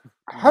out.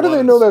 How do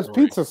they know that's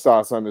pizza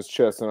sauce on his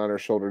chest and on her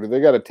shoulder? Do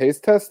they got to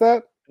taste test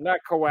that? Not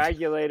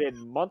coagulated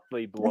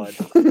monthly blood.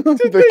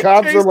 The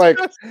cops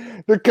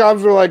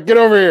are like, get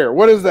over here.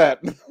 What is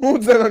that?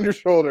 What's that on your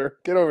shoulder?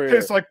 Get over here.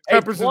 Tastes like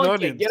peppers and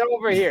onions. Get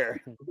over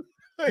here.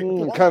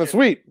 Kind of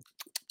sweet.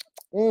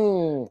 A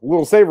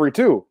little savory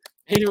too.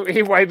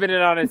 He wiping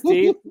it on his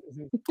teeth.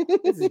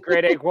 This is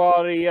grade A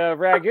quality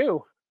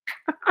ragu.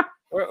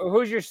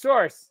 Who's your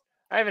source?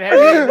 I haven't had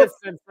any of this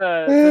since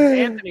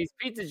Anthony's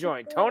Pizza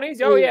Joint.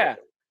 Tony's? Oh yeah.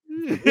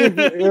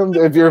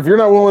 If you're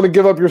not willing to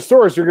give up your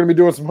source, you're going to be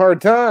doing some hard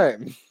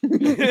time.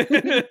 You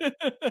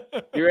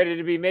ready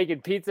to be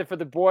making pizza for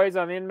the boys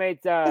on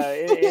inmate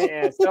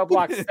in cell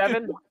block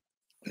 7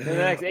 in the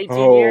next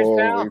 18 years,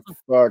 pal?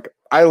 Fuck.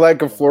 I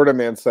like a Florida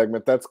man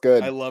segment. That's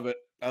good. I love it.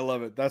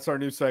 That's our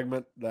new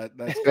segment.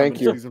 That's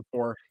Thank you. Season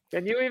 4.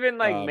 Can you even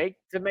make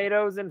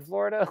tomatoes in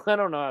Florida? I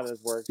don't know how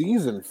this works.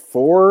 Season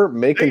 4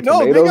 making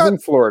tomatoes in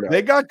Florida.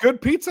 They got good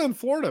pizza in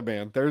Florida,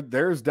 man.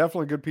 There's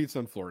definitely good pizza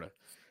in Florida.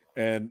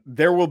 And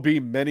there will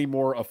be many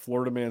more a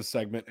Florida man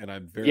segment, and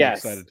I'm very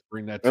excited to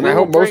bring that to you. And I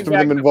hope most of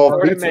them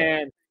involve pizza.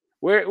 Man.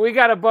 We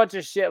got a bunch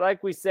of shit,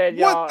 like we said.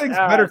 What things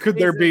better could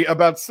there be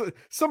about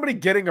somebody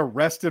getting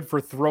arrested for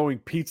throwing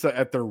pizza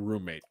at their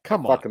roommate?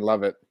 Come on. Fucking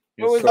love it.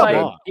 It was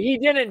like he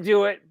didn't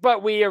do it,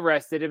 but we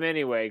arrested him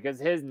anyway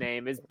because his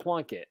name is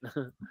Plunkett.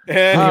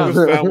 And he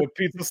was found with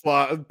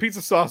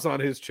pizza sauce on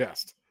his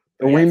chest.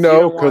 And we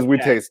know because we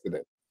tasted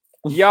it.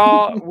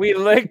 Y'all, we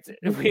licked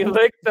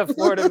the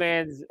Florida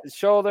man's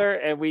shoulder,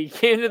 and we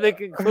came to the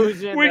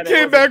conclusion we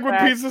came back with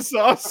pizza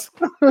sauce.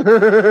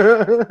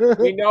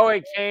 We know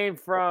it came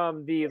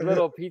from the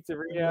little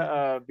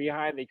pizzeria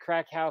behind the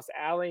Crack House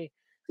Alley.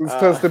 It was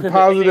tested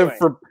positive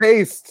for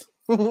paste.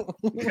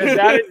 Because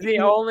that is the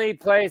only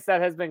place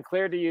that has been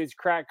cleared to use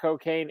crack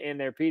cocaine in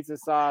their pizza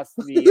sauce.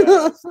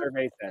 The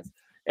survey says.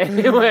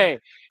 Anyway,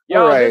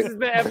 y'all, This has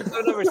been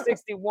episode number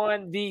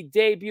 61, the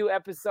debut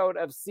episode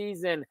of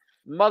season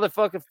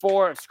motherfucking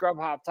 4 of Scrub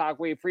Hop Talk.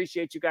 We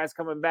appreciate you guys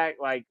coming back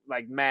like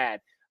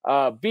mad.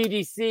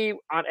 BDC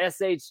on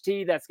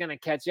SHT, that's gonna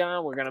catch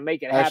on. We're gonna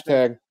make it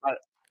happen.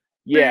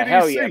 Yeah, BDC.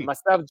 Hell yeah.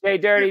 Myself, Jay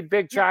Dirty,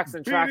 Big Trox,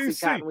 and Troxy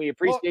Cotton. We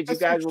appreciate you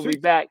guys. We'll be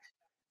back.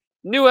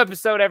 New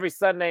episode every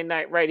Sunday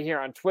night right here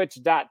on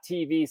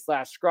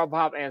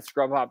twitch.tv/scrubhop and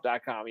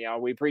scrubhop.com,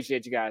 y'all. We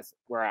appreciate you guys.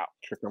 We're out.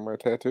 Check on my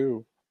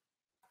tattoo.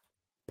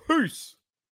 Peace.